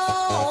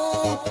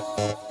alone?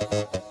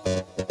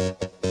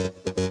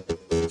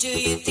 Do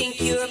you think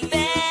you're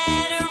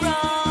better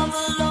off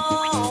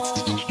alone?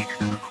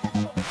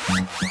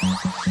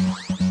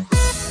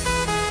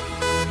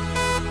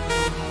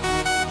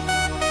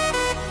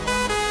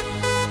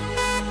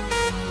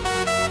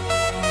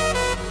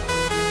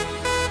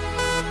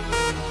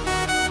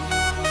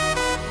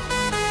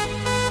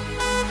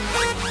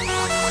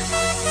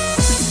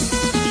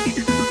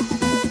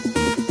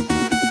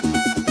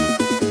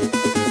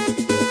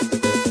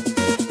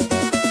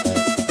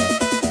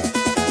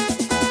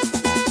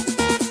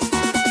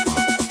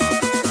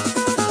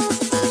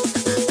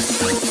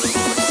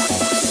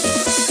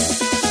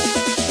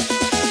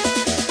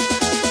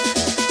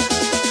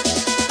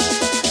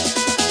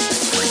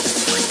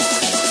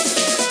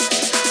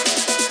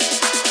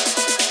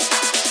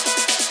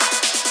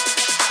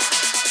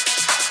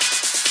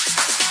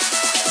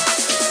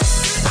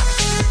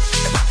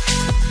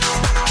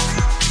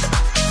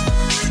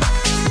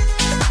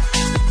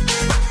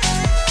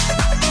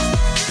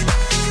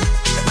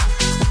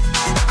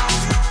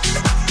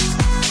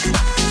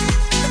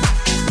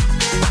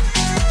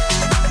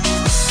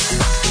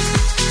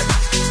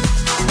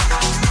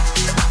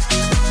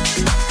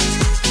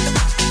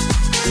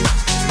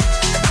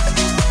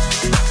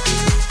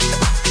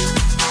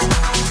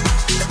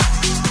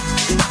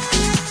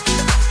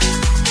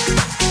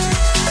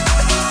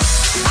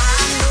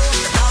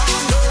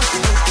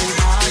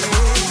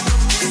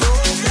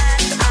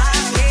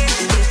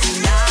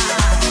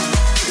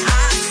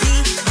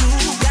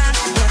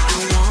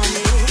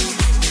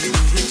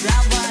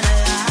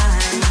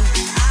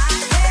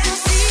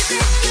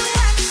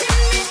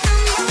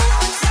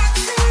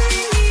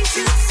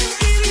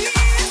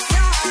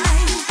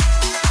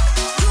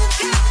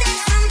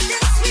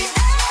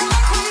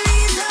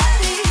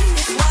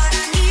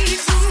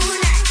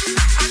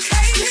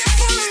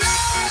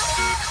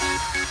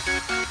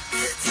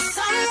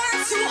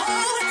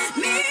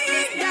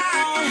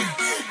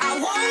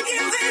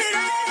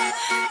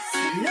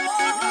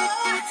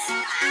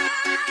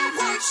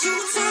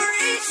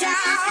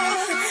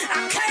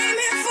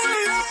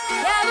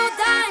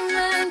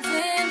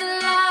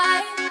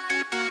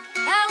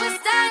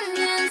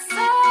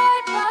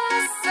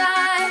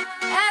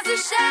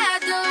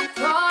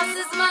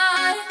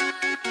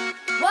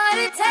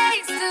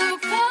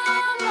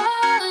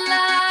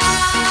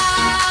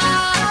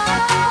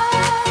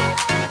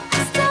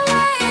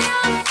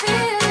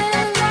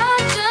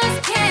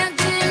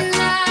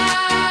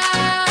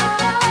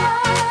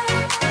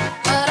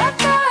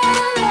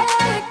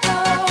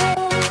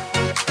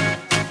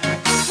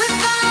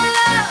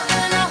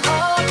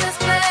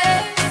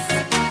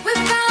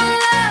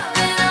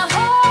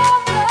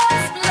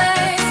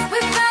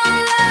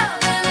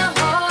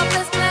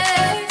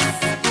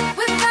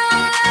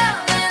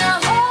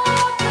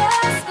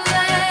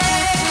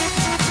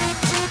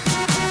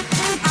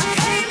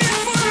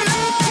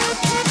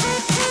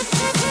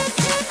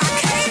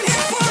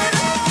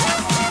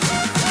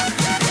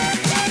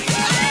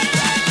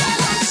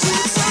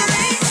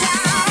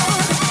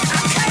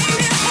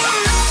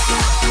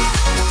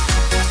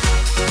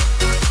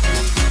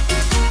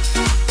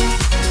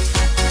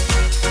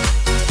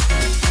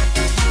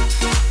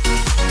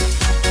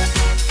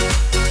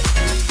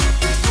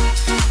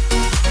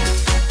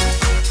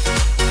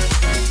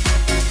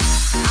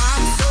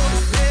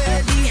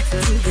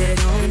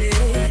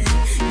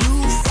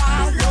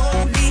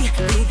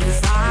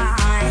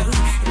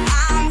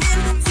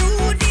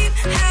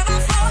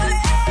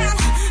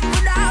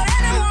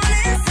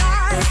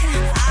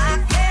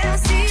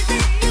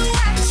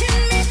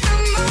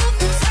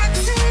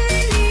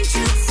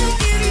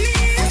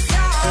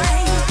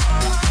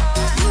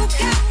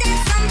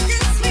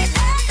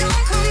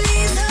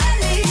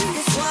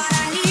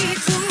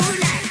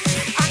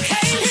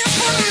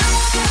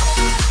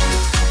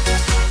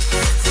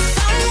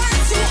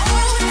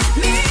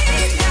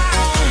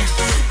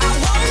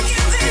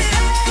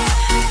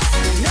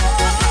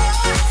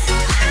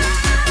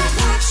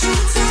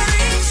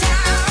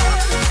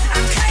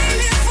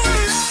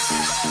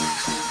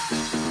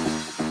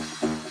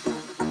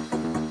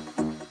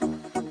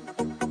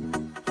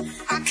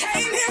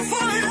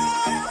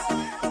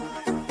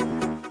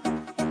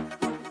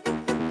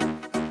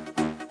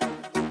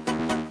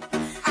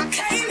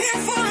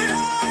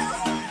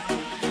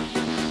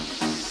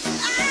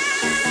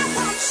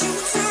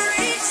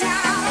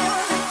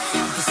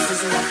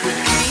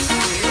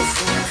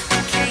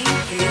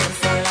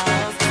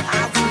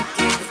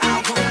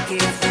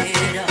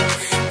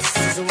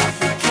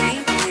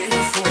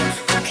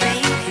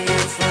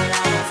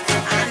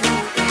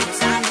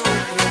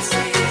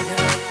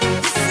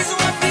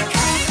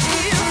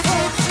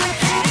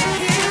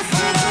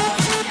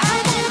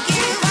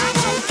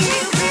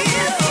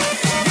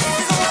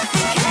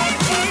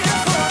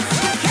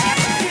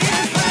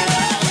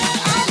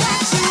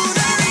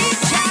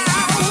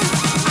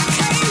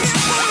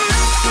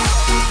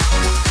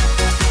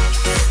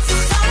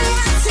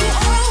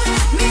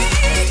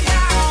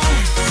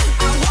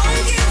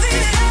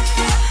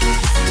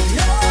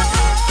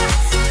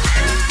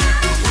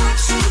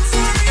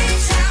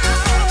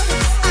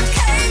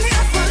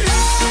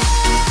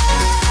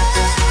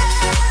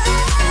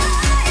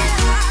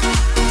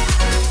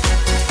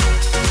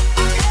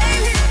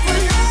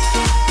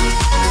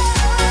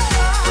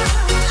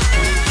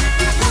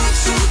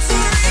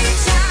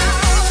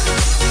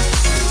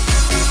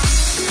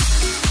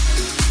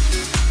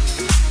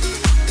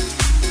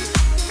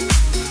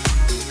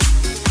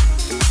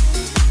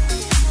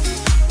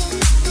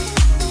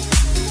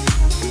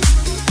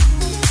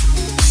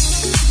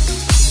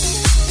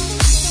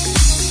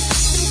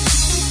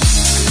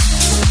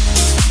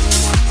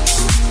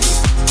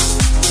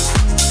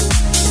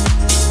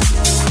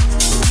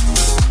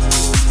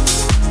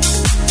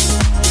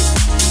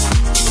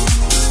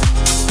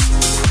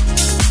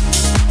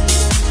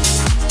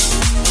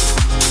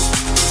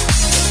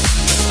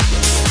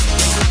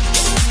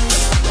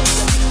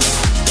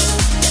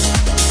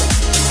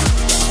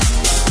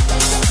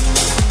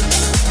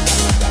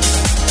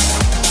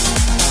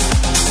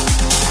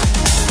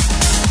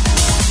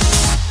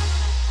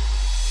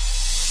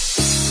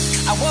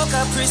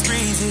 Chris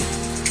Breezy.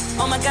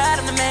 Oh my God,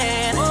 I'm the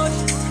man.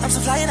 I'm so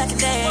fly and I can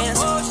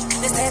dance.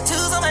 There's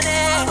tattoos on my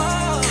neck.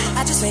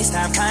 I just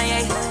FaceTime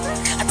Kanye.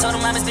 I told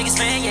him I'm his biggest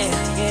fan, yeah.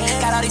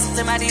 Got all these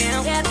things in my DM.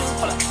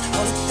 Hold up,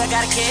 I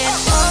got a kid.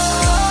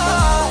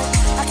 Oh,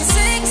 I can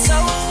sing so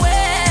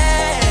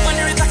well.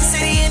 Wonder if I can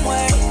say the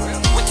N-word.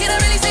 When can I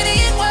really say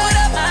the N-word? What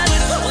up, my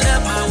winner? What up,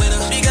 my winner?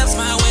 Big ups,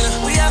 my winner.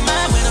 We are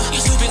my winner. You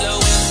stupid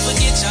little winner.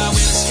 Forget y'all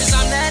winners. Cause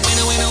I'm that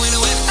winner, winner,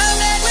 winner, winner. I'm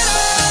that winner.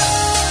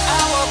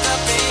 I woke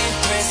up in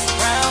Chris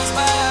Brown's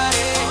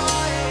body.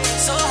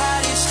 So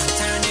hot this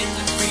turned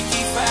into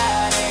Freaky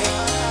Friday.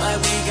 But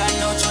we got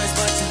no choice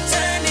but to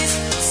turn this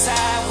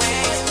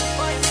sideways.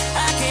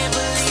 I can't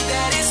believe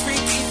that it's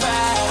Freaky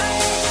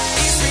Friday.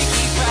 It's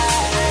Freaky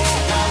Friday.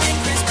 I'm in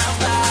Chris Brown's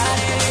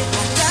body.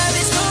 Drive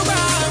this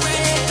Ferrari.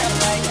 I'm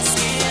like a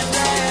skin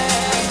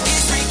black.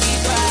 It's Freaky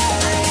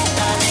Friday.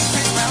 I'm in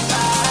Chris Brown's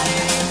body.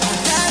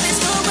 Drive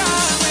this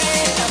Ferrari.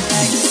 I'm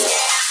like a skin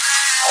black.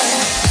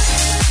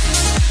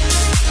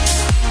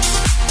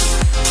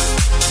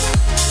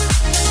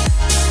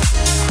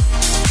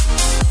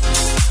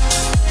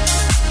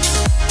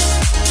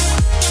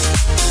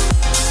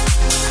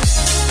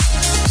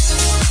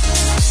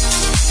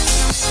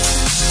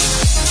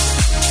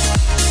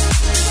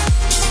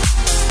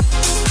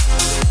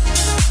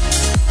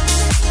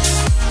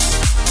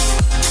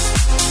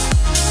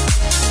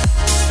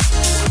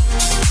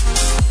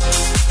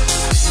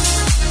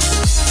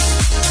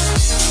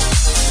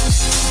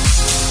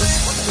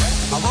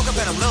 I woke up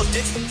and I'm Lil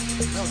Dicky.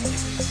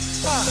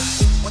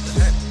 What the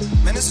heck?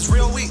 Man, this is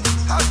real weak.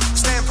 How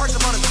staying perched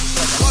up on a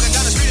walking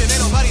down the street and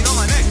ain't nobody know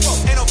my name.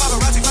 Ain't no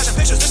paparazzi flashing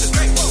pictures, this is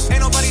great.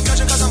 Ain't nobody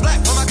judging cause I'm black.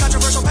 On my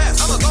controversial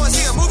past, I'ma go and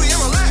see a movie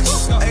and relax.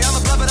 Hey, I'm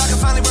a blood, but I can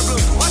finally wear blue.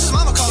 Watch his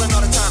mama calling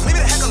all the time. Leave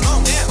me the heck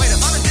alone. Damn, wait,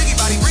 if I'm a Diggy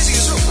body, breezy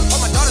is who? Oh,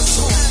 my daughter's a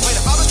school. Wait,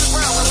 if I was Chris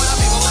Brown, what would I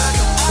be? What would I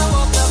do? I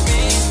woke up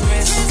in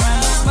Chris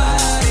Brown's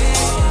body.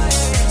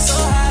 So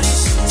hot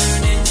this shit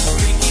turned into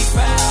Freaky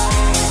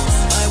Friday.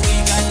 But we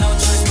got no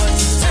choice but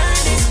to turn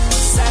this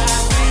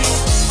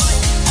sideways.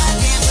 I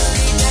can't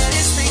believe that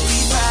it's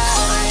Freaky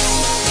Friday.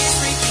 It's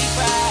Freaky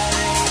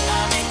Friday.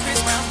 I'm in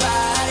Chris Brown's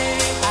body.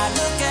 I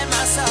look at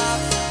myself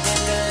and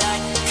feel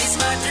like it's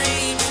my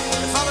dream.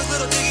 If I was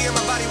Little Diggy in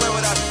my body, where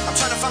would I be? I'm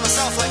trying to find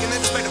myself like an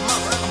interspated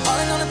monk. I'm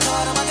balling on the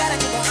court, I gotta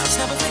give up.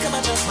 Snap a pic of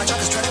my book. My job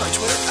is trending like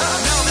Twitter.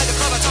 Now I'm at the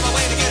club, I talk my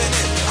way to get it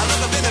in. I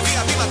look up in the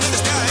VIP, my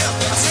business, there I am.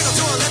 I signal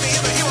to him, let me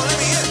in, but he won't let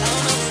me in.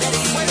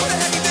 Wait, who the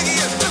heck you think he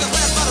is? Took a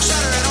glass bottle,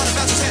 shatter it on the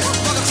bouncer's head.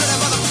 Welcome to that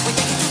mother. We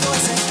think you do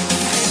it, say.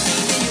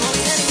 Then you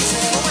only had it, you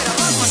say. Oh wait, I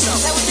lost myself.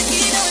 That was the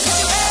key, that was the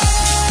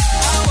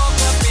I woke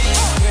up in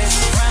Chris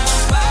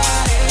Brown's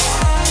body.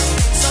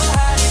 So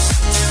hot this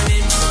shit turned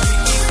into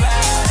Freaky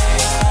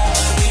Friday.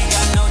 We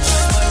got no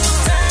choice but to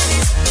turn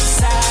this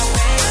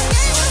sideways.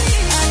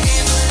 I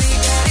can't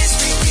believe that it's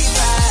Freaky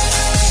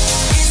Friday.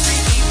 It's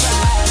Freaky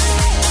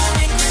Friday. I'm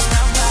in Chris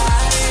Brown's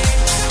body.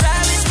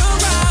 Drive this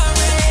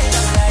Ferrari.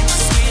 I'm like a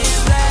skin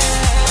black.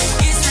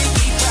 It's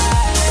Freaky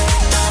Friday.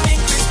 I'm in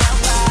Chris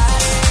Brown's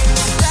body.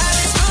 Drive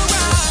this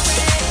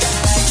Ferrari. I'm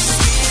like a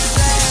skin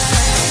black.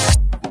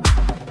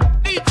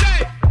 DJ,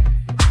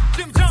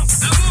 Jim Jones.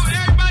 I want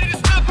everybody to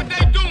stop what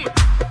they doing.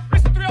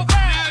 Mr. 305.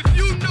 Now, if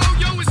you know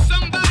yo is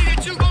somebody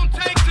that you gon'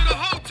 take to the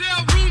hotel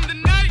room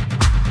tonight,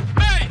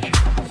 make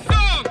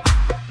some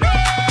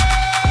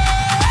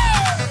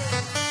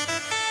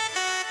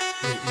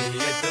Meet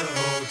me at the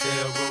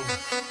hotel room.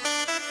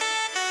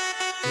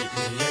 Meet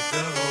me at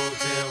the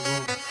hotel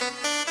room.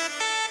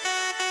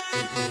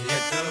 Meet me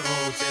at the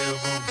hotel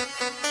room.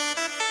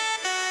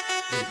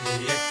 Meet me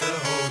at the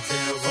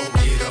hotel room.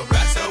 Get up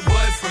at your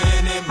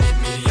boyfriend and meet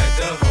me at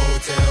the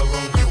hotel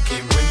room. You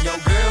can bring your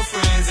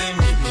girlfriends and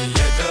meet me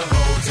at the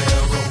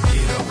hotel room.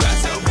 Get up at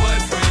your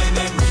boyfriend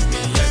and meet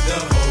me at the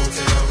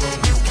hotel room.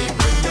 You can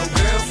bring your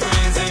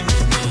girlfriends and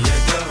meet me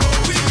at the hotel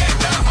room. We at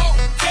the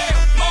hotel,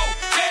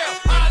 motel,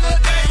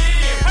 Holiday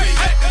Inn. We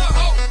at the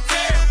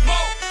hotel,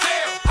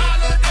 motel,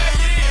 Holiday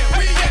Inn.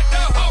 We at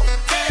the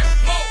hotel,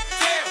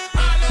 motel,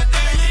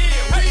 Holiday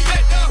Inn. We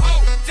at the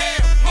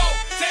hotel,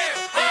 motel,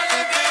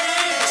 Holiday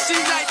Inn. She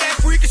like that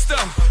freaky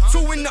stuff.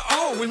 2 in the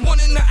O and 1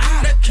 in the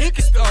I. That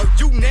kinky stuff,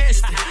 you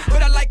nasty.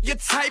 But I like your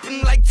type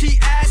and like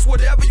T-ass,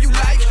 whatever you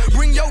like.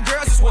 Bring your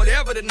girls, it's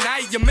whatever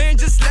tonight. Your man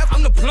just left,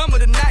 I'm the plumber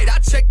tonight. I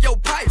check your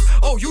pipes.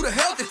 Oh, you the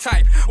healthy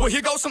type. Well,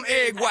 here goes some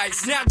egg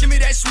whites. Now give me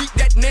that sweet,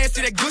 that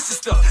nasty, that gushy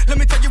stuff. Let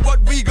me tell you what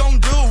we gon'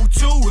 do.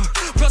 2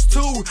 plus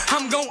 2,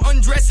 I'm gon'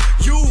 undress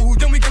you.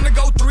 Then we gonna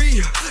go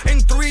 3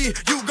 and 3.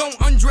 You gon'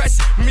 undress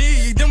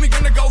me. Then we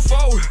gonna go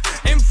 4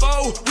 and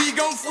 4. We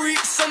gon' freak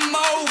some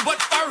more.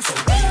 But first,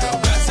 Get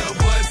up at your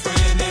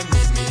boyfriend and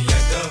meet me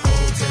at the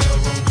hotel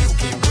room. You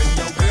can bring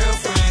your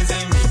girlfriends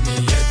and meet me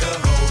at the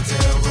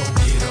hotel room.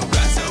 Get up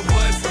at your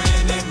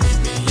boyfriend and meet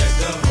me at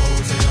the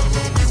hotel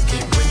room. You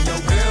can bring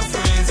your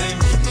girlfriends and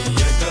meet me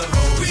at the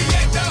hotel room. We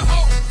at the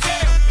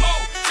hotel,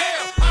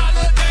 motel,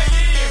 Holiday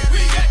Inn.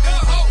 We at the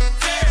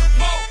hotel,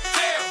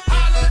 motel,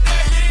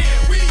 Holiday Inn.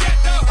 We at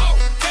the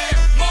hotel,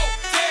 motel,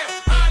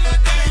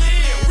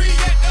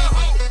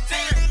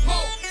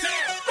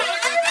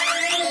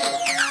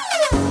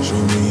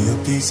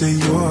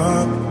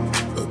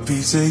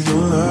 say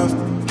your love.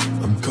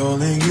 I'm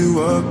calling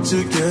you up to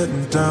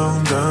getting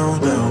down,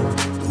 down, down.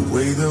 The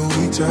way that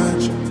we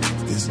touch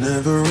is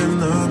never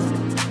enough.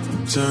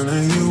 I'm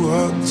turning you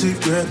up to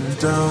getting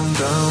down,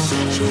 down.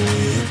 Show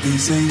me a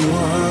piece of your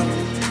heart,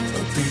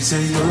 a piece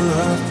of your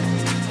love.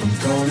 I'm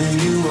calling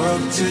you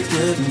up to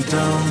getting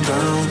down,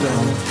 down,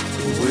 down.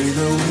 The way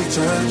that we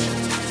touch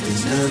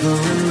is never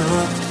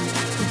enough.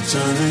 I'm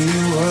turning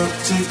you up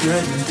to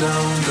getting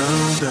down,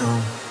 down, down.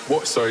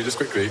 What? Sorry, just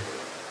quickly.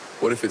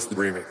 What if it's the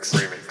remix?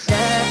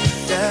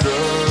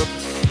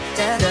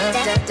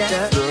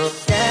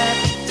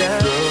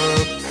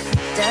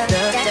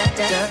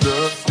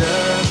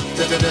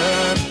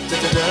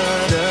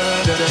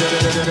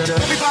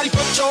 Everybody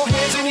put your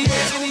hands in the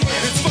air.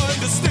 It's fun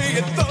to stay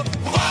at the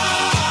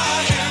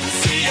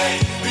YMCA.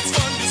 It's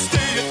fun to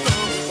stay at the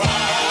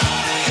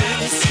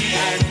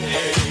YMCA.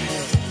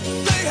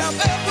 They have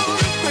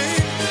everything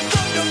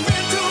for your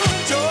men to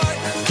enjoy.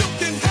 You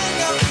can hang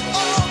out with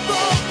all the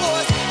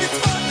boys. It's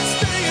fun to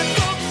stay at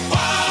the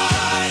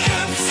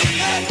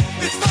YMCA.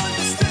 It's fun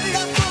to stay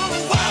at the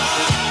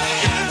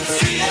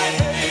YMCA.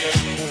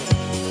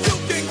 You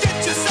can get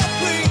yourself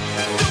clean.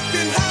 You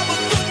can have a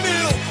good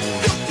meal.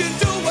 You can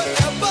do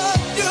whatever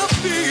you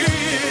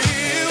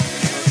feel.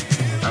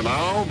 And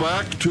now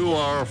back to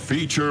our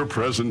feature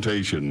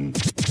presentation.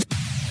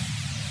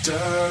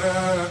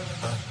 Down,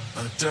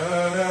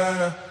 down,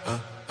 down.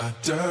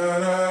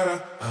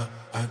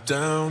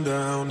 Down,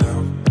 down,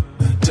 down.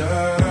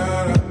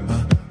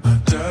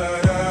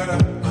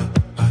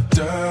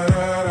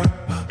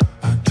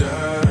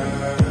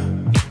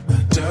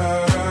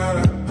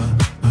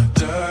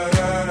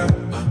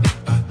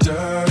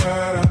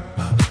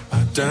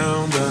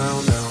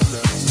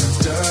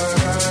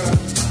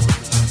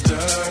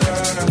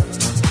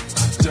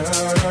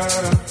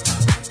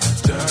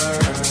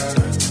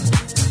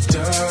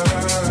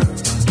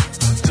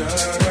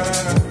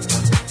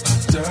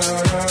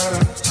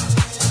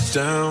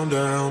 Down,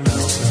 down,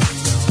 down.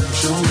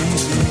 Show me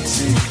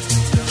easy,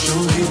 show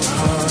me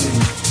party.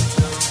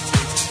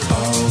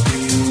 I'll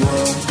be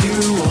what you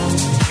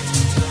want,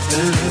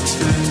 and it's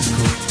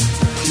physical.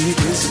 Keep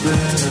it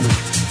spinning.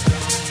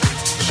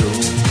 Show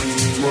me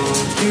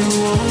what you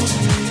want.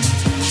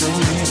 Show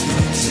me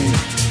easy,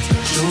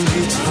 show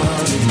me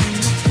party.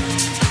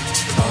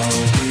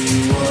 I'll be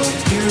what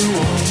you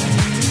want,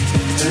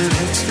 and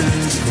it's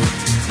physical.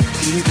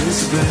 Keep it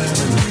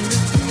spinning.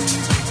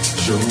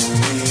 Show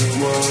me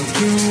what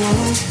you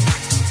want.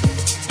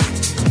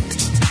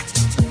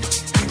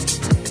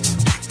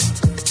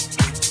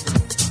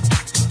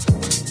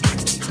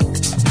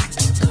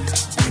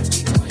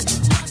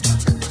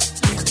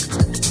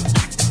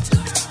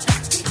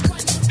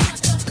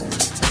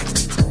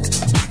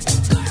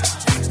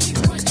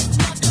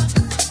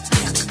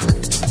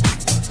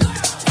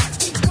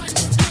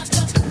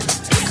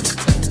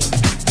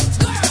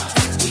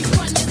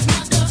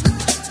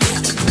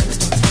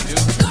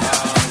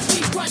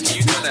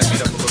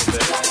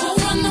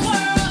 Run the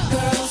world.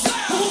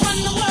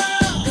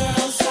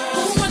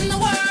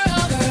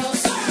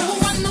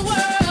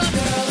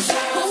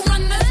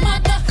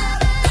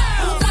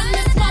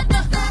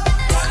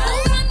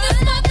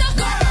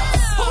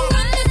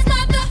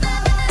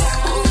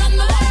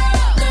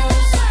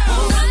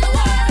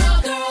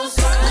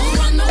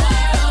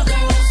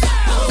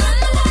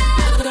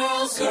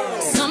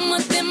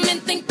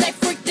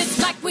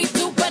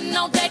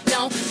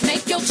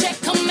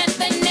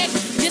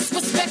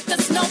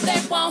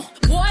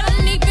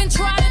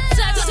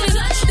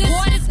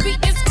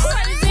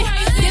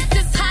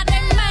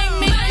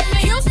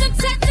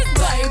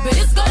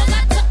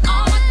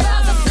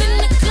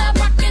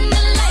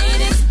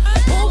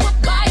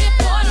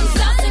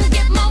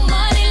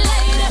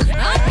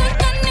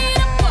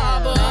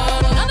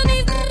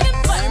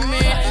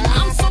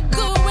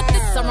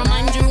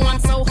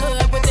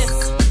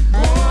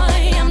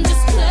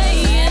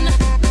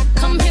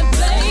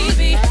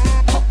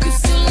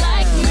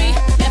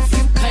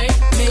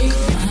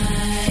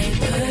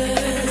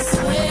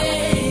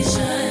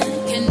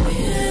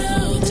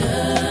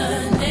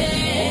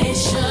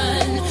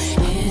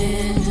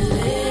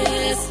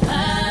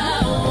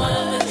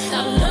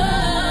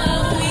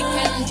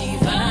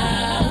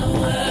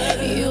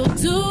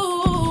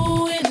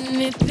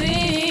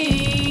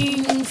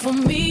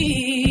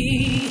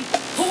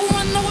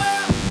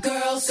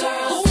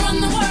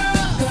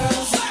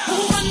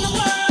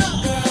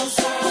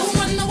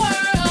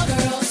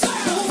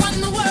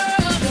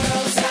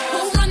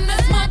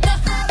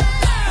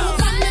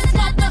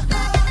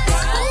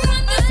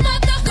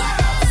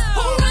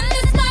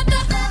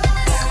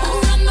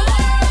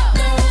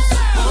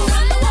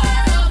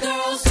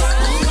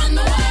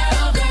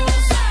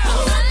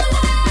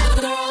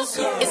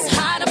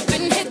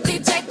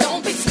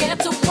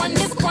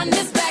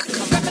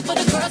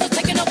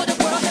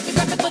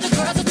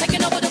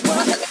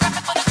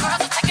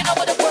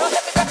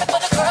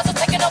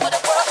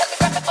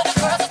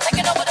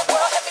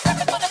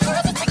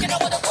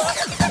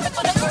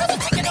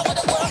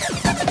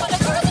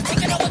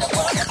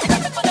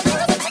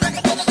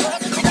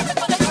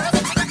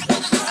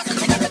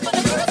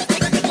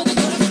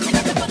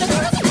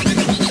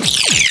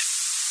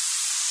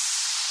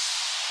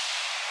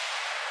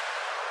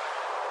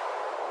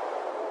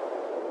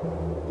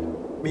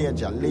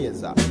 Major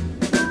Laser.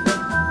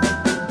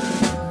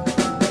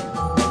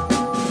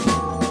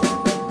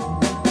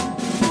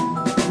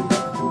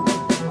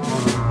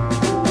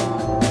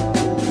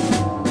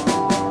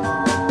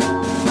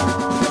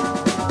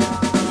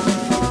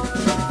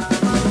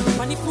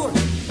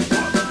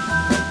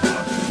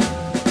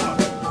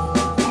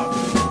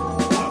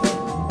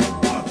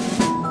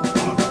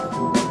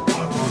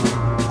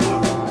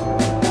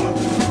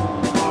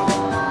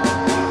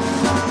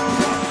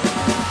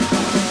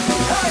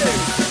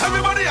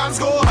 Everybody hands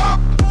go up.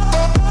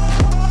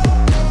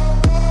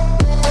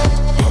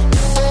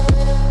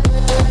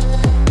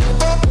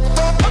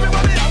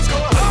 Everybody hands go up. Everybody hands go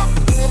up.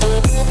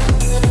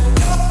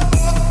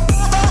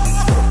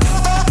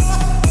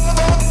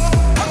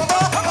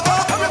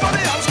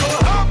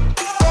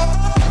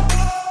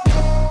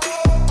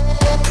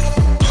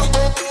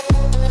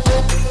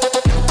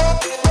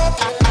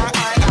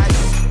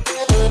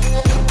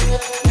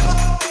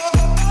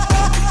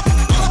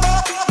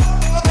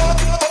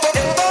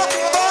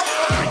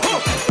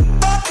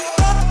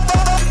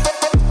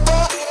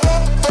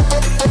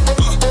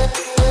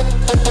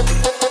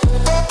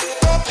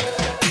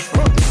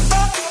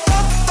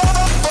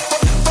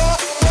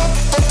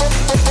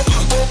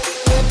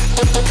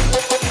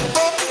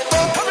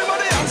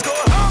 Everybody hands go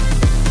up.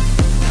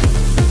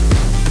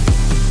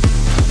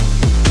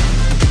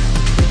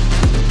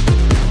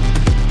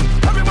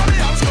 Everybody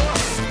hands go up.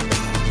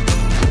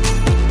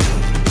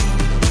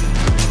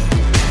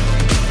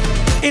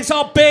 It's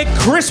our big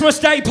Christmas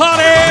Day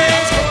party!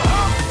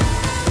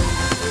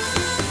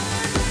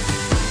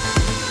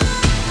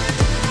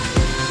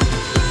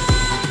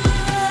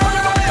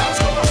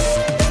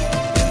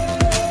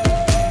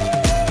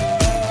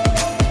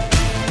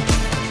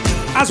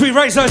 As we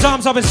raise those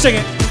arms up and sing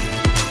it.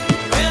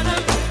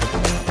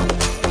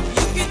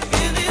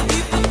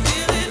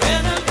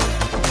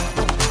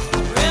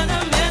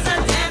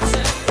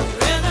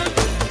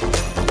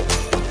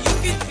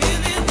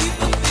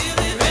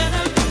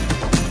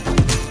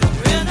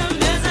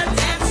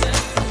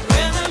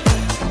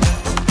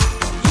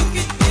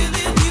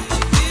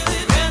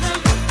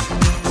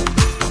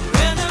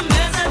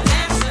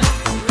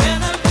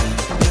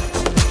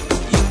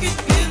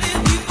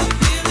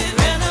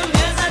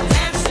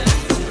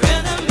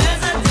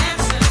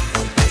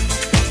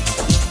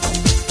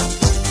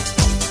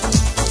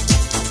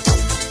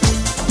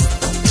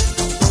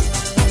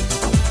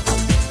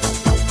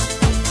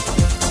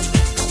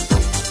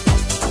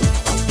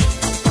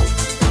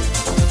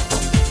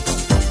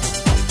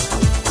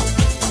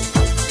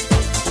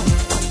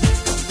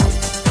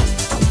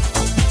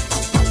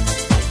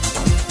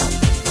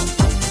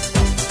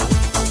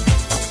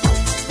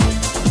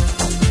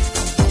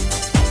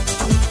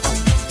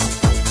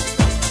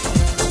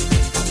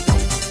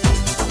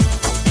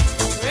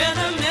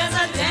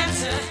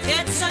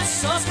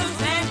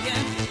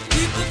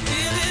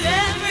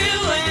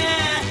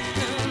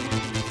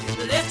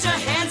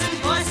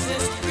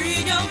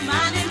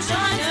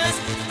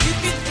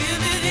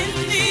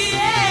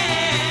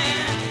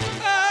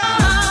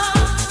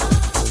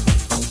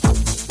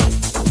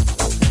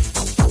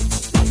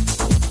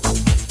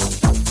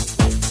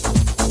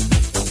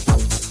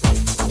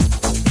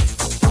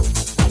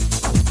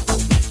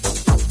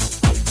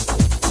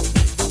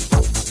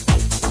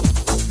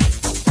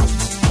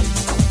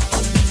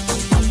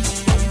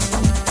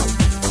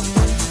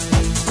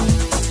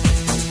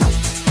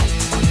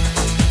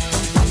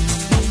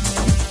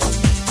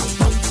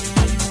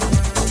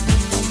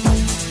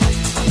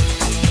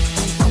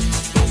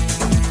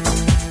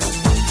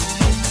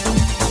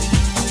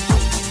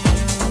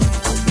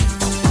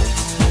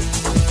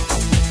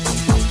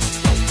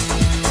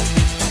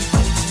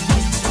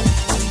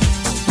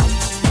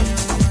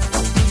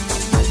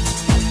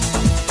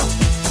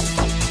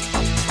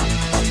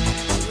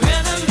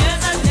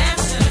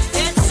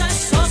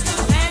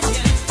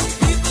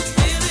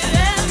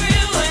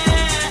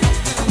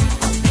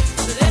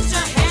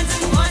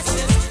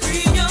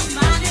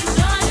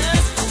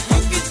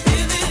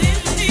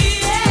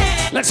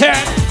 Let's hear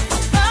it.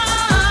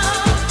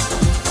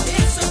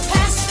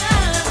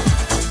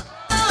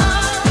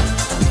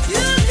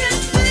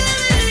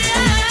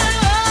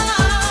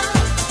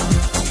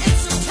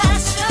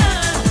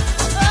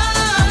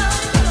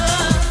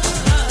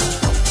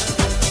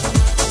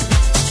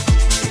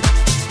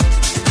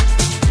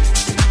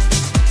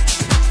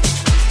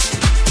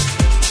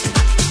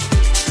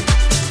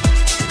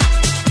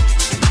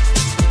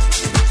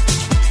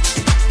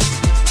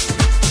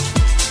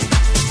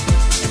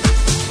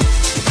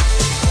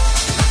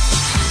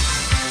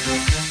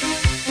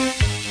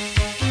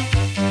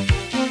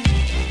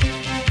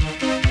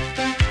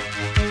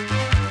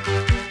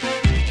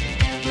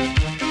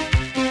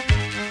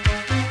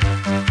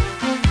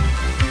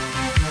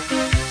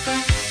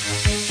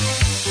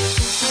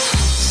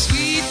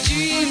 Sweet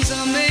dreams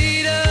are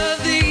made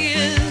of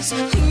these.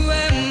 Who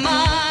am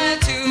I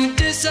to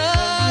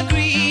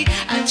disagree?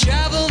 I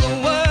travel the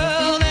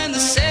world and the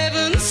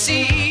seven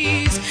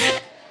seas.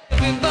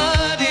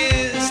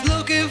 Everybody's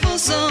looking for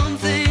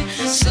something.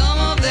 Some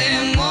of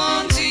them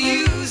want to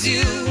use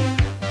you.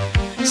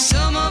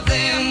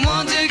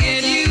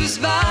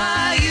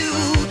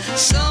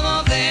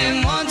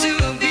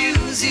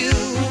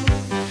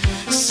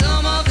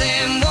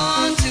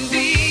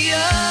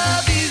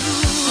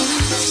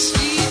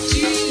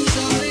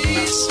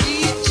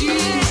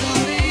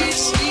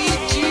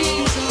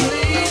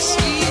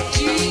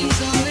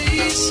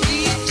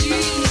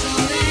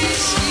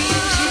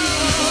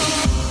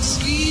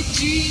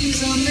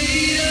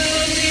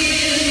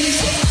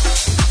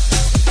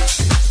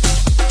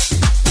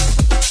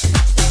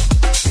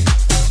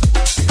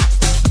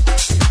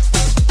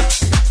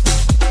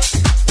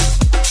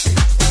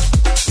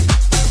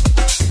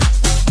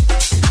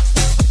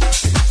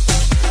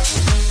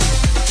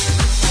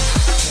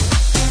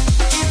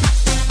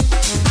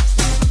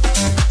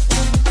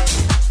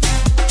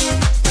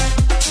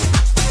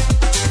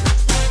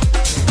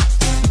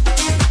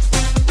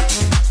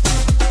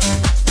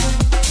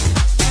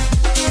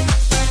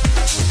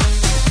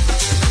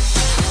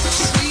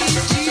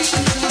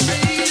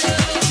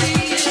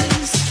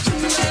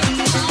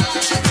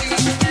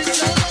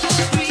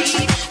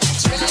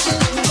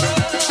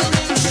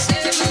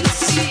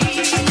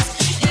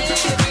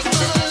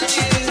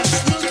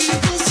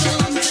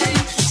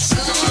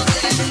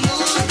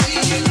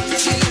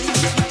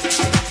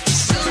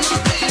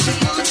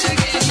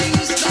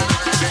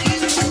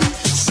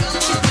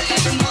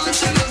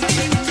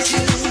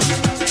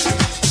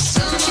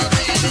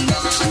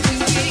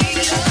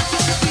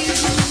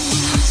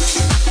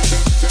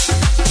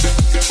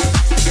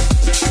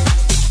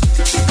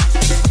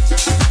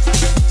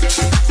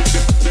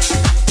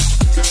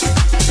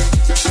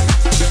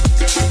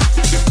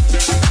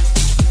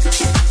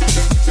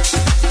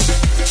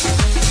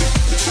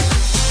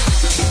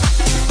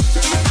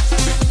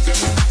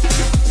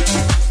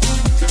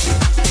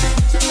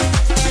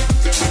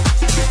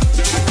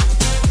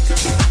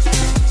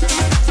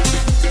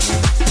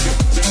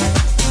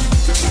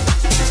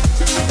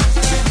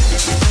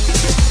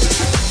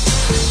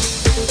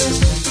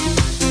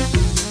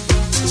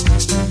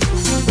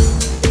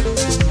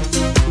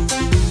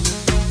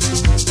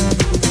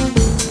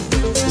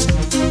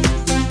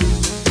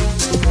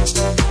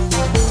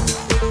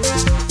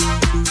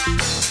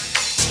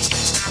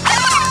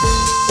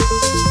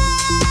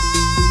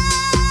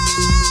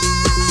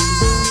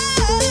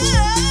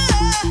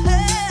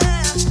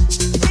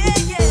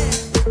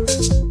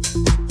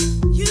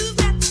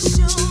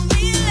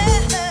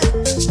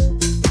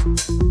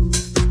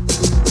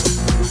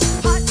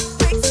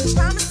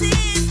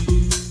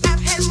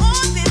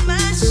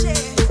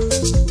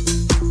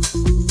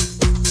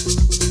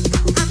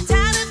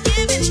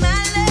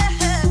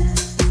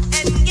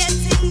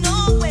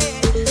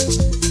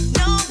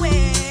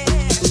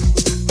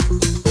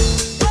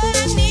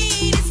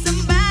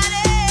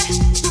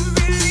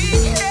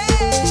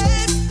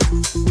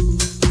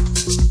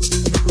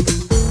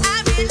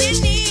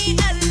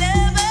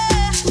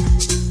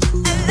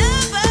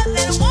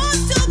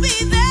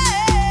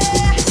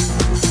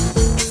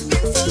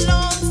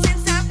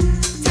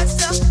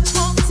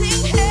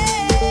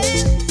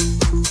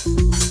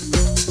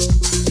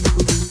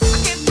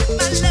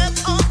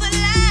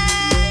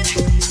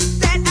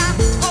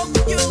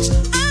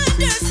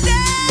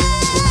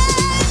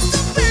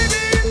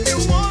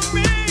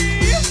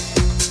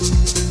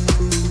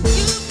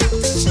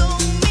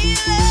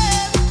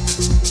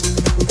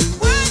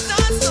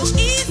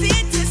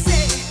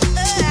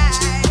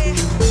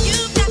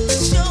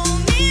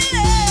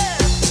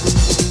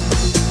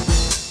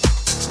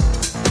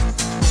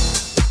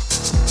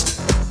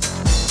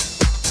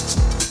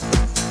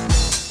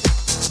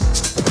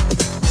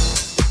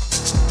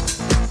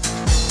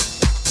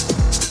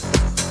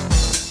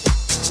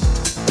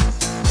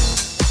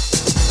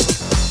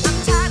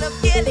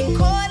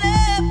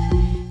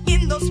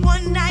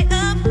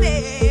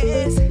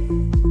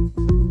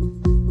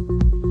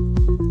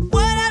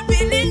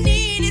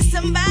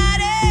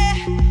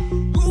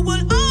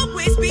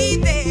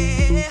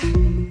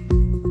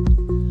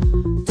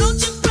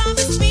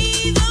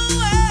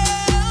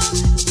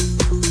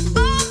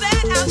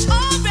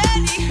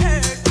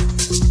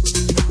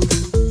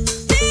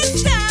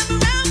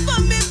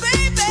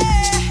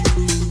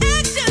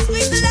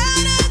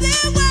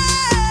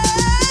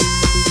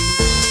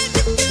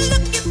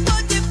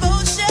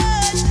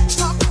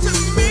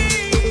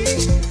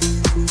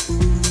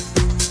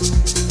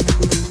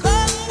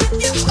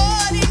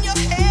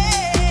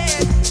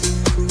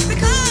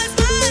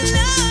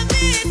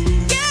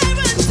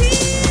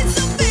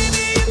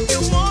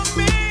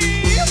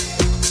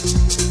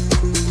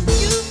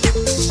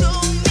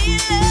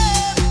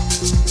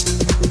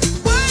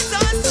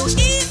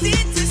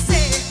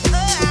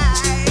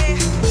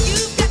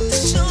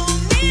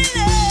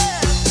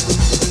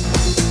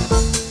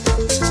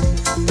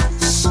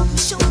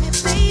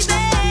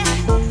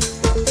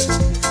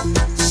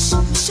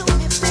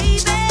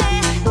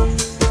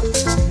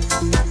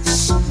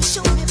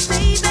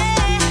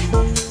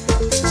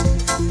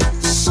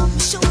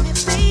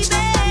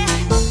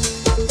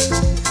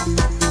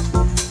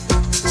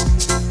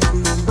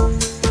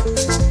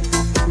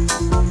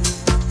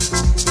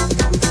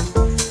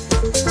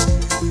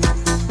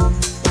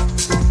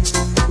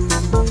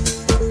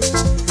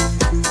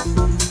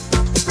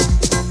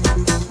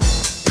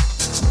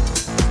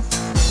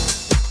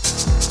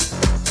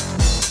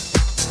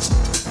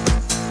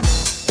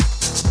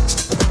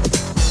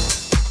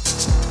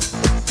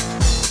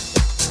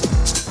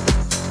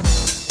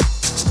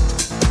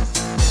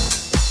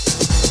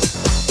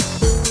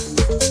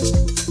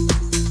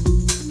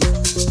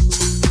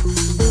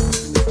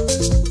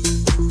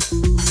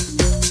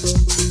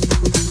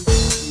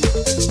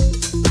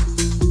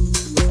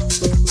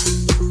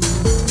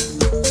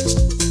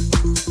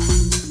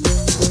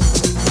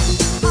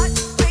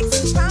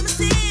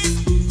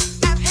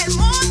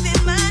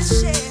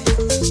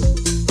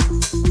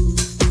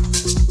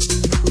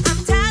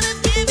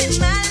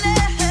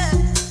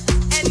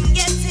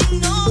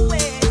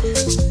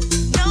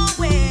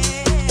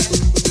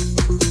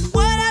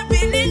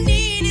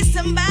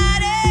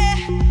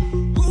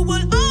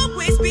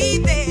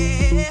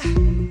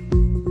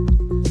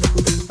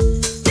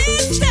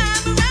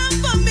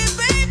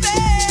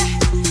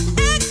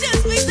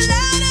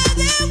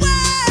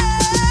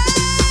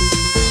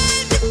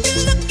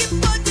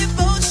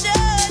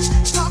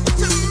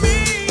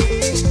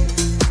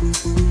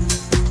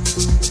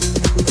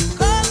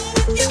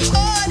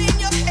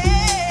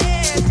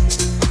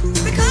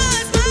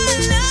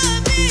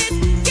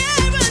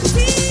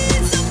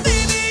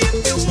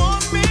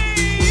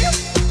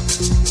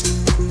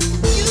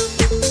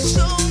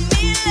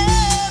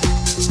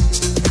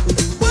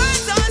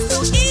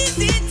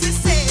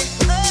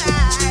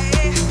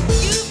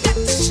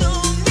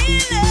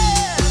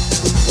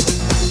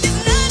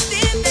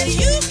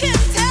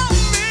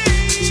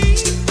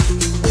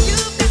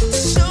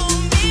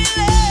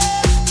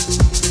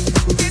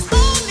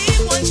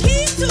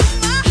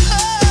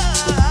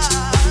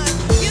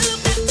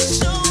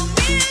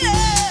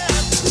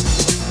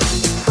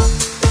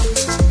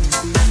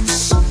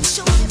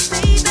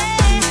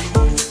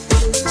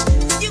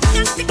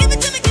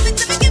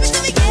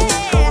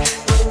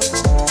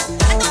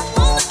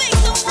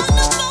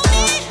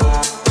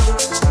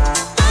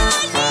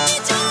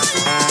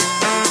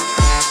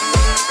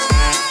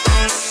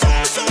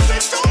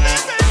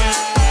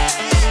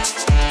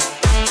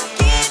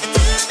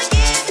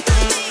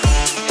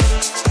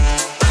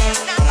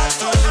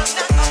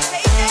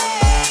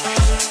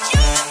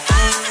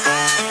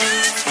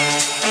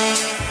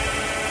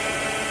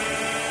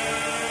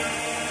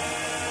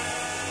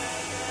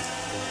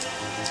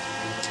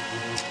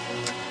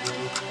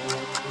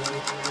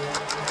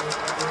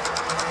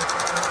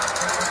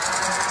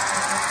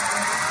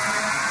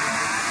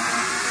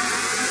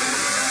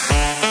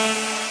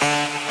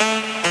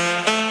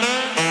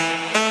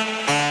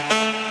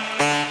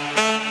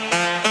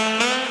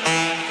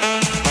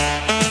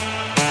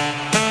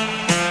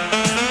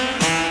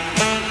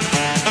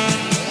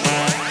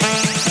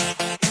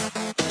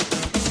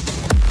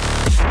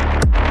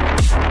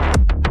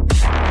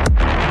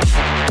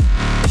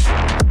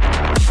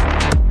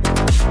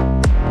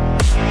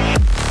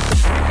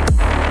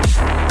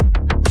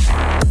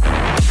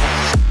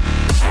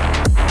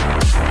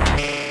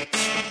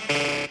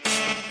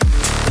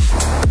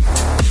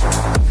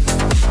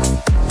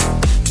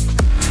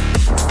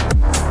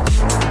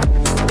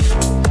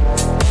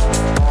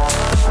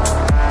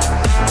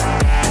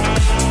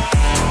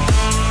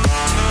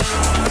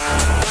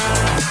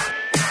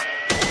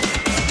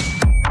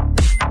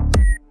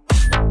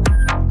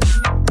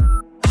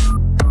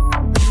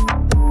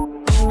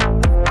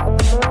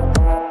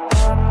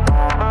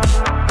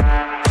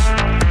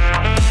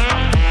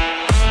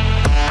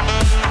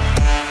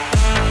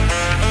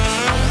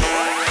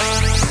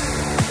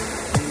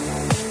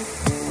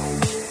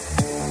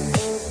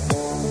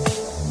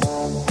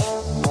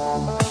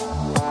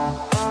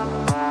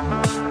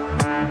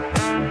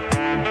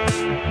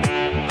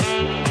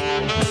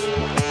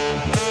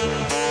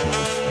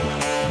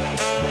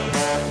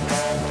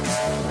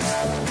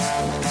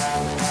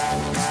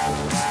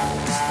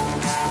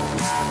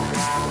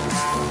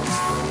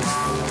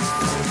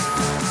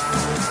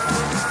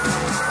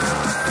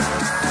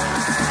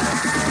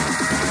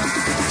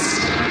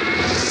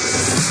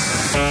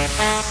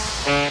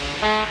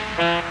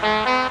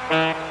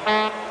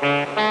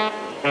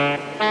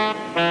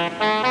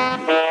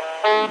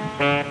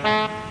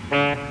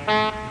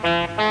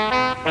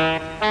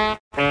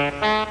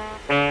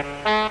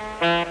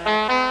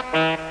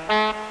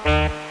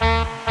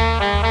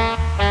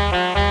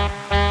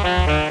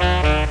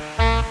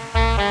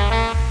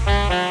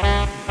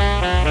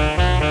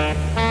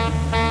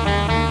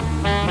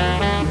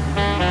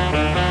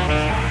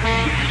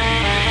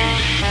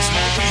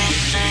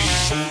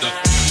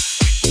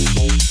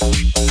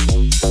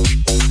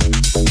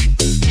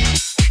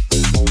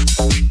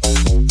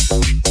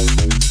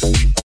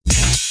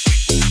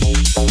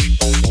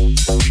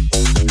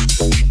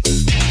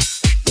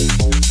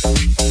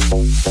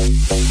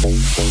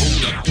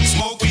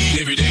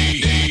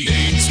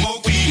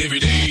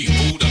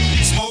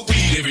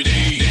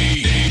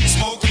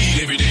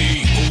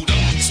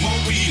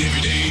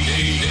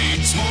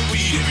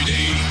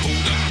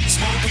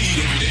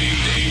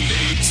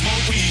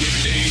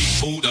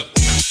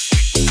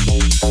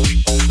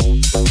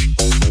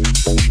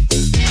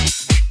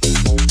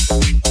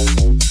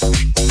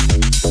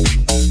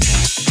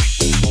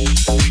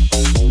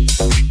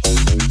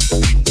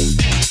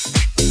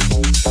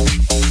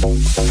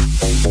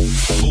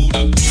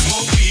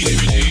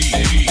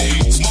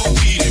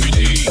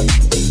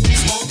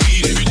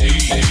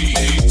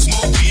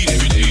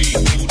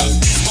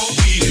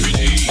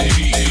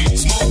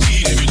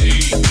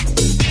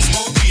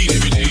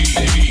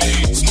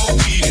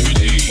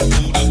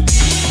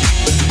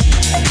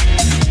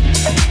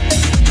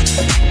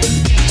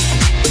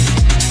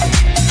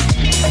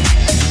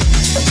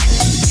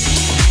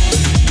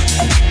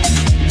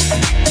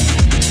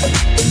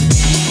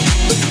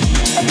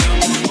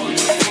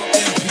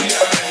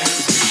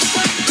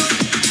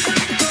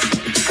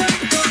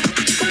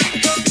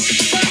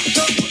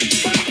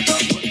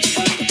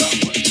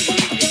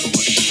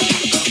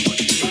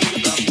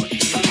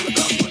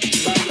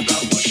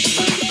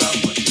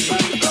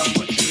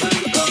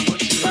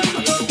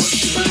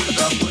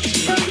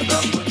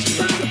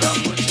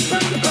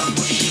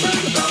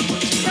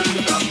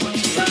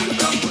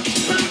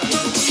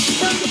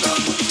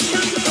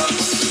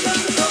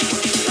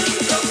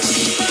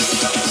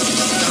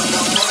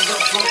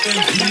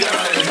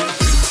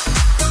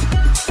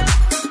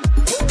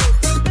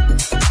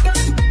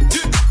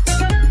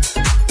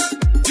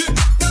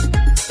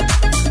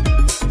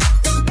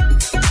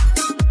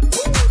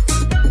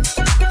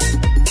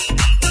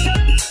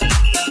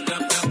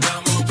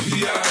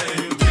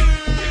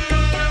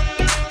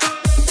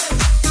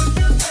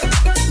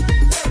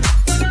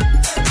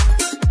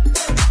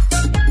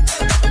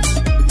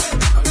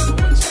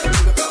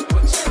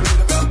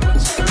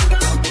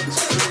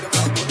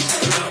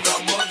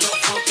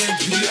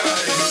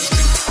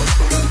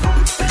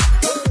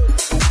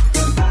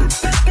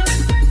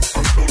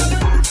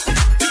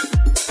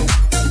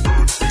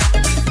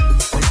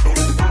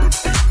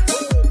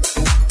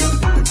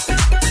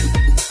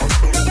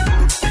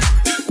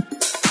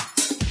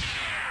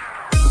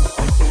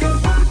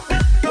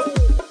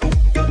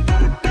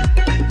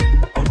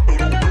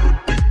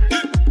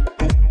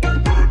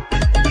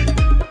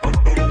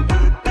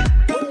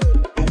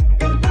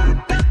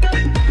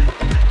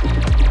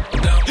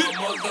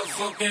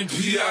 motherfucking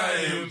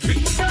P.I.M.P.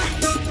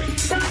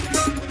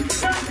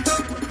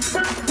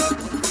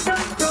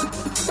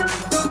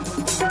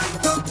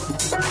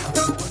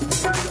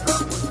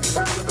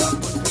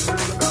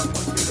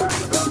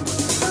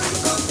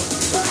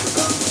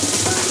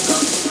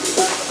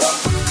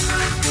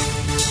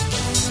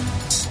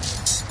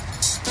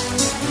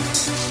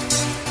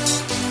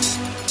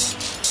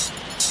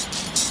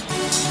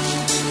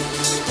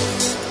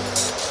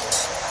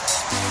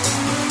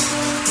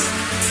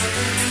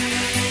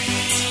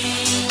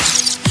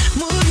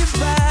 Move your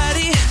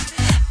body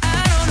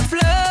out on the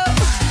floor.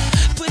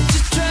 Put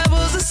your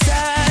troubles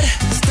aside.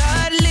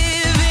 Start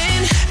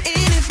living.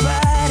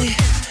 Anybody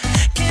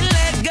can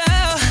let go.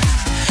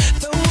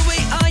 Throw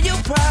away all your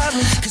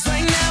problems. 'Cause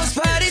right now it's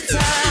party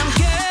time.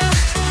 Girl,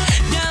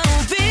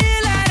 don't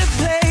feel out of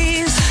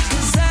place.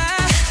 'Cause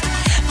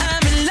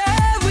I'm in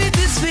love with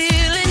this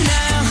feeling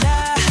now.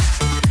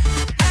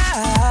 I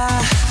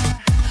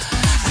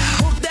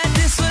hope that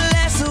this will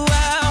last a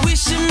while. We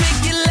should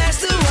make it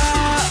last a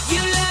while.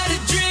 You love to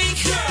drink,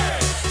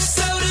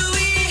 so do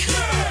we.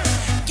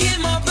 Get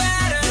more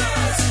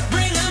bottles,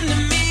 bring them to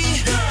me.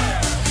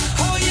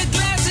 Hold your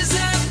glasses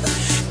up,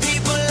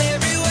 people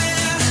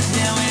everywhere.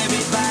 Now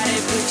everybody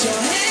put your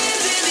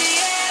hands in the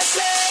air.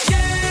 Say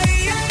yeah,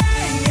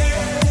 yeah, yeah.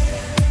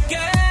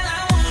 Girl, I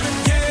wanna,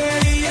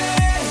 yeah,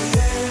 yeah,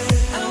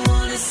 yeah. I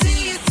wanna see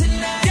you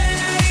tonight. Yeah,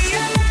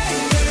 yeah,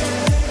 yeah.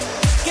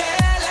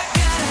 Girl, I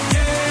gotta,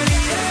 yeah,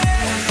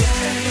 yeah,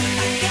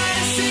 yeah. I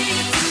gotta see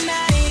you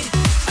tonight.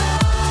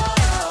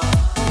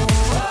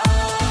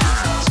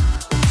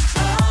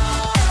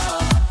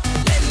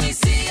 Let me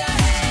see your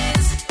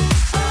hands.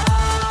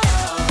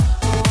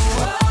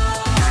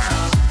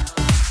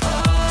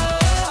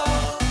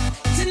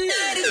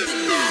 Tonight is the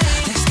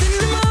night. Next in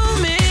the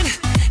moment,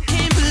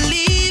 can't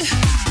believe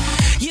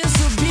you're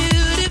so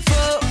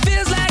beautiful.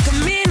 Feels like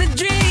I'm in a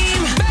dream.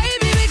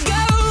 Baby, we're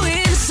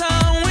going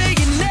somewhere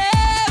you've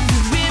never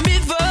been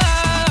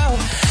before.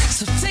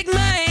 So take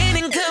my hand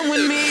and come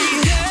with me.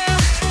 Girl,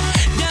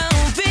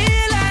 don't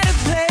feel out of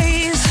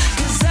place.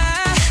 'Cause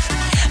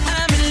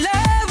I'm in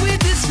love with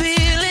this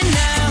feeling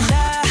now.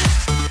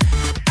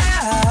 I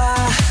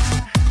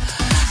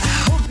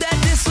hope that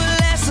this will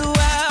last a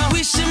while.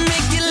 We should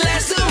make it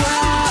last a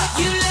while.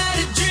 You love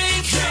to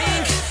drink,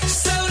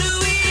 so do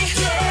we.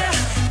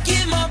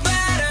 Get more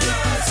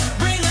bottles,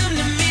 bring them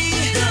to me.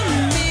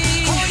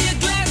 Hold your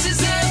glasses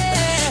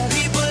up,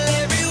 people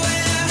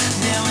everywhere.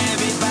 Now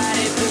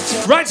everybody put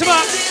your Right them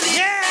up.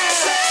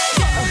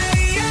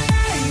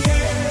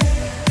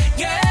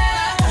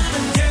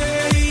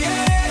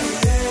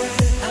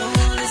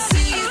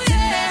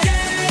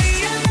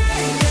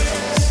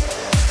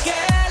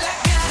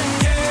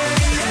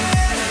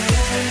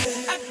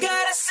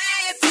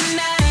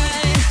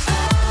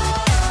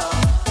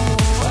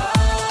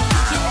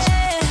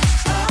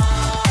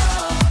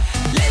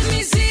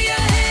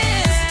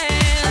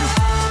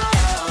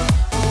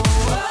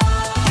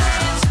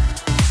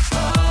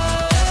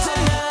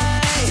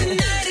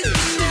 Tonight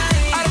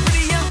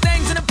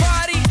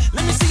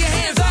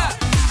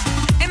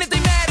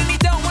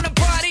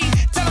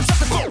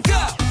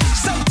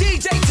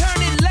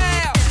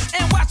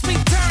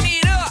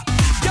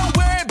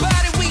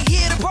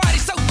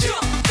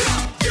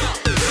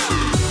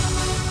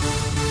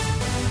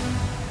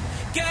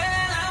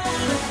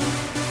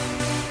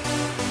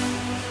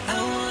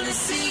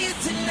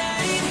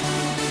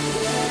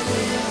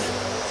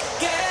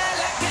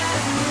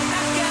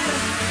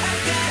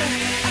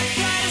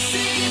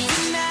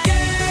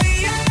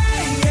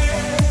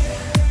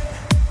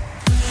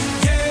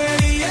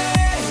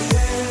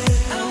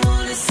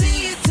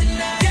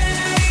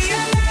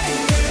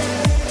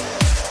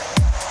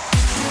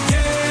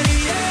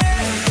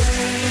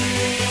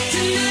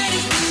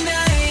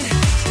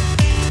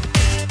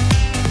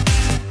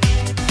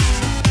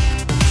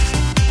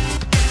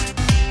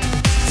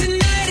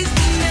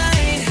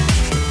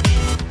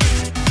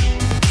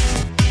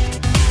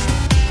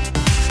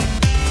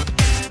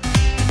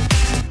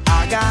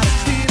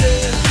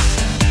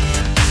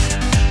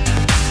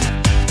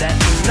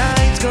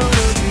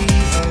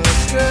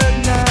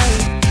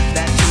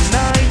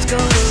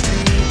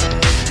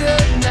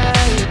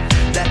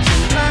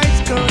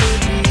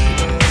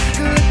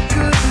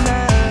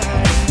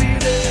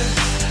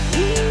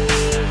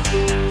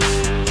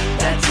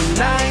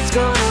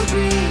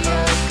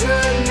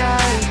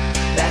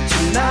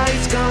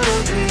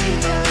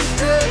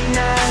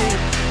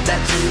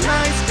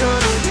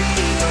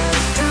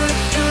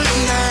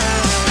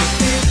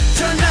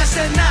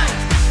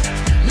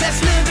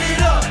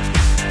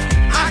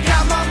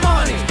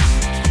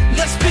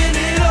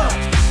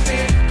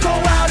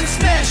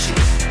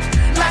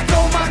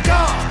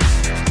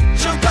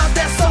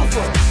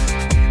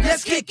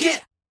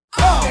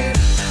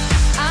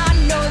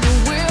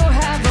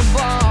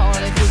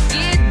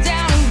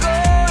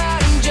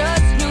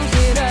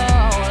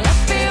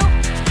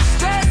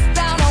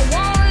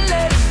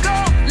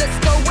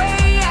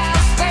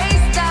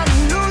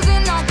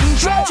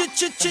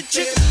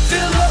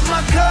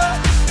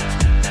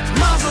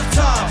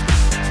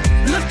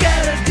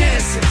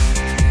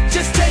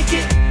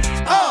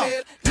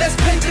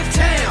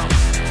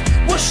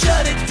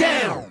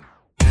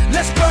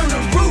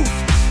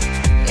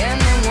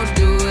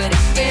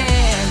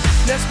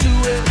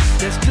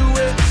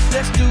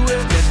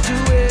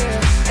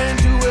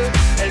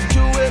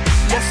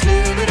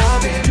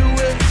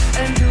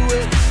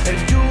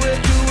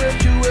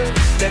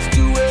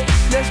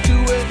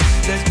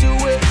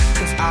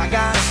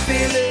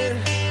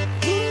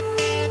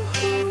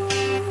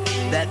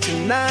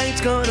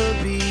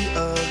gonna be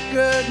a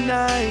good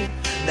night.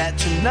 That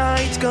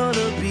tonight's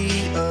gonna be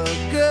a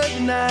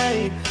good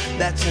night.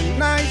 That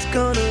tonight's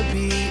gonna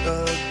be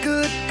a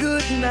good,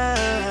 good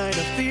night.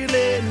 I'm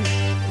feeling.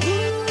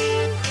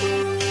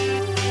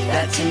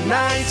 That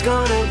tonight's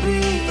gonna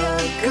be a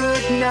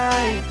good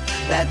night.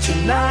 That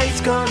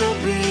tonight's gonna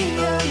be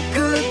a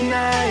good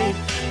night.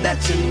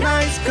 That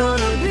tonight's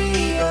gonna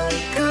be a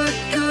good,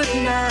 good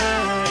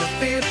night. I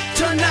feel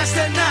tonight's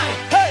the night.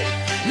 Hey,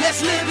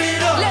 let's live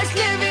it up. Let's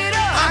live it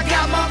up. I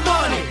got my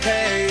money.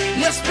 Hey,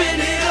 let's spin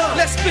it up.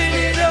 Let's spin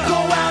it up. Go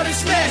out and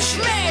smash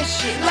it.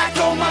 Smash it. Like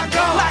oh my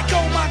god. Like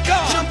oh my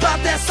god. Jump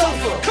out that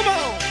sofa. Come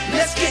on.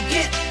 Let's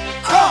get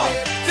off.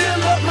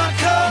 Fill up my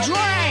cup.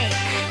 Drink.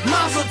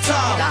 Mazel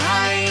tov.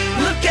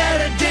 Look at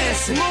her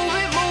dancing. Move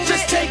it, move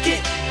Just it. take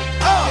it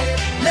off.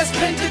 Let's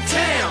paint the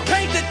town.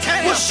 Paint the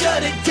town. We'll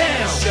shut it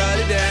down. Shut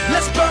it down.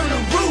 Let's burn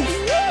the roof.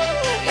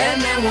 And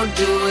then we'll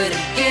do it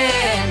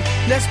again.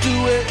 Let's do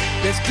it.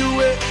 Let's do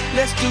it.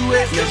 Let's do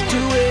it. Let's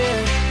do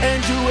it. And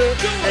do it.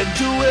 And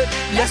do it.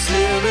 Let's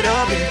live it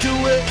up and do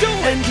it.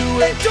 And do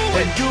it.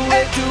 And do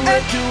it. Do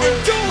it. Do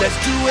it. Let's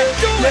do it.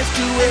 Let's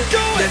do it.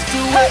 Let's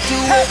do it. Do it. Do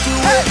it. Do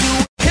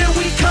it. Here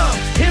we come.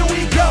 Here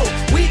we go.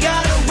 We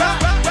gotta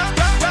rock.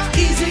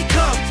 Easy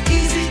come.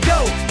 Easy go.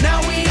 Now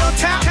we on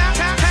top.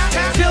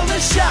 Feel the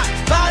shot.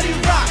 Body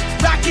rock.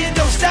 Rock it.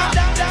 Don't stop.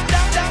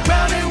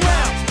 Round and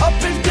round.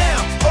 Up and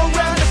down.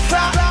 Around the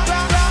clock.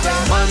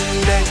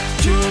 Monday,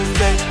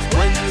 Tuesday,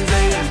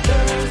 Wednesday, and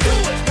Thursday.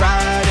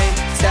 Friday,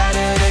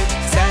 Saturday,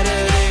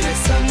 Saturday to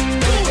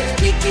Sunday.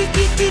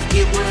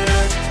 Get with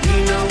us. You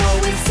know what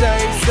we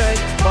say.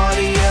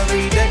 Party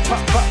every day.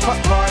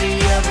 Party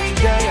every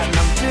day. And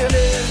I'm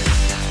feeling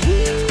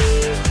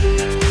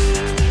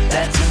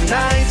that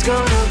tonight's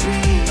gonna be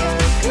a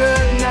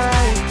good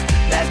night.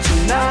 That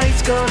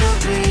tonight's gonna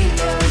be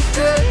a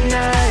good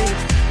night.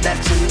 That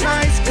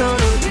tonight's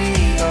gonna be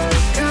a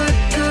good,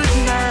 good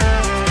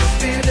night. I'm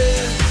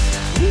feeling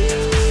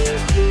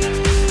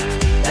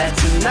that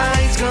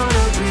tonight's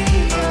gonna be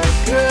a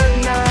good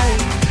night.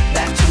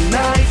 That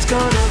tonight's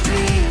gonna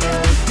be a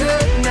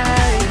good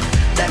night.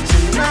 That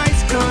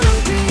tonight's gonna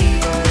be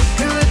a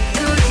good,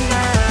 good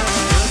night.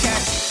 Look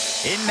at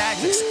you in that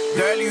dress,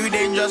 girl, you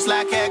dangerous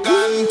like a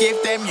gun. Give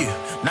them you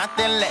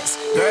nothing less,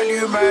 girl,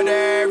 you murder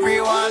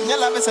everyone. Your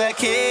love is a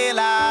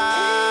killer.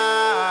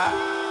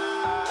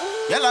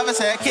 Your love is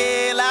a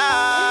killer.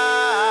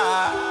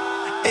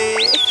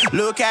 Hey,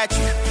 look at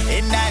you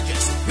in that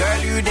dress,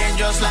 girl, you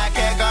dangerous like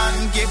a gun.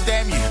 Give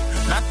them you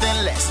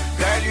nothing less,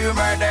 girl, you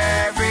murder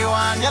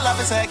everyone. Your love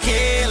is a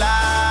killer.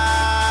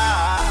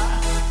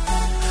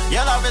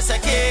 Your love is a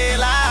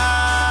killer.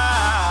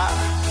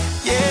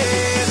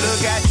 Yeah,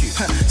 look at you.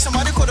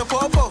 Somebody call the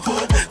popo,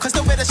 cause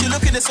the way that she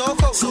looking is so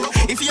cold.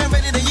 If you ain't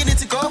ready, then you need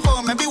to go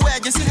home. And beware,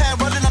 you see her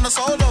rolling on the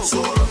solo.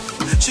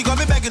 She got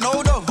me begging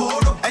Odo,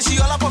 and she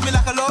all up on me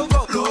like a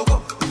logo.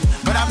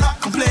 But I'm not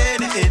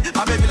complaining,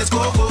 my baby, let's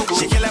go.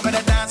 She kill her with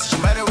a dance, she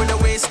better with the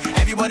waist.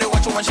 Everybody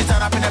watch her when she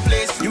turn up in the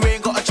place. You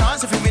ain't got a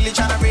chance if you really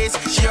tryna race.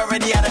 She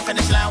already had a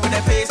finish line with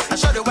her pace. I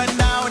shot it went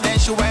down, then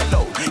she went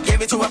low.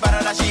 Gave it to her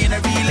better than she in a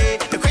relay.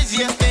 The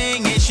craziest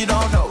thing is she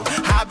don't know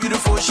how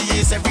beautiful she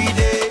is every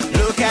day.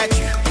 Look at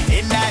you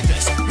in that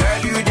dress, girl,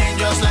 you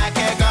dangerous like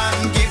a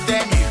gun. Give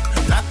them you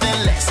nothing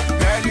less,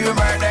 girl, you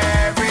murder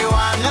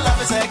everyone. Your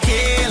love is a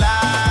killer.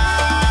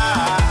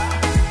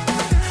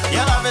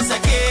 Your love is a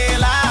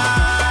killer.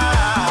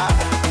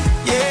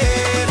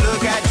 Yeah,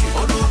 look at you.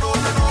 Oh no no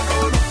no no no.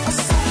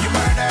 You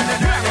murder the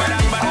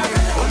dirty.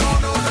 Oh no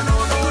no no no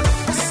no.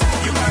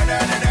 You murder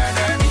the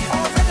dirty.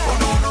 Oh no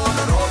no no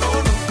no no.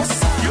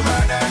 You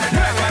murder the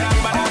dirty.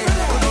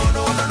 Oh no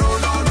no no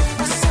no no.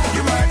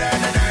 You murder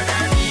the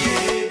dirty.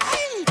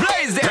 Yeah.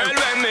 Blaze it. Girl,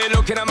 when me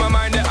looking at my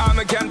mind, the arm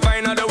I can't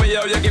find out the way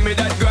how you give me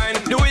that grind.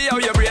 The way how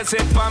you brace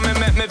it for me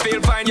make me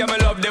feel fine. Yeah, me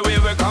love the way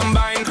we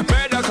combine.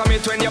 Murder come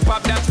it when you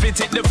pop that spit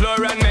hit the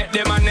floor and make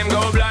them and them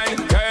go blind.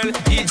 Girl,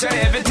 each and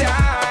every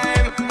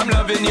time I'm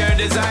loving your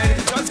design.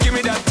 Just give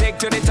me that take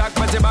to the top,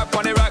 put it back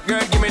on the rock,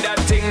 girl. Give me that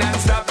thing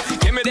non-stop.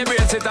 Give me the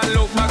bracelet and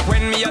look back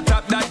when me a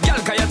top that girl,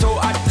 'cause you too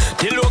hot.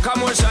 The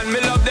locomotion, me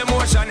love the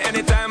motion.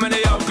 Anytime when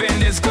they up in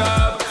this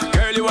club,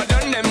 girl, you are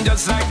done them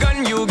just like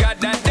gun. You got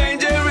that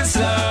dangerous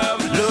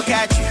love. Look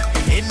at you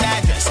in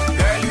that dress,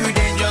 girl, you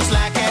dangerous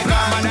like a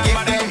gun.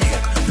 Give them you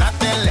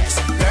nothing less,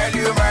 girl,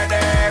 you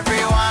murder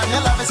everyone.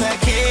 Your love is a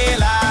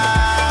killer.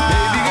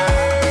 Baby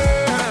girl,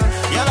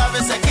 your love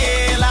is a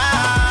killer.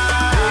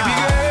 Baby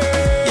girl,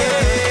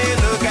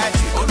 yeah, look at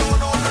you. Oh no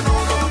no no no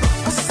no.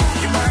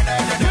 You murder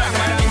the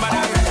dirty.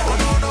 Oh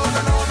no no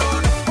no no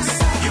no.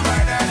 You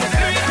murder the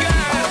dirty.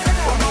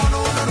 Oh no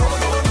no no no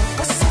no.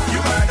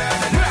 You murder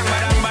the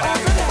dirty.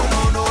 Oh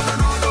no no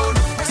no no no.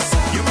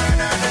 You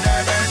murder the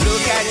dirty.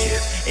 Look at you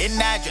in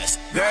that dress,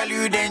 girl,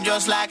 you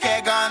dangerous like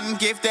a gun.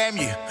 Give them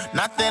you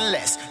nothing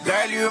less,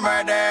 girl, you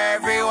murder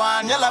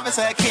everyone. Your love is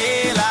a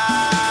killer.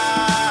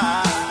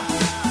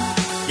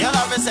 Your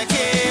love is a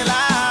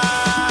killer.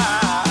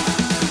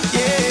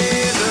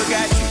 Yeah, look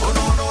at you. Oh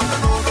no no no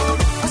no no.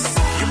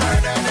 You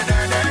murder the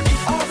dirty.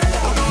 Oh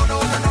no no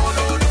no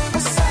no no.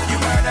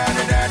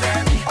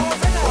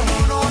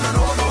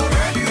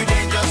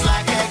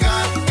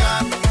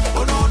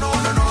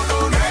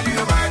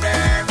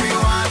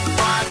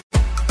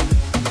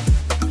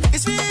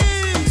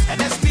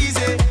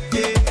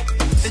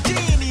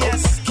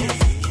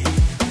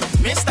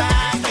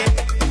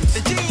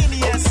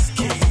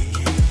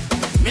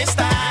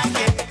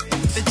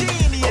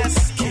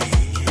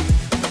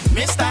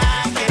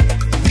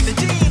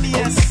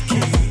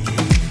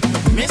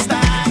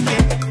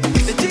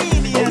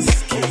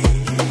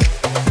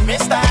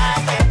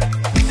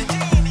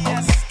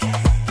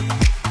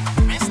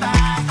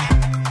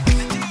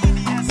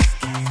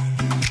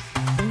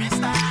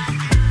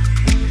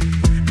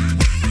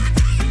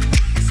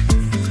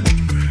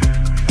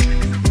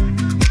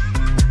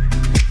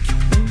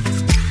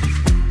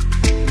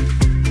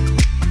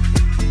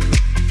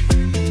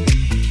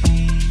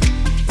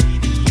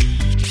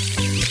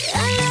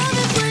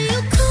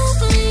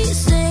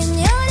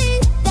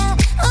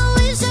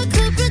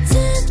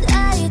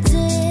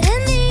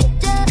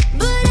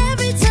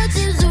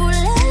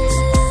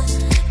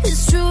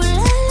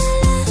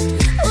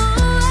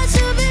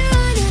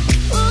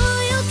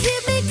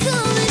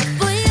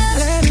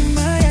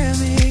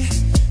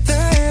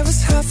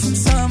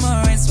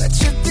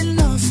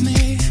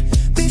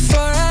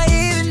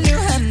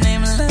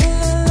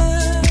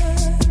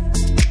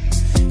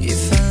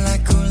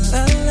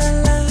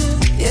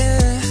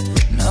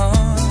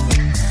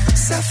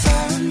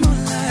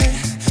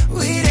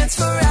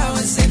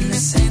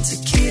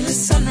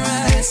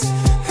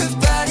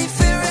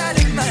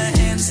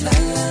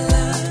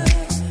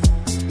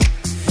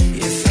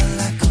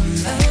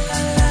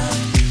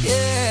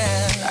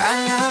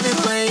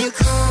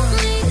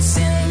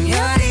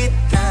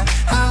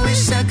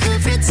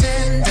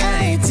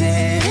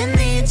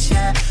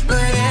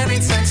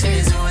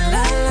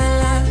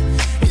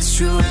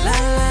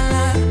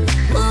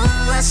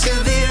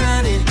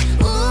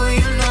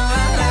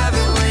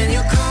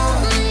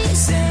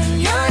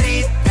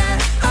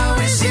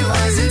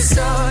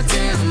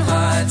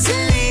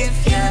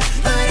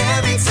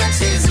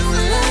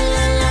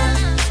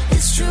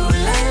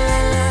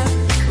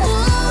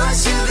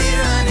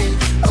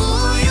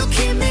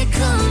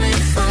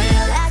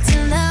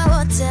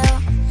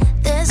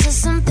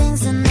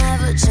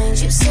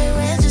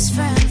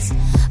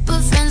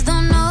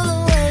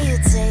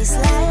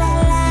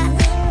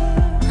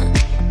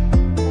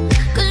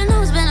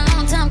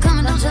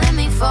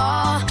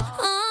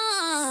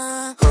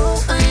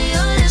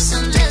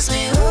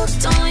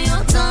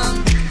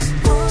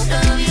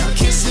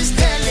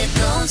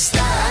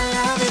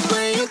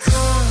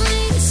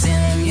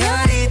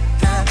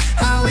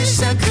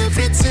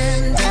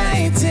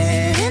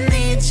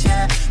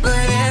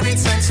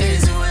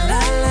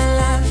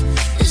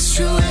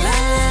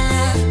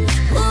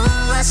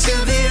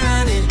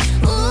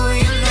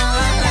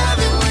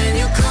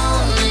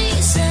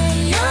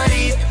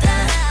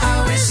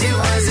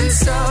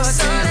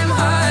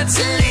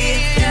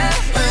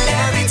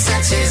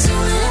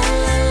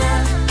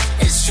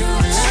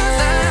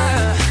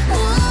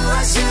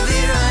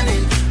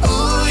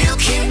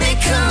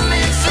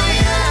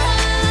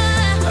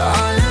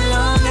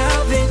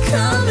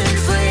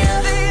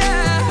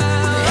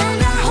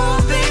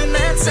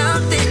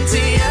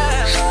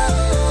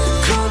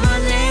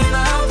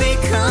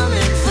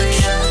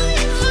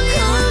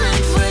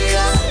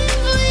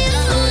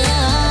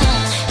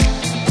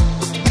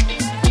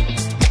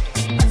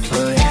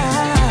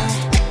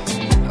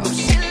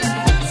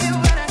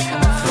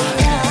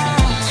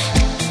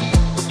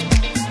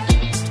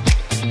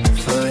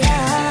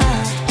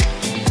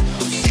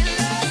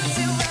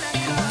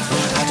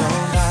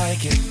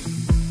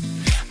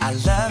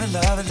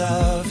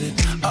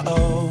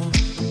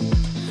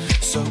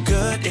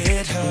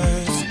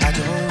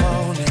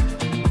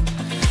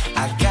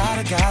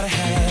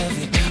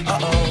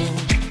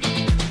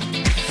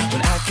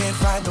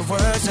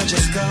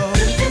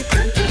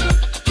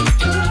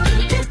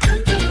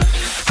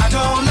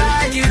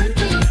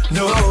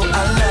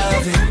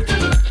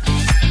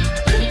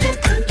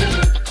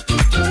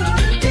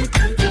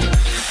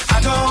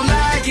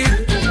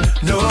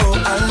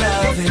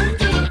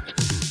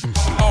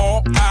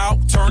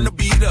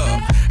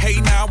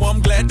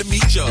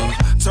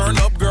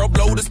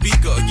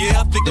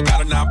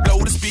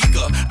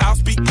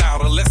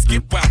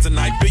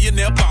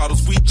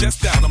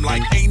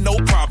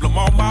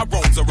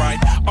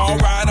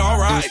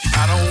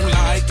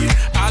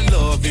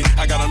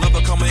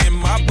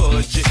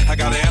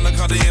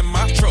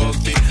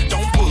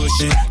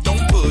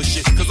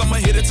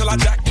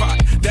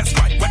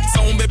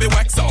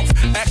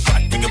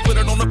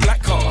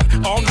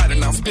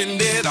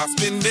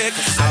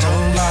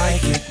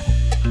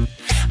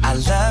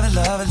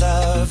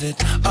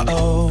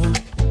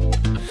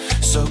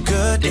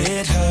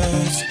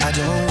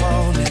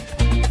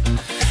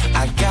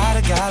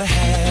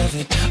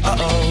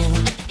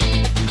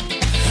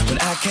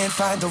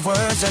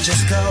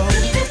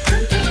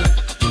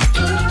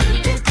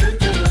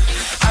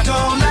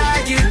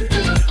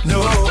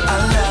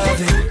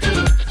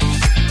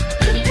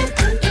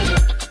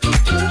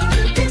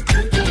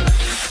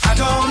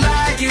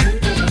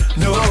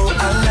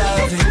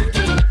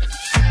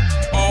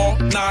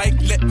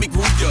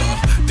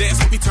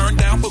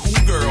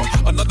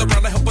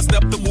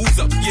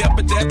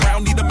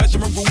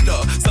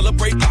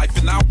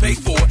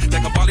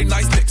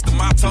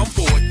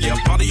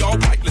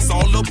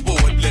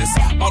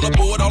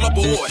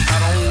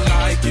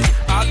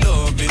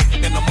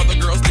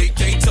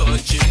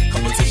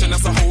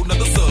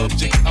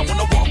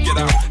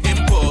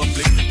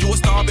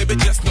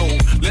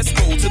 Let's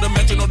go to the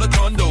mansion or the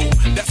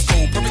That's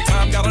cool, perfect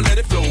time, gotta let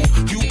it flow.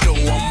 You know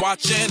I'm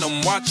watching,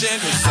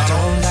 'cause I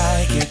don't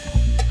like it.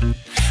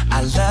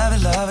 I love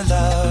it, love it,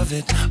 love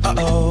it.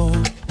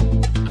 Uh-oh.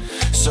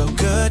 So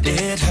good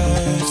it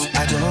hurts.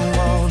 I don't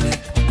want it.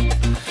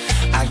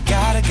 I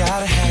gotta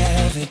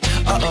have it.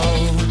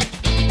 Uh-oh.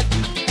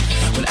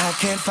 When I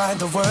can't find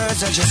the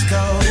words, I just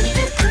go.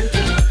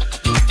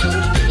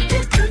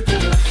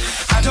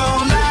 I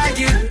don't like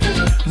it.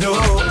 No,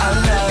 I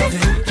love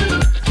it.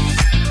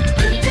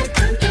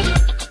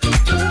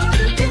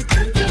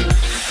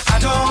 I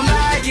don't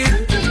like it.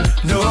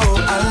 No,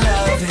 I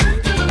love it.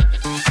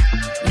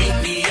 meet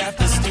me at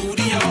the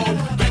studio.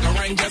 Bang a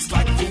ring just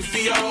like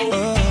Rufio.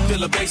 Feel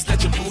the bass,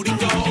 let your booty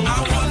go. I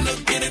wanna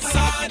get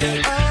inside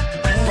it.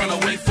 Run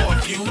away for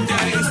a few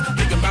days.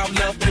 Think about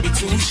love, baby,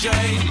 touche.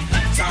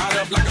 Tied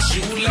up like a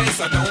shoelace.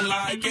 I don't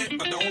like it.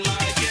 I don't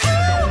like it.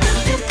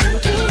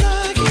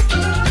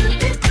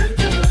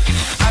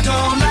 I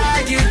don't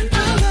like it.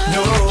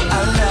 No,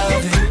 I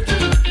love it.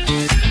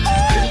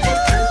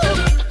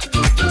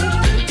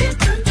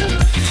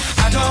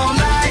 I don't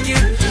like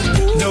it.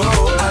 No,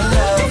 I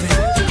love it.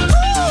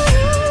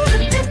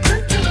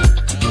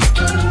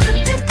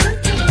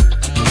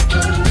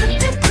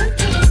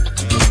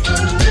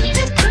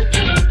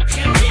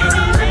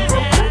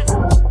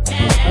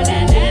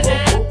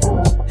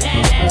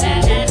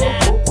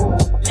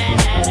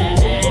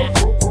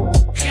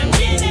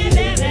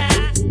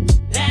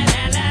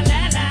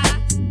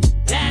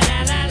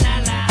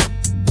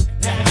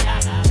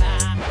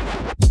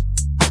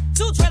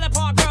 Two trailer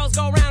park girls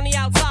go round the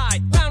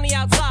outside, round the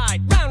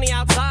outside, round the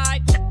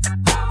outside.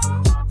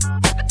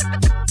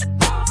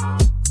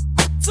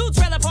 Two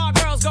trailer park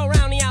girls go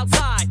round the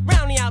outside,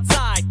 round the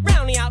outside,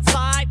 round the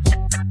outside.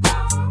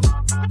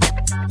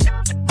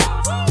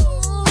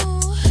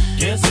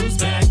 Guess who's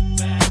back?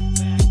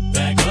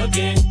 Back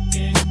again.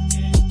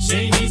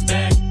 Shady's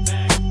back.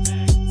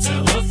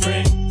 Tell a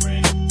friend.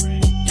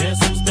 Guess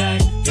who's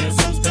back? Guess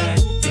who's back?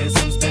 Guess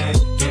who's back?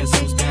 Guess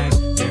who's back?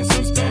 Guess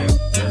who's back?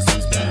 Guess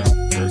who's back?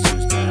 Guess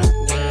who's back?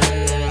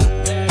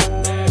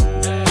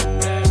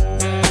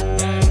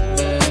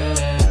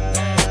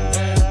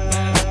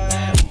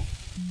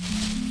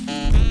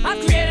 I've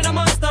created a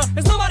monster,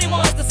 cause nobody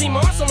wants to see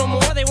Marshall no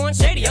more. They want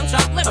Shady, I'm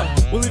chopped liver.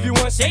 Well, if you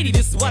want Shady,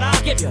 this is what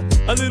I'll give you.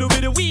 A little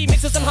bit of weed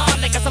mixed with some hard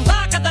liquor, some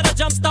vodka that'll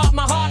jumpstart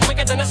my heart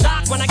quicker than a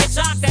shock when I get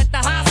shocked at the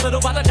hospital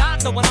by the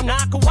doctor when I'm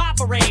not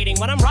cooperating.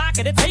 When I'm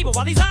rocking the table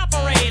while he's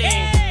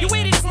operating. You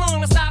waited this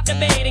long to stop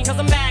debating, cause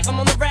I'm back, I'm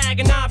on the rag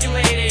and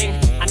ovulating.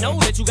 I know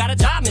that you got a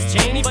job, Miss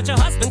Cheney, but your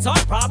husband's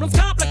heart problem's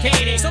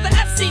complicating. So the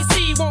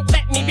FCC won't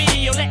let me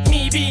be, or let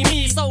me be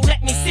me, so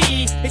let me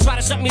see. They try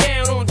to shut me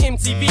down on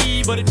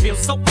MTV, but it feels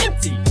so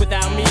empty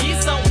without me.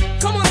 So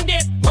come on and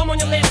dip, come on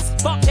your lips,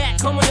 fuck that,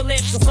 come on your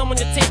lips, and some on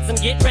your tits, and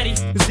get ready,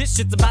 cause this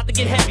shit's about to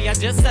get heavy. I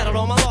just settled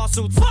all my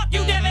lawsuits, fuck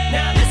you, Devin.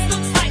 Now this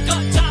looks like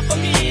a job for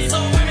me, so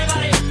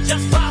everybody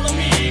just follow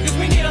me, cause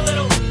we need a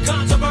little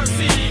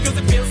controversy, cause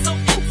it feels so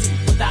empty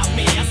without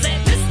me. I said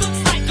this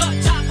looks like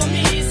a job for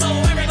me, so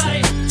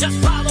everybody just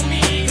follow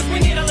me, cause we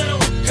need a little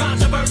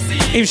controversy.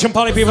 Evesham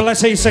Party people,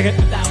 let's hear you sing it.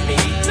 Without me,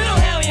 little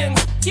hellions,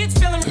 kids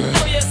feeling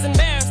rebellious,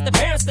 embarrassed, the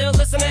parents still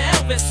listen to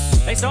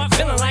Elvis. They start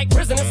feeling like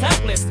prisoners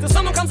helpless, till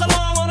someone comes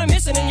along on a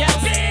mission and yells,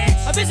 bitch!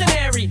 A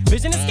visionary,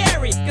 vision is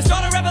scary, can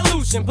start a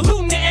revolution,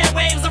 polluting the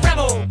airwaves, a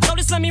rebel. So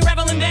just let me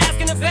revel and bask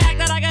in the fact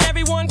that I got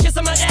everyone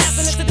kissing my ass,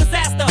 and it's a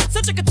disaster,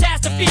 such a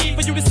catastrophe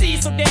for you to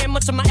see so damn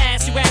much of my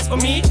ass. You ask for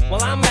me,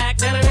 well I'm back.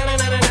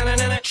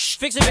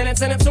 Fix your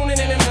minutes and I'm tuning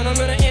in and I'm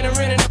gonna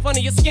enter in and up under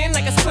your skin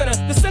like a splinter.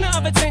 The center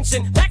of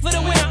attention, back for the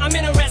winner. I'm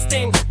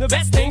interesting, the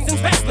best things in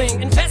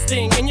wrestling,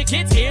 investing in your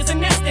kids' ears and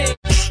nesting.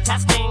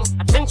 Testing,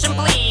 attention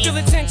please. Feel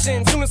the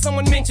tension, soon as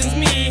someone mentions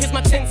me. Here's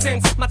my 10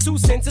 cents, my 2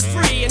 cents is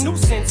free. A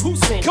nuisance, who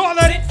sings? Come on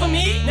then. It for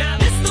me? Now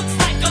this looks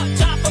like a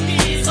job for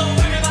me, so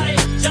everybody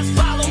just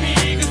follow me,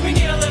 cause we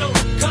need a little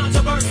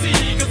controversy,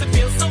 cause it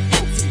feels so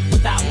empty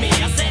without me.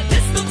 I said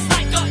this looks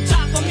like a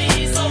job for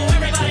me, so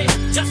everybody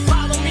just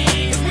follow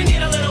me, cause we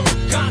need a little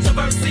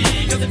controversy,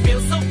 cause it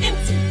feels so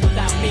empty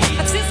without me.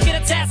 I just get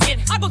a tasket,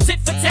 I go tit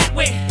for tat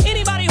with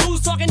anybody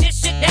who's talking this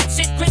shit, that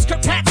shit. Chris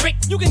Kirkpatrick,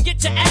 you can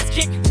get your ass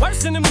kicked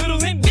worse than them little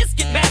Limp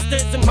Bizkit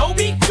bastards. And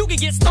Moby, you can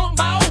get stomped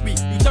by Obi.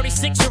 You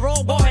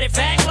 36-year-old boy that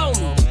fag low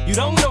me. You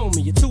don't know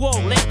me, you're too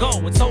old, let go,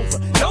 it's over.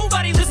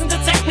 Nobody listen to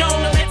techno,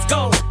 now let's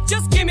go.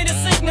 Just give me the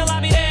signal,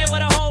 I'll be there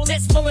with a whole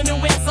list full of new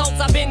insults.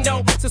 I've been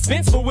dope,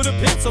 suspenseful with a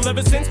pencil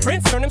ever since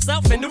Prince turned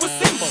himself into a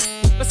symbol.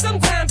 But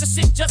sometimes the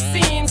shit just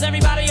seems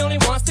everybody only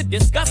wants to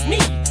discuss me.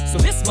 So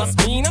this must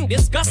mean I'm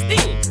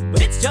disgusting.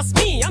 But it's just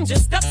me, I'm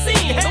just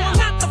obscene. So I'm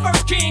not the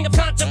first king of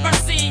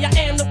controversy. I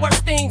am the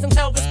worst things I'm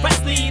Elvis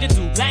Presley to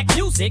do black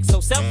music so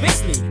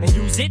selfishly and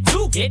use it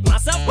to get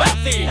myself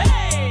wealthy.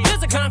 Hey,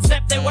 there's a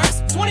concept that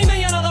works. 20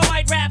 million other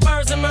white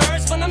rappers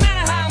emerge, but no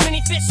matter how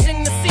many fish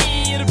in the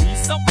sea, it'll be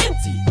so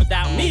empty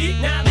without me.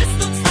 Now this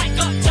looks like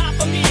a job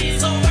for me,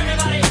 so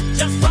everybody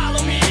just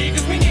follow me,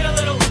 cause we need a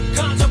little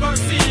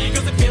controversy,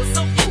 cause it feels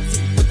so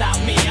empty without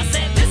me. I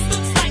said this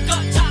looks like a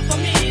job for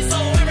me, so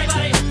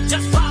everybody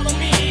just follow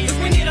me, cause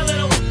we need a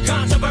little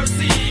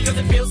controversy,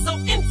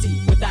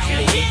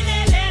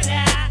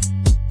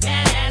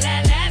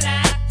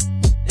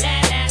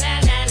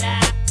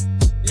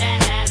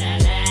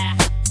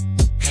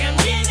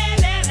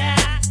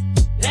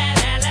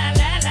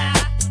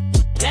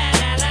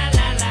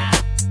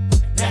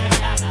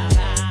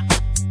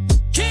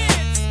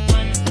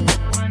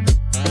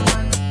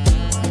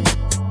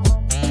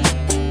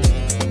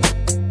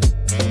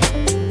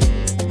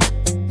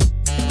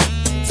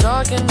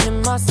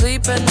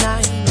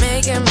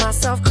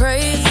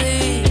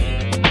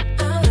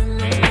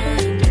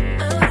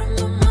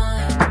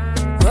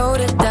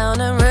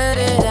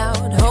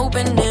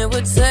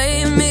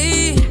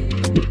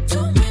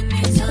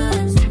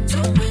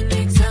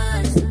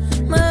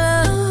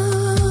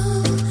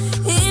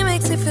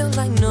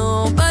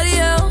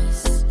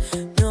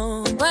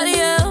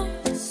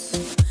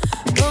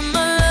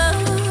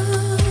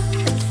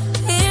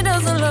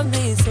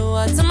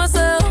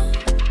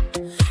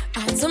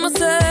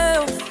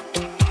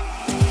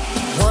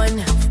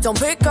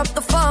 up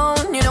the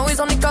phone. You know he's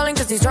only calling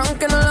cause he's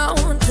drunk and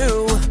alone.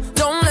 2,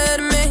 don't let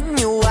him in,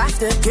 you have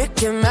to kick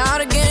him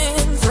out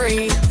again.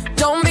 3,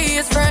 don't be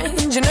his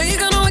friend. You know you're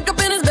gonna wake up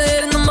in his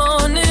bed in the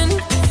morning.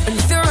 And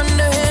if you're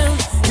under him,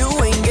 you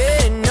ain't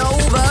getting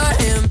over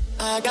him.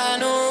 I got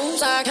no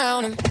rules, I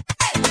count him.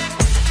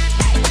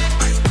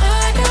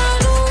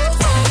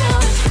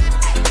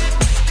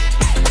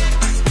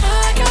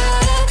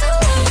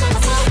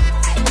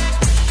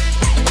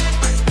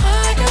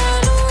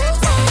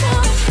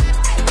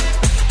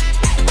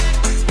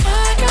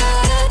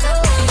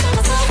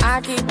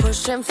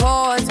 Pushing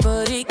forwards,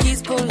 but he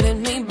keeps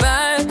pulling me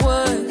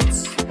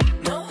backwards.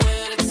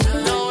 Nowhere to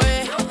turn,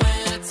 nowhere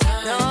to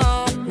turn.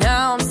 No.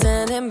 Now I'm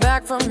standing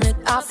back from it.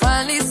 I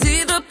finally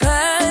see the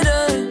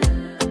pattern.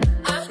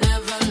 I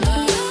never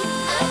loved.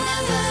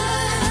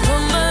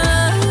 But my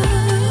love,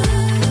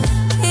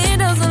 he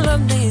doesn't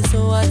love me, so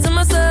I tell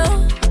myself,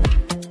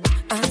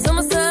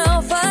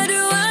 I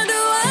do.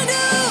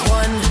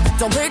 1,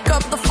 don't pick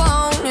up the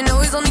phone. You know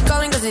he's only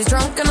calling cause he's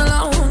drunk and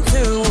alone.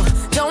 2,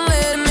 don't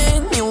let him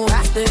in, you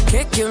have to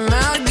kick him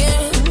out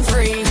again.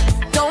 3,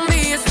 don't be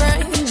his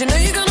friend. You know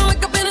you're gonna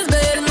wake up in his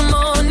bed in the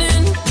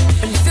morning.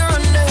 And if you're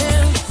under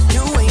him,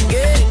 you ain't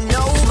getting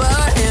over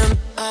him.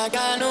 I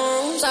got no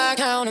rules, I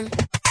count him.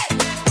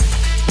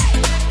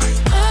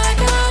 I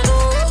got no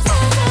rules, I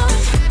count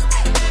him.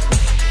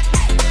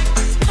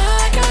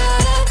 I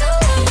gotta do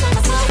it for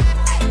myself.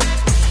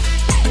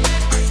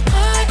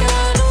 I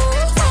got no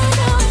rules, I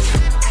count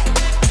him.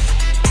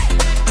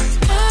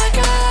 I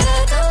gotta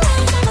do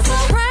it for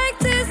myself.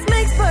 Practice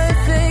makes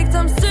perfect.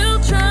 I'm still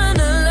trying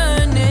to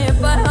learn it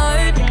by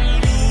heart.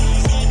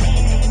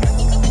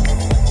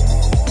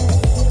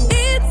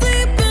 Eat,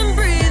 sleep, and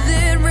breathe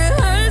it.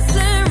 Rehearse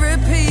and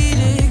repeat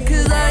it.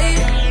 Cause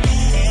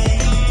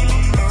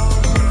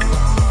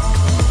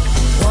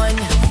 1,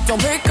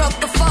 don't pick up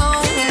the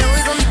phone. You know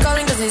he's only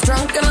calling cause he's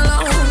drunk and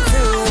alone.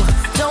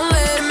 2, don't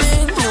let him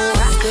in. You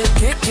have to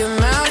kick him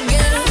out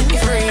again.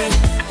 3,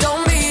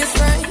 don't be his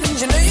friend.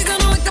 You know you're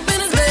gonna wake up in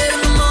his bed in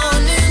the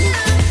morning.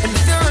 And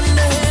if you're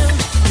under him,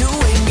 you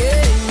ain't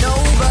getting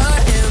over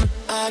him.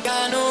 I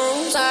got no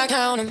rules, I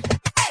count him.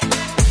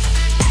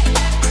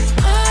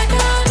 I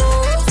got no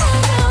rules, I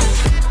count him.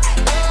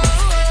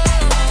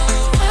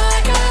 I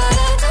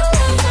gotta do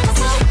it for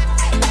myself.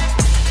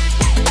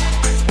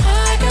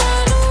 I got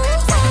no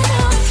rules, I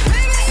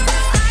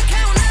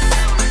count him.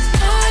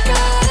 I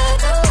gotta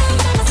do it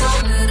for myself.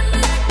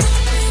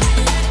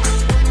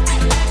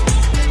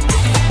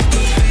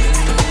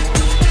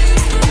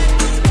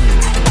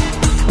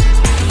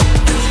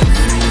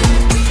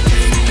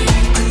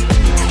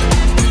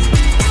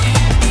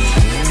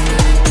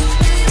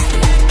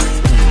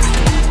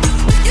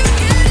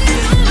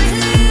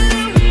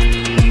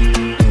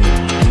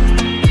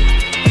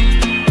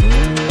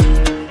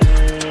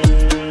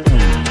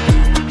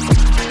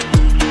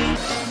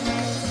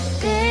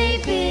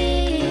 Baby,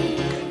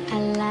 I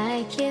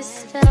like your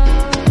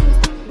style.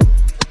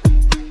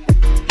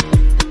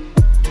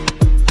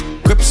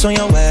 Grips on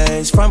your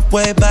ways, front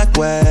way, back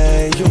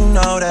way. You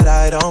know that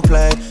I don't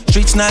play.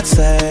 Streets not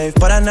safe,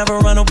 but I never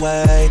run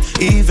away,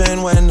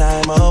 even when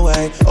I'm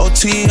away.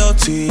 OT,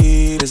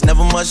 OT, there's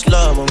never much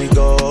love when we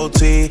go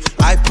OT.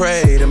 I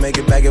pray to make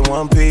it back in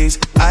one piece.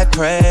 I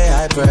pray.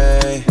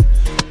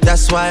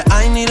 That's why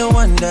I need a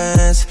one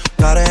dance.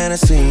 Got a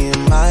Hennessy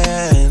in my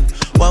hand.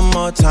 One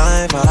more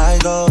time before I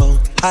go.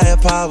 Higher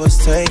powers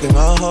taking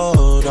a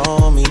hold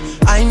on me.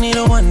 I need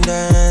a one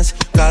dance.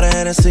 Got a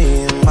Hennessy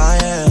in my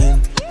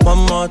hand.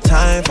 One more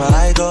time before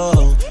I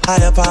go.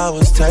 Higher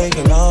powers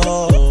taking a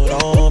hold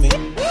on me.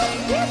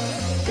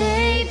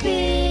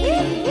 Baby,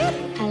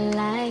 I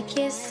like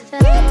your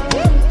style.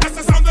 That's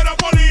the sound of the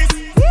police.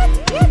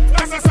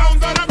 That's the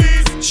sound of the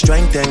beast.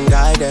 Strength and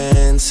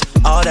guidance,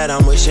 all that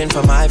I'm wishing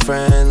for my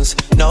friends.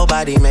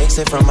 Nobody makes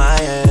it from my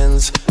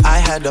ends. I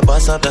had to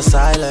bust up the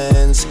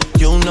silence.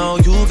 You know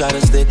you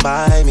gotta stick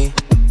by me.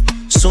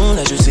 Soon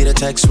as you see the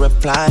text,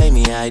 reply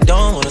me. I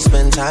don't wanna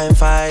spend time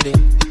fighting.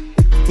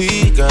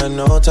 We got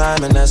no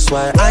time and that's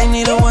why I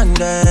need a one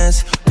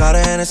dance. Got a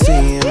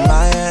Hennessy in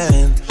my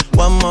hand.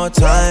 One more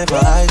time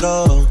before I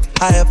go.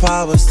 Higher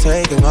powers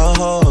taking a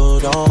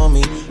hold on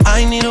me.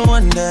 I need a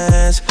one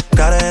dance.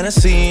 Got a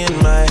Hennessy in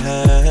my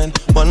hand.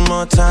 One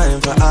more time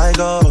before I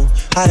go.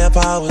 Higher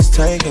powers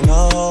taking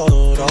a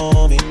hold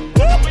on me.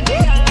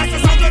 That's the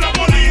sound of the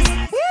police.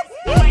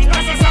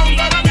 That's the sound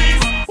of the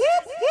beast.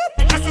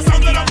 That's the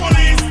sound of the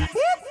police.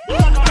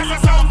 That's the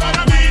sound of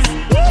the beast.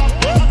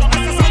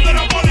 That's the sound of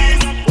the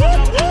police.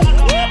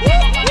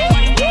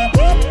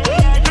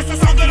 That's the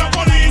sound of the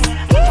police.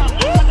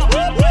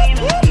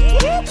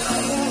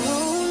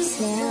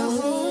 Tell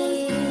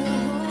me,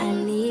 I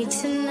need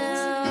to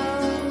know,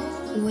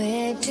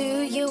 where do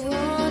you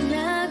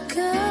wanna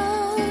go?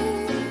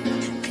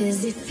 'Cause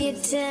if you're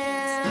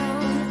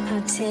down,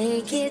 I'll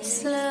take it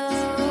slow,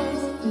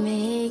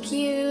 make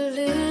you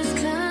lose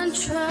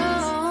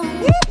control.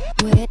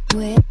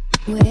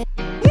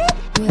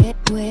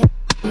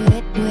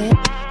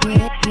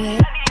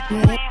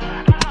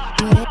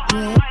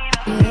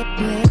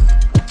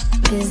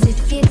 Cause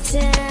if you're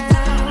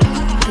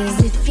down, 'cause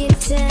if you're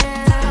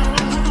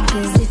down,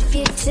 'cause if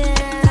you're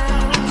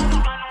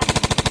down.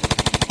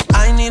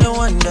 I need a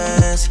one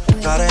dance,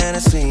 got a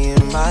Hennessy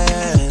in my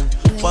hand.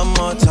 One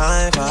more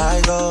time before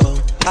I go.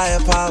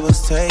 Higher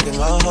powers taking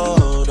a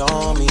hold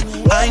on me.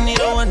 I need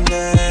a one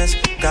dance,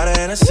 got a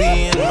Hennessy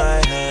in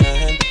my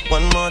hand.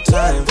 One more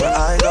time before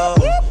I go.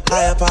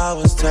 Higher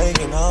powers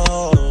taking a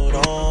hold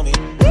on me.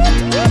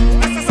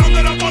 That's the sound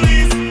of the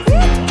police.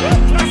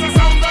 That's the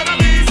sound of the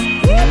beast.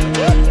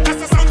 That's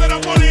the sound of the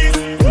police.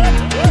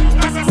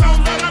 That's the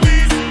sound of the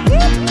beast.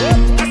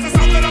 That's the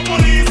sound of the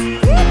police.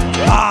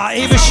 Ah,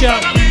 Evesham.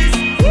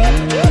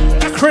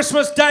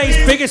 Christmas Day's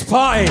biggest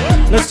party.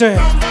 Let's do it.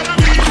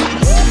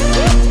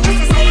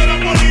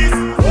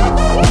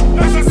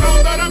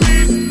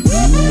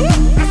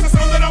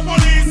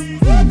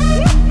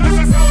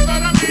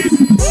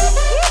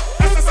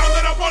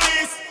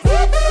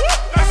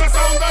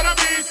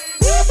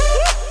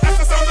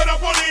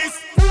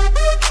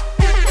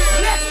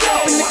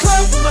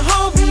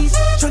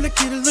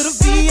 Get a little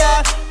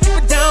VI, keep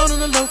it down on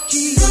the low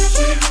key.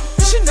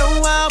 You should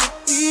know how it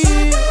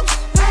feels.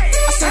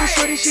 I saw the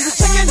shorty, she was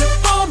checking up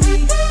for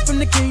me. From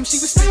the game, she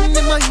was spitting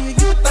in my ear.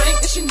 You would think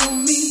that she knew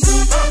me.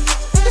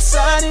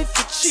 Decided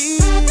to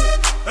cheat.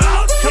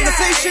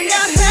 Conversation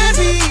got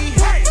heavy.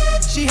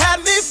 She had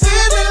me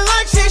feeling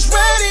like she's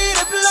ready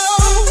to blow.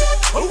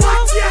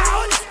 Watch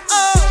out!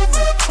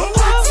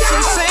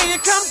 She's saying,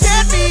 "Come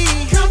get me."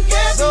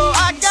 So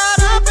I got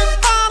up and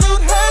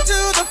followed her to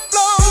the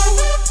floor.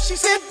 She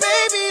said,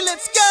 "Baby,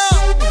 let's go."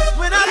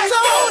 When I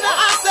told her,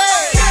 I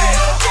said,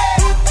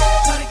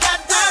 "Shorty got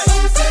down,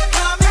 she said,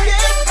 come and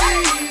get me."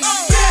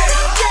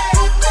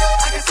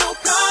 I got so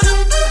caught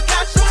up, I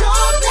got she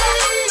told me.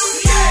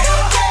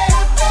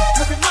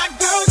 Look at my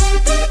girl, she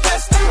be the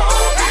best of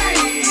all me.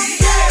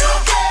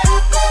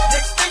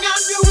 Next thing I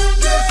knew,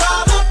 she was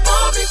all up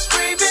on me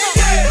screaming.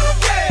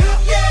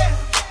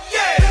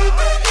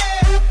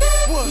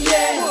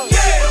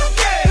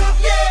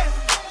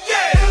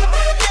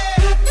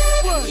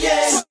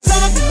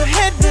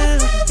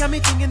 Got me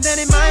thinking that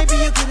it might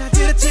be a good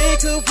idea to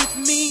take her with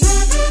me.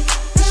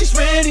 She's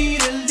ready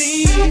to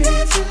leave.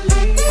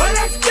 Well,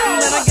 let's go.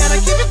 And I gotta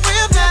keep it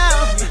real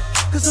now,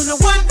 'cause on the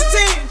 1 to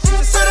 10, she's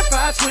a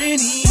certified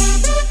 20.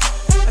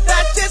 But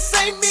that just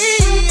ain't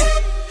me.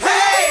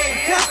 Hey,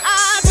 'cause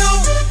I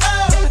don't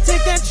know. If I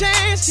take that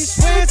chance, she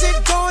swears it's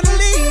gonna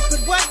leave.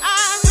 But what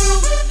I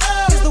do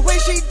is the way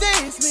she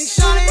dance makes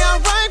Shawty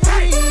alright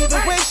with me.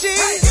 The way she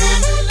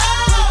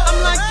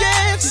I'm like,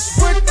 yeah, just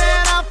work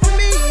that out for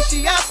me.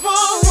 She asked for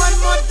one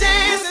more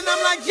dance, and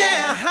I'm like,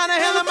 yeah, how the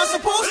hell am I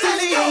supposed to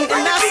leave?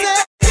 And I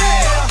said,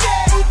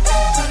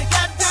 Shawty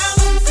got down,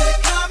 said,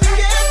 come and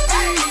get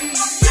me.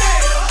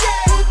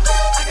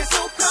 I got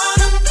so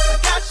caught up, I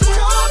got you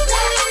told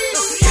me.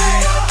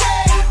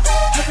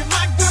 Look at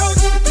my girl,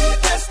 she could be the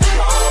best of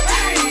all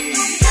me.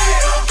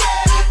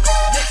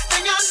 Next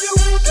thing I knew,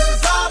 she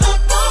was all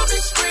up on me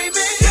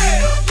screaming.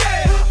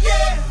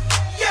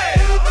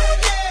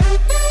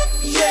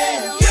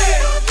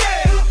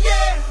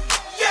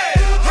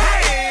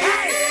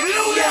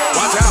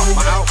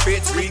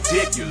 Outfit's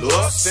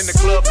ridiculous. In the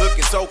club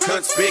looking so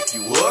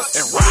conspicuous.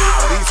 And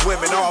wow, these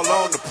women all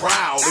on the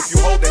prowl. If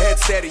you hold the head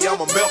steady,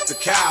 I'ma milk the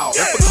cow.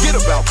 And forget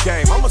about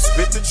game, I'ma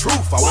spit the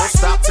truth. I won't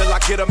stop till I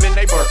get them in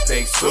their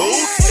birthday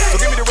suits. So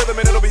give me the rhythm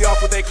and it'll be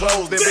off with their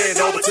clothes. Then bend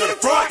over to the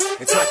front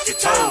and touch your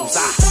toes.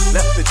 I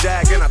left the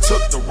jag and I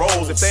took the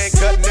rolls. If they ain't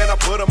cutting, then I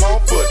put them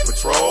on foot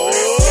patrol.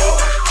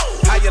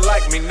 How you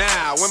like me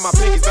now when my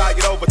pinky's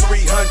valued over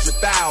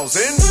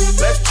 300,000?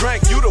 Let's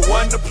drink, you the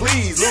one to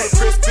please.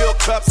 Ludacris fill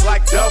cups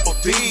like Double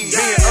D. Me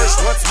and Ursh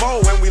once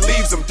more when we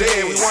leaves them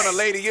dead. We want a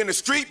lady in the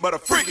street, but a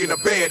freak in the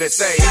bed that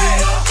say,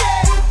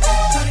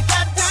 Shawty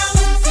got down,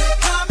 said,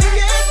 come and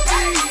get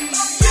me.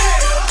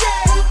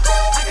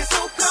 I got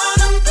so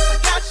caught up, I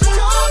got you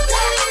told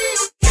me.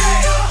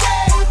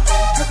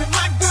 Look at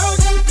my girl,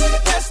 she could be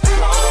the best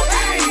of all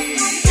me.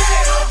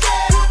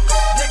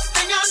 Next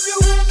thing I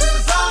knew, she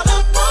was all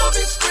up on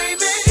me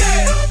screaming.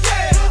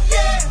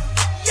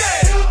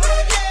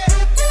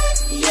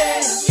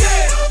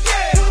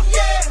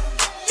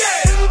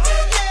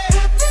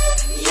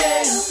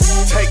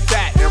 take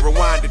that and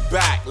rewind it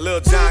back. Lil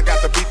Jon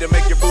got the beat to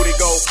make your booty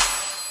go.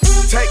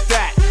 Take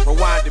that,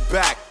 rewind it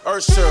back.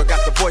 Usher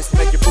got the voice to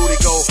make your booty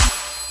go.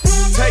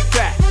 Take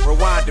that,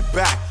 rewind it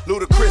back.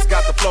 Ludacris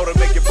got the flow to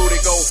make your booty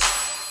go.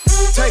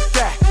 Take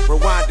that,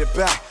 rewind it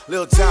back.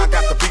 Lil Jon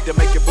got the beat to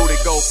make your booty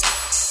go.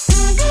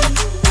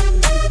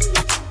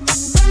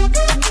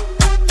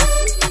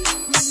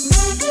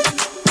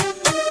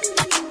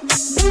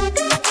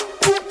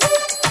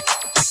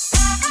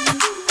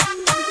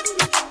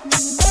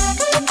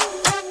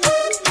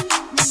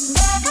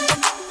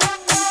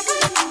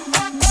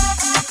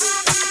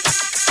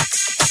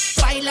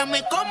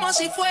 Báilame como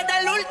si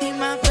fuera la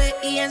última vez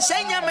y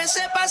enséñame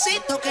ese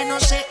pasito que no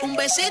sé, un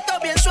besito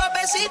bien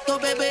suavecito,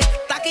 bebé.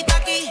 Taqui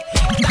taqui,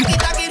 taqui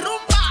taqui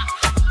rumba.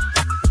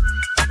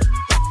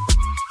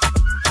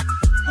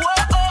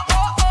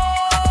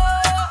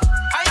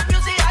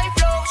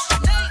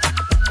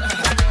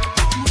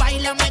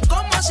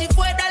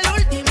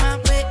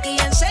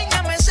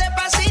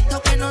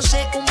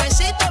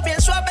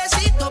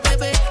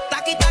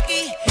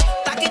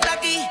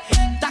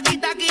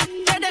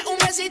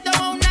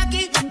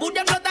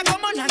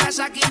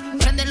 Kawasaki.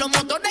 Prende los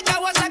motores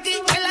Kawasaki.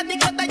 En la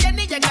discota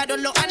Jenny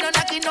llegaron los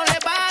Anunnaki. No le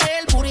baje,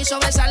 el puri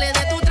sobresale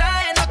de tu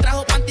traje. No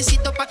trajo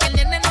panticito pa' que el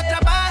nene no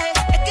trabaje.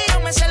 Es que yo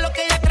me sé lo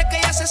que ella cree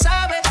que ya se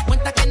sabe.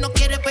 Cuenta que no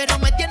quiere pero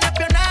me tiene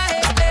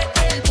espionaje.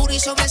 El puri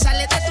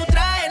sobresale de tu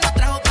traje. No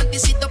trajo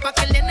panticito pa'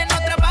 que el nene no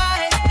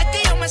trabaje. Es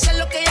que yo me sé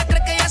lo que ella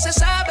cree que ya se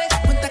sabe.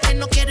 Cuenta que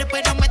no quiere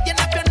pero me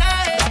tiene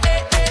espionaje.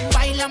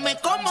 Báilame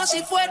como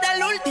si fuera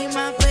la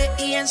última vez.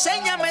 Y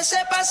enséñame ese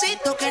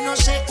pasito que no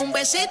sé, un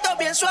besito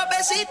bien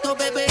suavecito,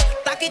 bebé.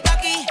 Taqui,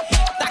 taqui,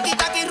 taqui,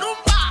 taqui,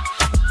 rumba.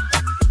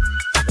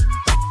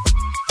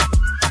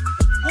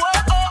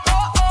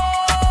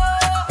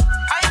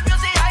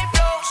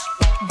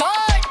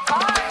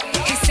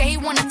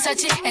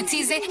 Touch it and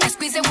tease it and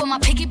squeeze it. When my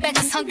piggyback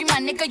is hungry, my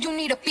nigga, you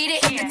need to feed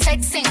it. If the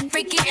text ain't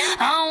freaky,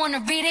 I don't wanna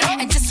read it.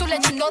 And just to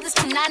let you know, this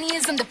Punani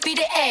is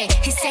undefeated. Ayy,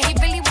 he said he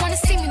really wanna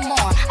see me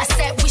more. I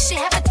said we should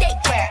have a date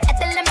where at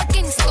the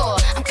Lamborghini store.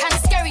 I'm kinda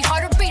scary,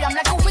 hard to read. I'm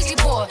like a Ouija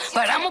board,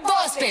 but I'm a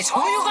boss bitch.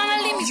 Who you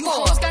gonna leave me for? You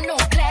hoes got no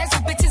class,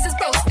 you bitches is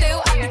broke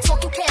still. I be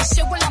talking cash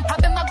shit while I'm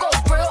popping my gold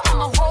grill.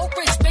 I'm a whole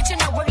rich bitch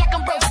and I work like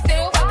I'm broke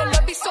still. But the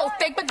love be so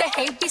fake, but the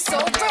hate be so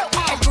real.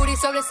 El booty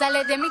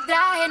sobresale de mi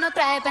traje, no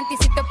traje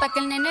panticito pa' que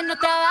el nene no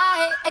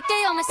trabaje. Es que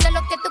yo me sé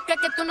lo que tú crees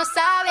que tú no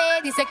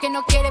sabes. Dice que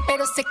no quiere,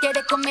 pero se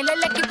quiere comerle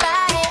el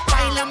equipaje.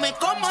 Báilame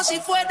como si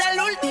fuera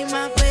la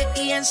última vez.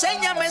 Y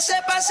enséñame ese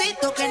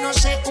pasito que no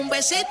sé, un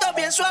besito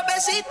bien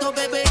suavecito,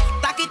 bebé.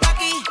 Taqui,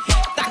 taqui,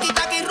 taqui,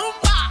 taqui,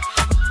 rumba.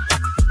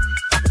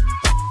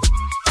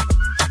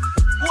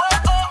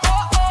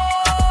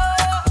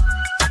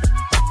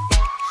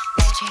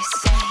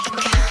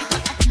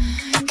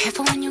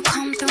 Careful when you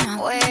come through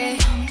my way.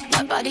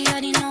 My body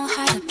already know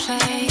how to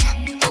play.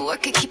 But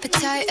work it, keep it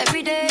tight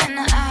every day. And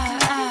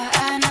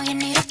I know you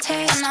need a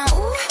taste. And now,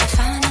 ooh, I'm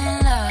falling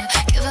in love.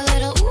 Give a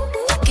little ooh,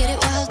 get it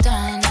well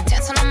done.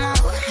 Dancing on my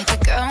ooh, make a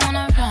girl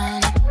wanna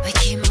run. We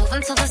keep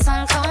moving till the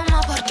sun come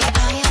up. Porque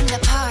I am the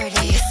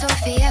party. It's a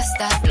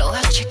fiesta. Blow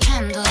out your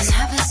candles and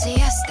have a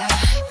siesta.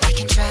 We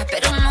can try,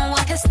 but no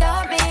one can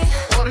stop me.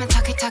 What my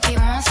talkie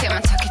wants, yeah, my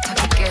talkie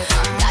get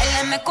on.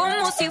 Báilame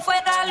como si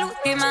fuera la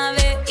última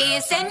vez. Y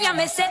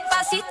enséñame ese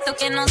pasito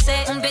que no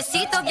sé. Un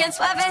besito bien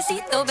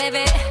suavecito,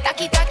 bebé.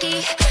 Taqui,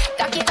 taqui,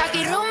 taqui,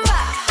 taqui, rumba.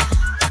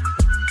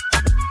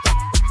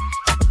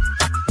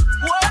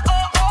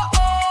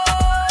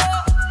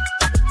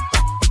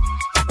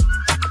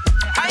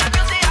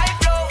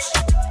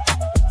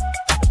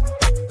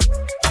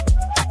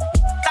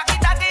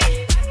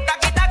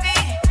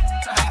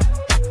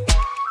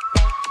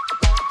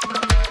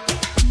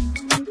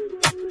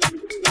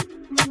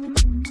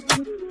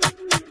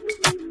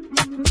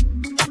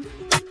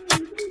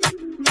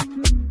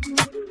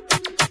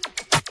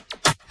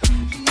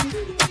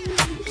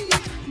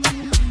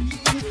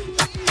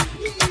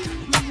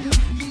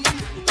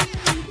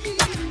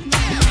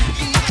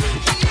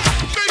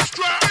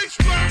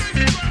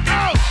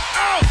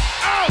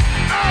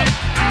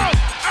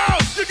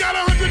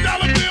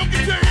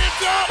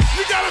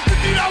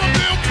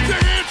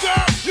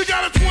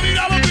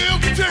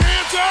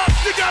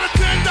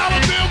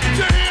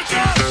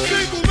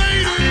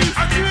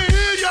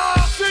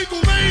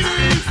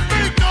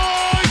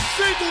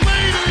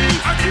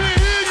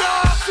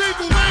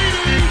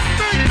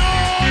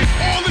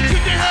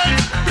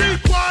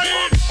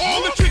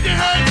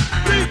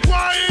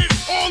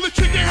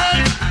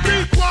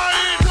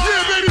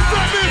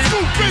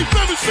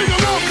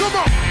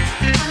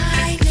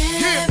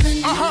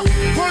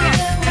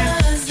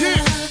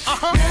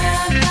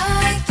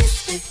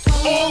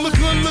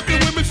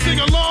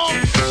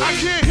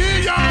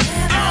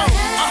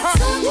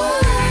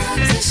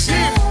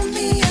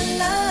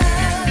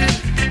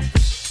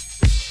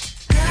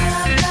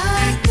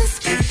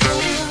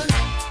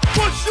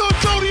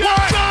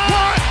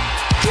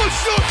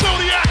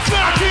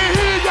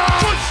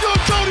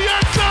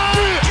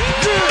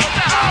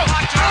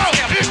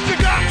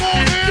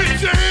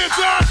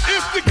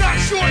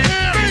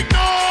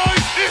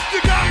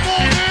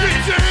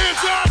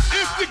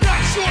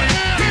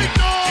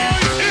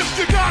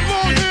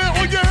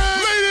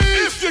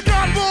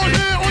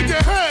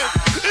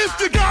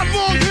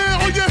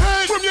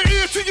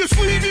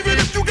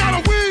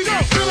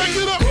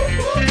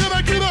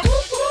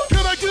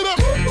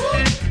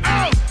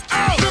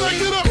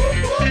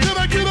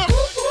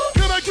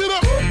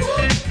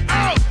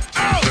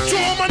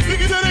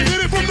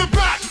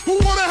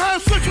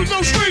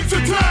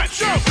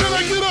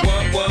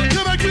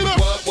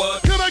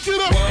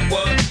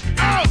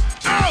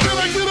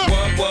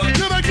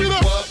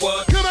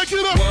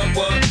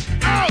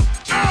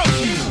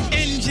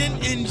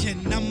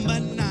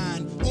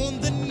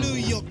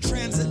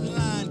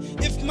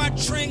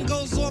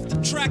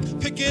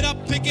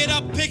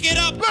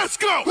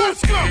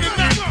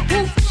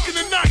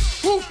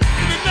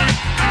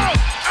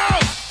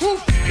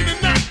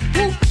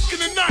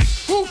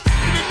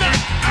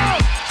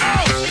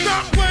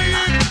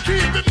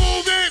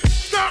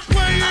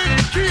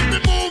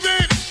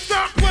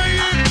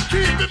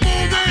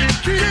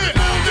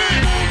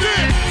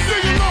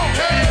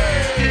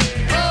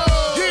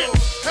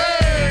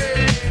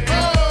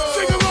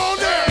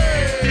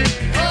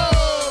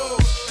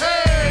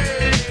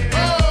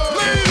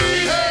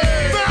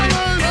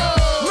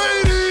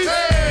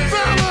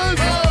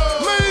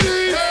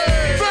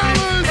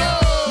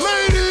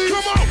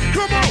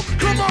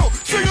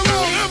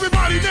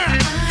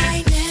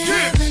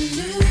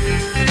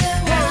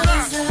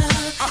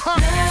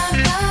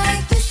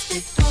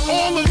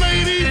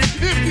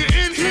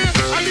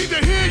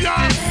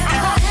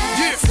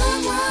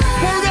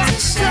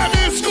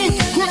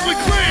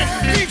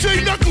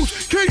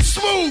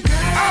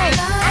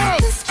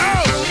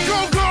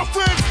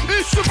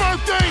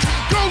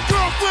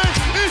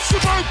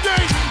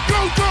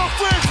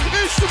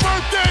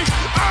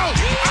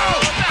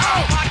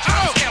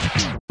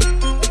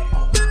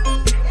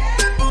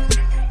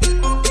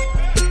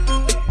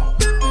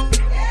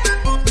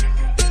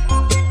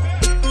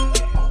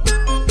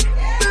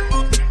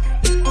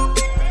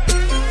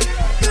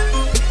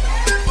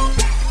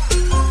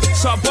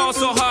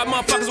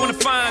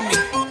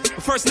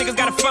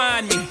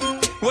 find me.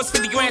 What's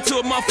 50 grand to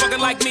a motherfucker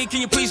like me?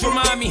 Can you please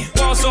remind me?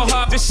 Ball so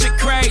hard, this shit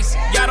crazy.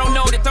 Y'all don't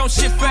know that don't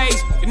shit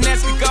phase. The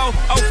Nets could go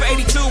 0 for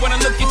 82 when I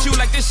look at you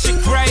like this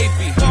shit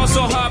gravy. Ball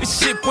so hard, this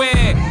shit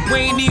weird.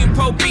 We ain't even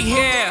po be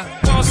here.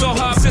 Ball so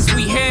hard since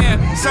we here.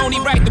 It's only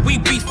right that we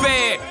be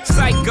fair.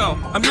 Psycho,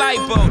 I'm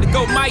libo to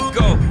go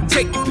Michael.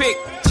 Take your pick.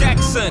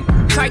 Jackson,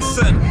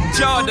 Tyson,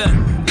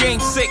 Jordan,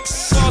 Game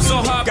 6. Ball so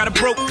hard, got a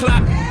broke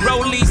clock.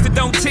 Rollies that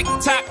don't tick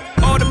tock.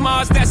 All the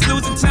Mars that's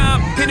losing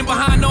time, hidden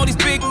behind all these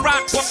big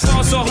rocks.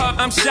 Ball so hard,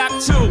 I'm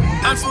shocked too.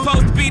 I'm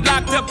supposed to be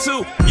locked up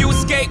too. You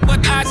escape,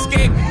 but I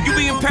escape. You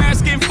be in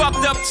Paris getting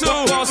fucked up too.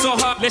 Ball so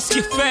hard, let's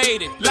get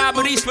faded.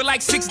 Liberties for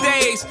like 6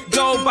 days.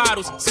 Gold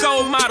bottles,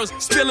 soul models,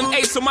 spilling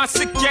ace on my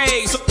sick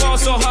days. Ball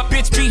so hard,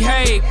 bitch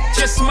behave.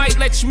 Just might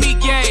let you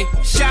meet gay.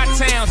 Shot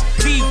towns,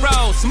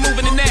 B-rolls,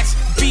 moving the next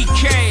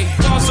BK.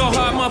 Ball so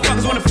hard,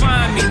 motherfuckers wanna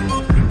find me.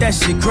 That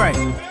shit crack.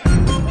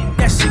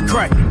 That shit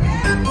crack.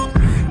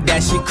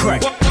 That shit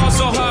crack. Ball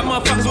so hard,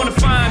 motherfuckers wanna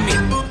find me.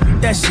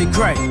 That shit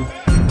crack.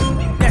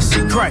 That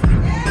shit crack.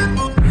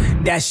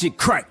 That shit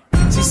crack.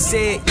 She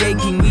said, yeah,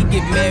 can we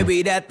get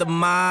married at the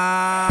mall?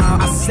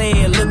 I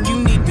said, look,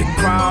 you need to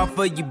crawl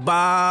for your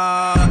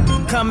bar.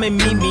 Come and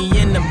meet me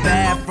in the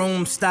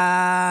bathroom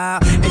style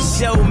and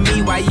show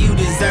me why you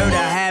deserve to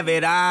have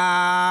it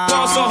all.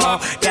 Ball so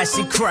hard. That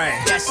shit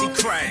crack. That shit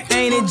crack.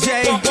 Ain't it,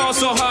 Jay? Ball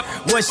so hard.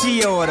 What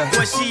she order?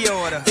 What she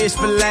order? Fish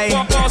fillet.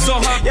 Ball so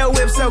hard. Your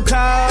whip so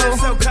cold.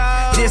 So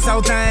cold. This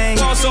whole thing.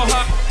 Ball so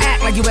hard.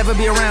 Act like you ever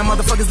be around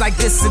motherfuckers like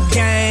this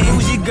again.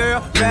 Who's your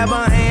girl? Grab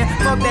her hand.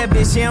 Fuck that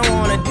bitch, she don't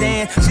wanna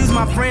dance. She's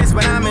my friends,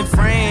 but I'm in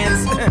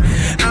France.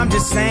 I'm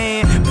just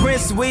saying,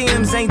 Prince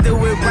Williams ain't do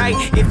it right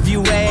if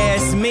you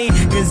ask me.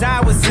 Cause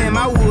I was him,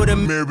 I would've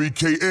married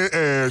Kate and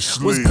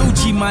Ashley. Was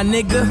Gucci my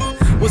nigga?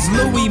 Was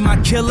Louis my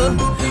killer?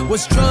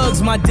 Was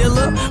drugs my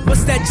dealer?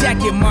 What's that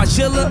jacket,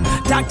 Margilla?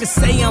 Doctors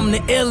say I'm the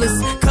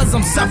illest, cause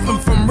I'm suffering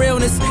from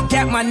realness.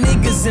 Got my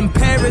niggas in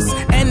Paris,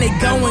 and they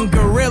going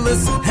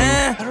gorillas,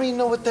 huh? I don't even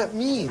know what that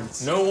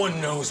means. No one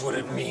knows what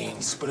it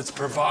means, but it's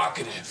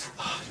provocative.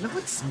 No,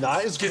 it's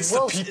not. It gets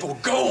the people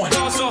going.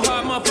 Ball so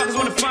hard, motherfuckers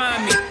wanna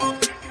find me.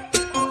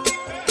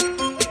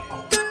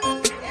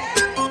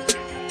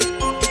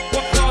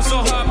 Ball so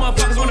hard,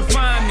 motherfuckers wanna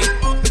find me.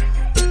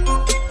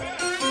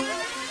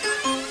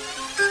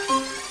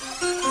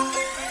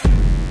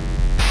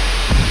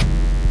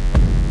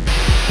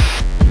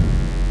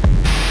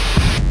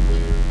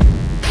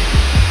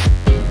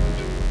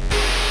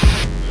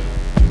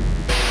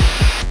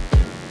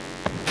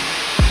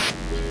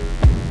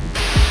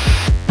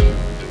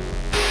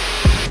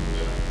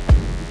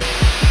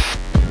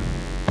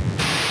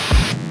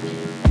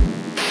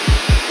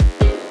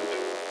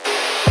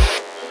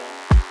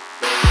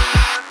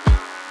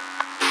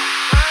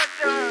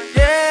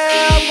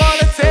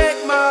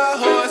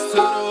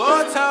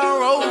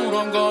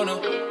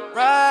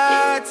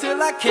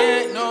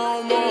 Can't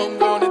no more. I'm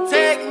gonna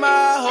take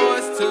my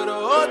horse to the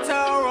old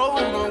town road.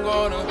 I'm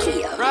gonna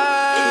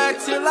ride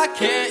till I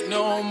can't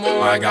no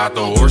more. I got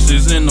the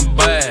horses in the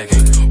bag,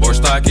 horse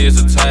stock is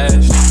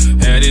attached.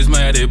 Head is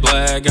matted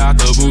black, got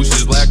the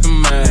bushes black to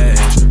match.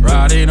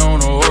 Riding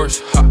on a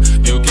horse, ha,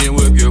 you can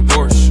whip your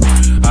Porsche.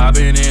 I've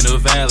been in the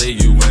valley,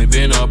 you ain't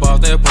been up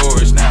off that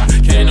porch. Now,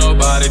 can't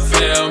nobody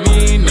tell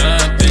me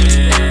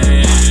nothing.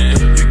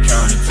 You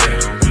can't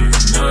tell me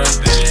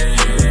nothing.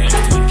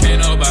 Can't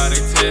nobody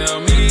tell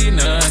me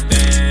nothing.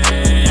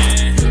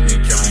 You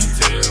can't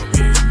tell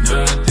me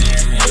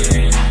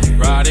nothing.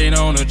 Riding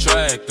on a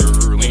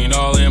tractor, lean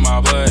all in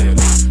my blood.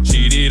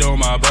 Cheated on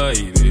my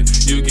baby,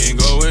 you can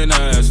go and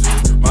ask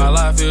her. My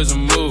life is a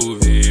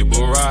movie,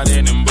 bull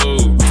riding in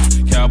boots.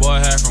 Cowboy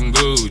hat from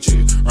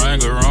Gucci,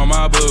 Wrangler on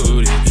my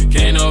booty.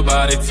 Can't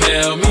nobody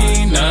tell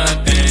me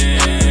nothing.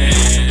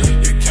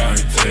 You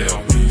can't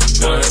tell me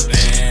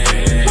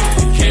nothing.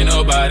 Can't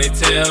nobody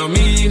tell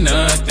me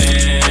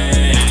nothing.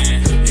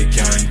 You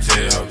can't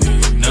tell me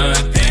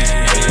nothing.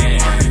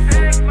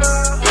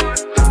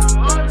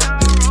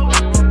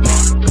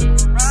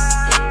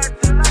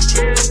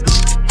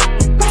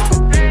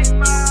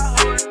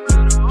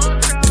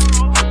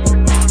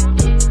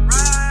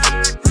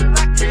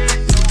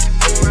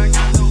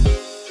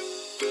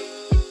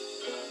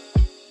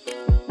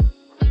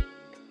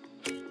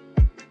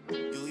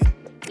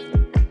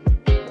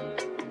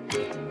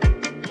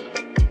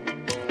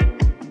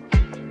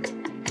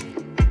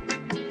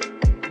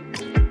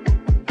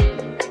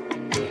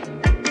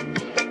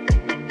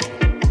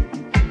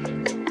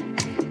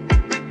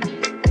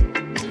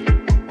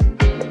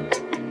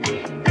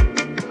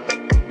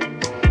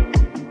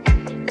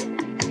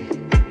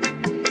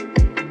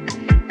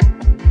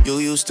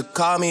 Used to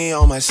call me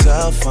on my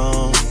cell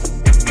phone.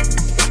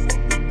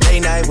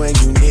 Late night when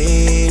you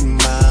need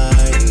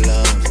my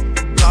love.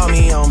 Call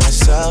me on my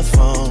cell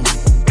phone.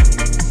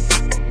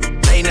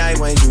 Late night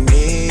when you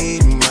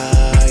need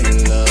my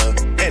love.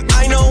 And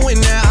I know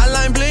when that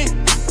hotline blink,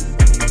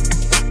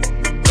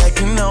 that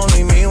can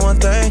only mean one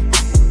thing.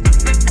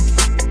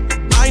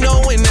 I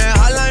know when that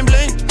hotline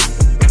blink,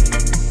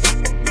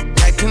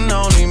 that can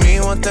only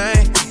mean one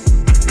thing.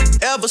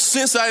 Ever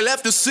since since I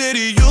left the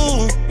city,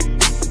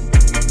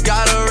 you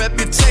got a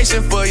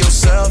reputation for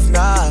yourself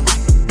now.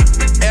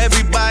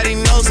 Everybody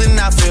knows and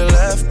I feel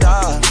left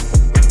out.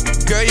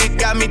 Girl, you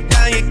got me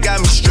down, you got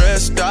me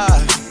stressed out.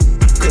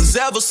 Cause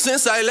ever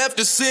since I left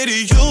the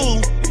city,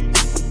 you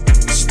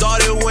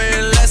started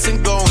wearing less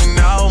and going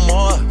out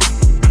more.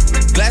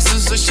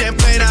 Glasses of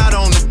champagne out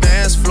on the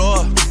dance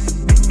floor.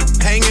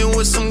 Hanging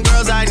with some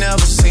girls I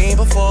never seen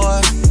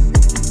before.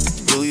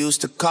 You used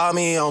to call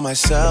me on my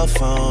cell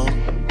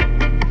phone.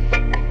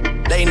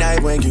 Late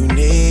night when you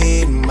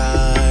need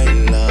my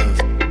love.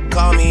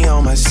 Call me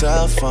on my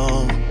cell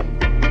phone.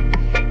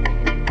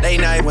 Late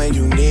night when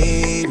you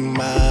need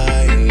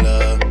my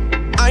love.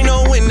 I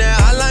know when that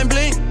hotline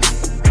blink,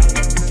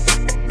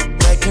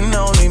 that can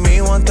only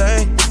mean one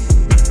thing.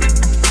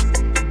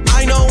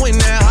 I know when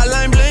that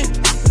hotline blink,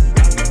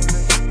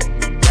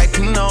 that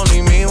can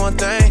only mean one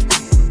thing.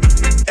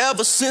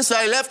 Ever since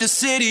I left the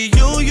city,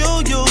 you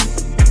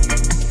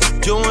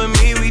and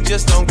me, we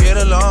just don't get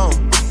along.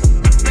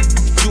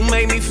 You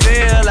made me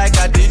feel like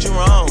I did you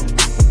wrong.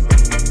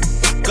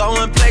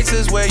 Going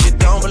places where you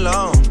don't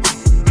belong.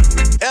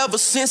 Ever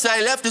since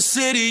I left the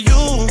city,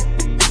 you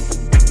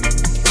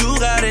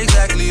got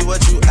exactly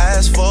what you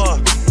asked for.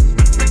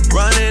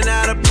 Running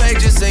out of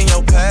pages in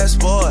your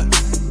passport.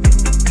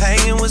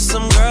 Hanging with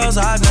some girls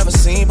I've never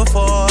seen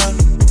before.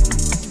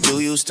 You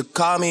used to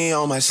call me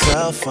on my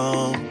cell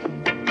phone.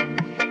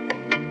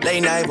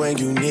 Late night when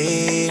you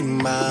need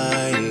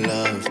my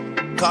love.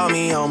 Call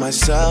me on my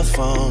cell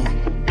phone.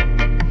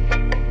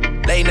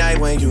 Late night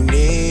when you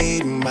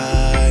need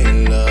my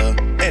love.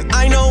 And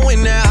I know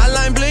when that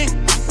hotline blink,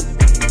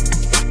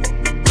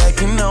 that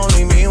can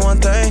only mean one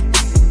thing.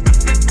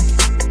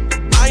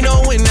 I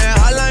know when that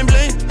hotline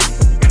blink,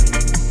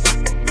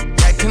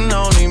 that can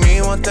only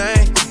mean one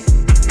thing.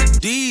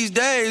 These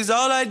days,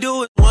 all I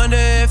do is wonder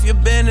if you're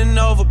bending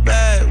over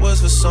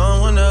backwards for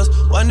someone else.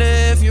 Wonder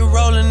if you're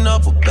rolling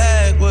up a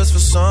backwards for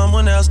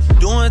someone else.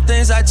 Doing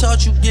things I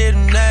taught you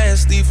getting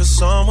nasty for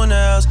someone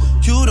else.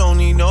 You don't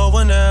need no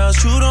one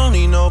else. You don't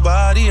need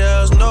nobody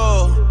else,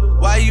 no.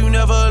 Why you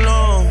never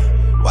alone?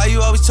 Why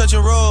you always touch a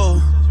roll?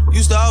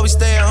 Used to always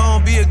stay at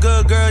home, be a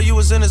good girl, you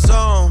was in the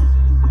zone.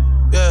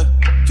 Yeah,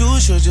 you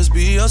should just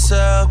be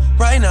yourself.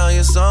 Right now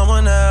you're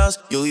someone else.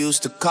 You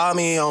used to call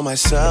me on my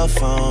cell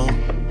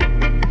phone.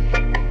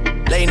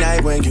 Late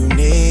night when you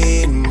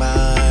need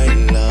my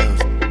love.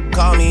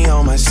 Call me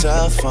on my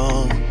cell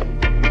phone.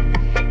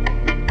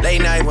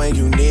 Late night when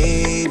you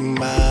need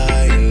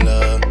my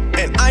love.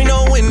 And I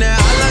know when that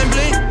hotline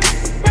blink,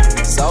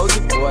 Soulja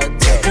Boy,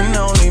 that can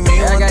only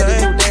mean one I got thing.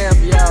 to do damn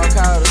for y'all,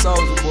 call the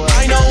Soulja Boy.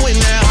 I know when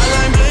that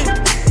hotline blink,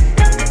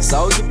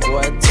 Soulja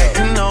Boy, that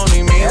can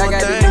only mean I one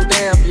got thing. to do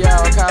damn for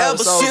y'all, call Ever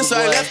the Soulja since Boy.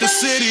 I left the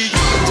city,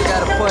 you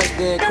gotta punch,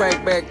 then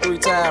crank back 3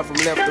 times from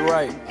left to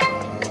right.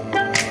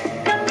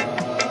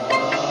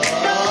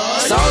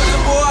 Soulja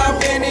Boy, I'm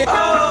in it.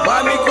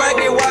 Why me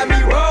crank it? Why me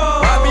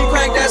roll? Why me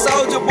crank that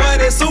Soulja Boy?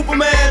 That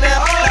Superman?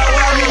 That now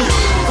why me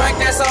crank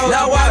that Soulja?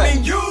 Now why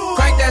me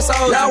crank that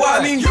Soulja? Now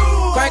why me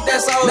crank that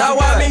Soulja? Now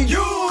why me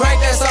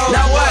crank that Soulja?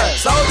 Now what?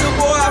 Soulja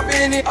Boy, I'm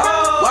in it.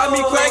 Why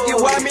me crank it?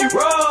 Why me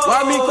roll?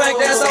 Why me crank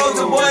that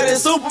Soulja Boy?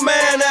 That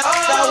Superman? That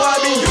now why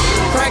me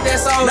crank that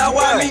Soulja? Now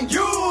why me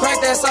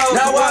crank that Soulja?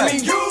 Now why me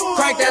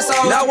crank that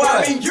Soulja? Now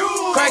what?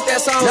 Crank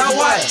that Soulja? Now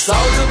what?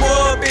 Soulja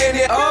Boy, up in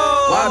it.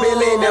 Why me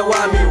lean that?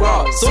 Why me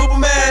rock?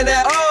 Superman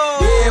that,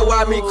 yeah,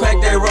 why me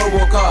crank that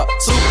Robocop?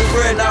 Super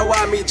friend, now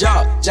why me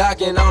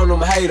jocking on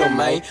them, hate them,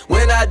 man.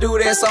 When I do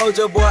that,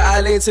 Soulja Boy,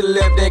 I lean to the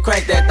left, then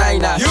crank that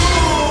thing now.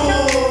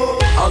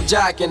 I'm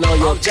jocking on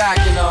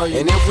you,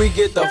 and if we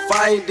get the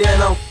fight,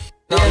 then I'm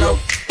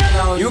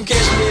you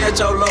catch me at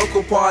your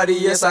local party,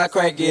 yes, I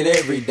crank it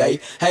every day.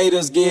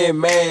 Haters getting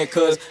mad,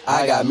 cause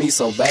I got me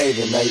some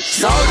bathing, mate.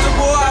 Soulja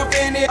Boy, I'm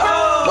in it.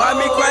 Why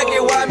me crank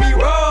it? Why me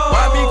roll?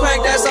 Why me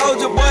crank that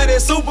Soulja Boy?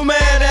 That Superman?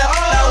 That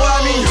now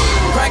why me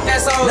crank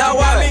that Soulja? Now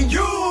why me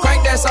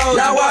crank that Soulja?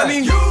 Now why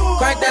me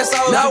crank that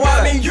Soulja? Now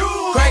why me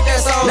crank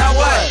that Soulja? Now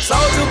what?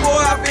 Soulja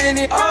Boy, I'm in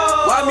it.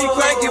 Why me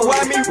crank it?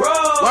 Why me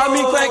roll? Why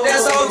me crank that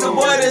Soulja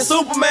Boy? That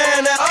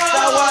Superman? That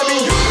now why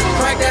me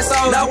crank that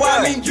Soulja? Now why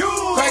me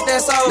crank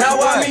that Soulja? Now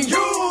why me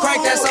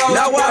crank that Soulja?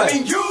 Now why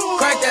me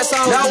crank that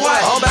Soulja? Now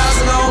what? I'm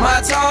bouncing on my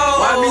toes.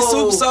 Why me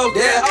super soaked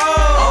that?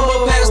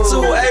 I'ma pass to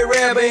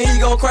A-Rab and he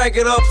gon' crank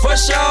it up for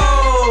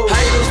sure.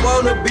 Haters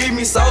wanna beat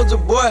me, Soulja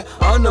Boy,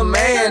 I'm the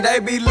man. They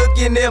be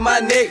looking at my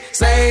neck,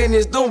 saying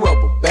it's the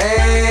rubber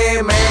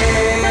band,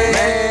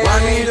 man. Why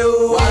me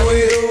do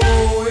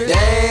it?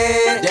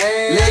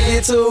 Damn, let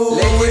get to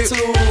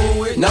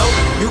it. No,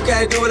 you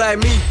can't do it like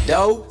me,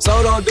 though.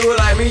 So don't do it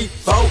like me,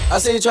 folk. I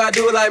seen you try to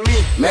do it like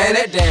me, man.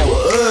 That damn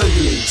was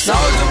ugly.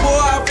 Soulja Boy,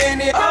 I'm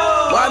in it.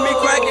 Why me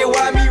crank it?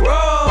 Why me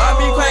roll? Why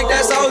me crank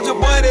that Soulja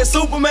Boy? That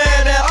Superman?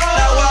 That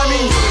now why me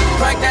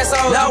crank that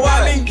Soulja? Now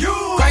why me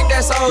crank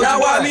that Soulja?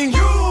 Now why me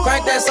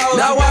crank that Soulja?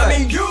 Now why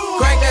me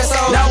crank that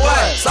Soulja? Now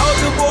what?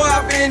 Soulja Boy,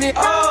 I'm in it.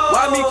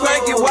 Why me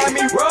crank it? Why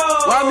me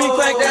roll? Why me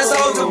crank that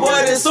Soulja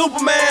Boy? That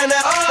Superman?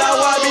 That now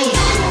why me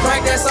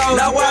crank that Soulja?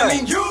 Now why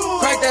me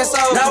crank that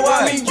Soulja? Now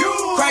why me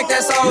crank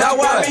that soul. Now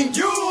why me?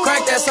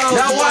 Crank that soul.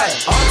 Now what?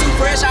 I'm too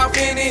fresh, I'm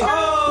finished.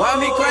 Why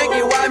me crank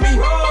it? Why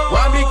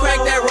me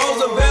crank that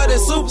Roosevelt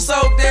and super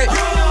soak that?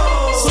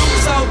 Super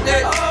soak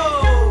that.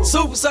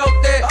 Super soak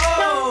that.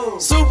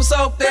 Super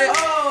soak that.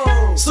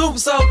 Super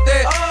soak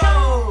that.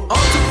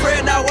 I'm too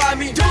fresh, now why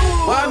me?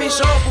 Why me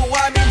shuffle?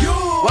 Why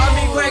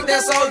me crank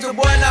that soldier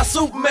boy? Now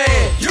Superman.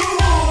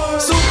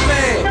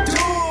 Superman.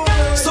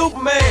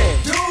 Superman.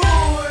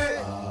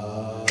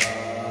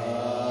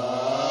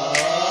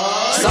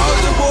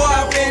 Soldier boy,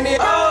 I been it.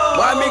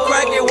 Why me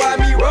crank it? Why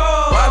me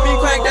roll? Why me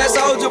crank that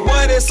soldier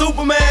boy? That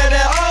Superman.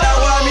 Now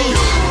why me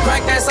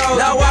crank that soldier?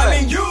 Now why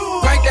me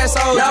crank that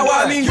soldier? Now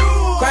why me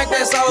crank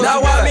that soldier?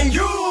 Now why me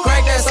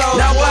crank that soldier?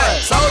 Now what?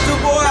 Soldier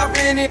boy, I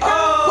been it.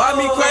 Why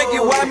me crank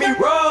it? Why me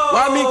roll?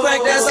 Why me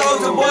crank that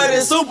soldier boy?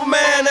 That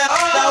Superman.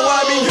 Now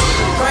why me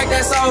crank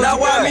that soldier? Now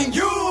why me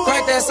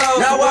crank that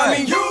soldier? Now why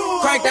me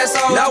crank that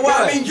soldier? Now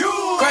why me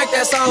crank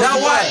that soldier? Now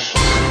what?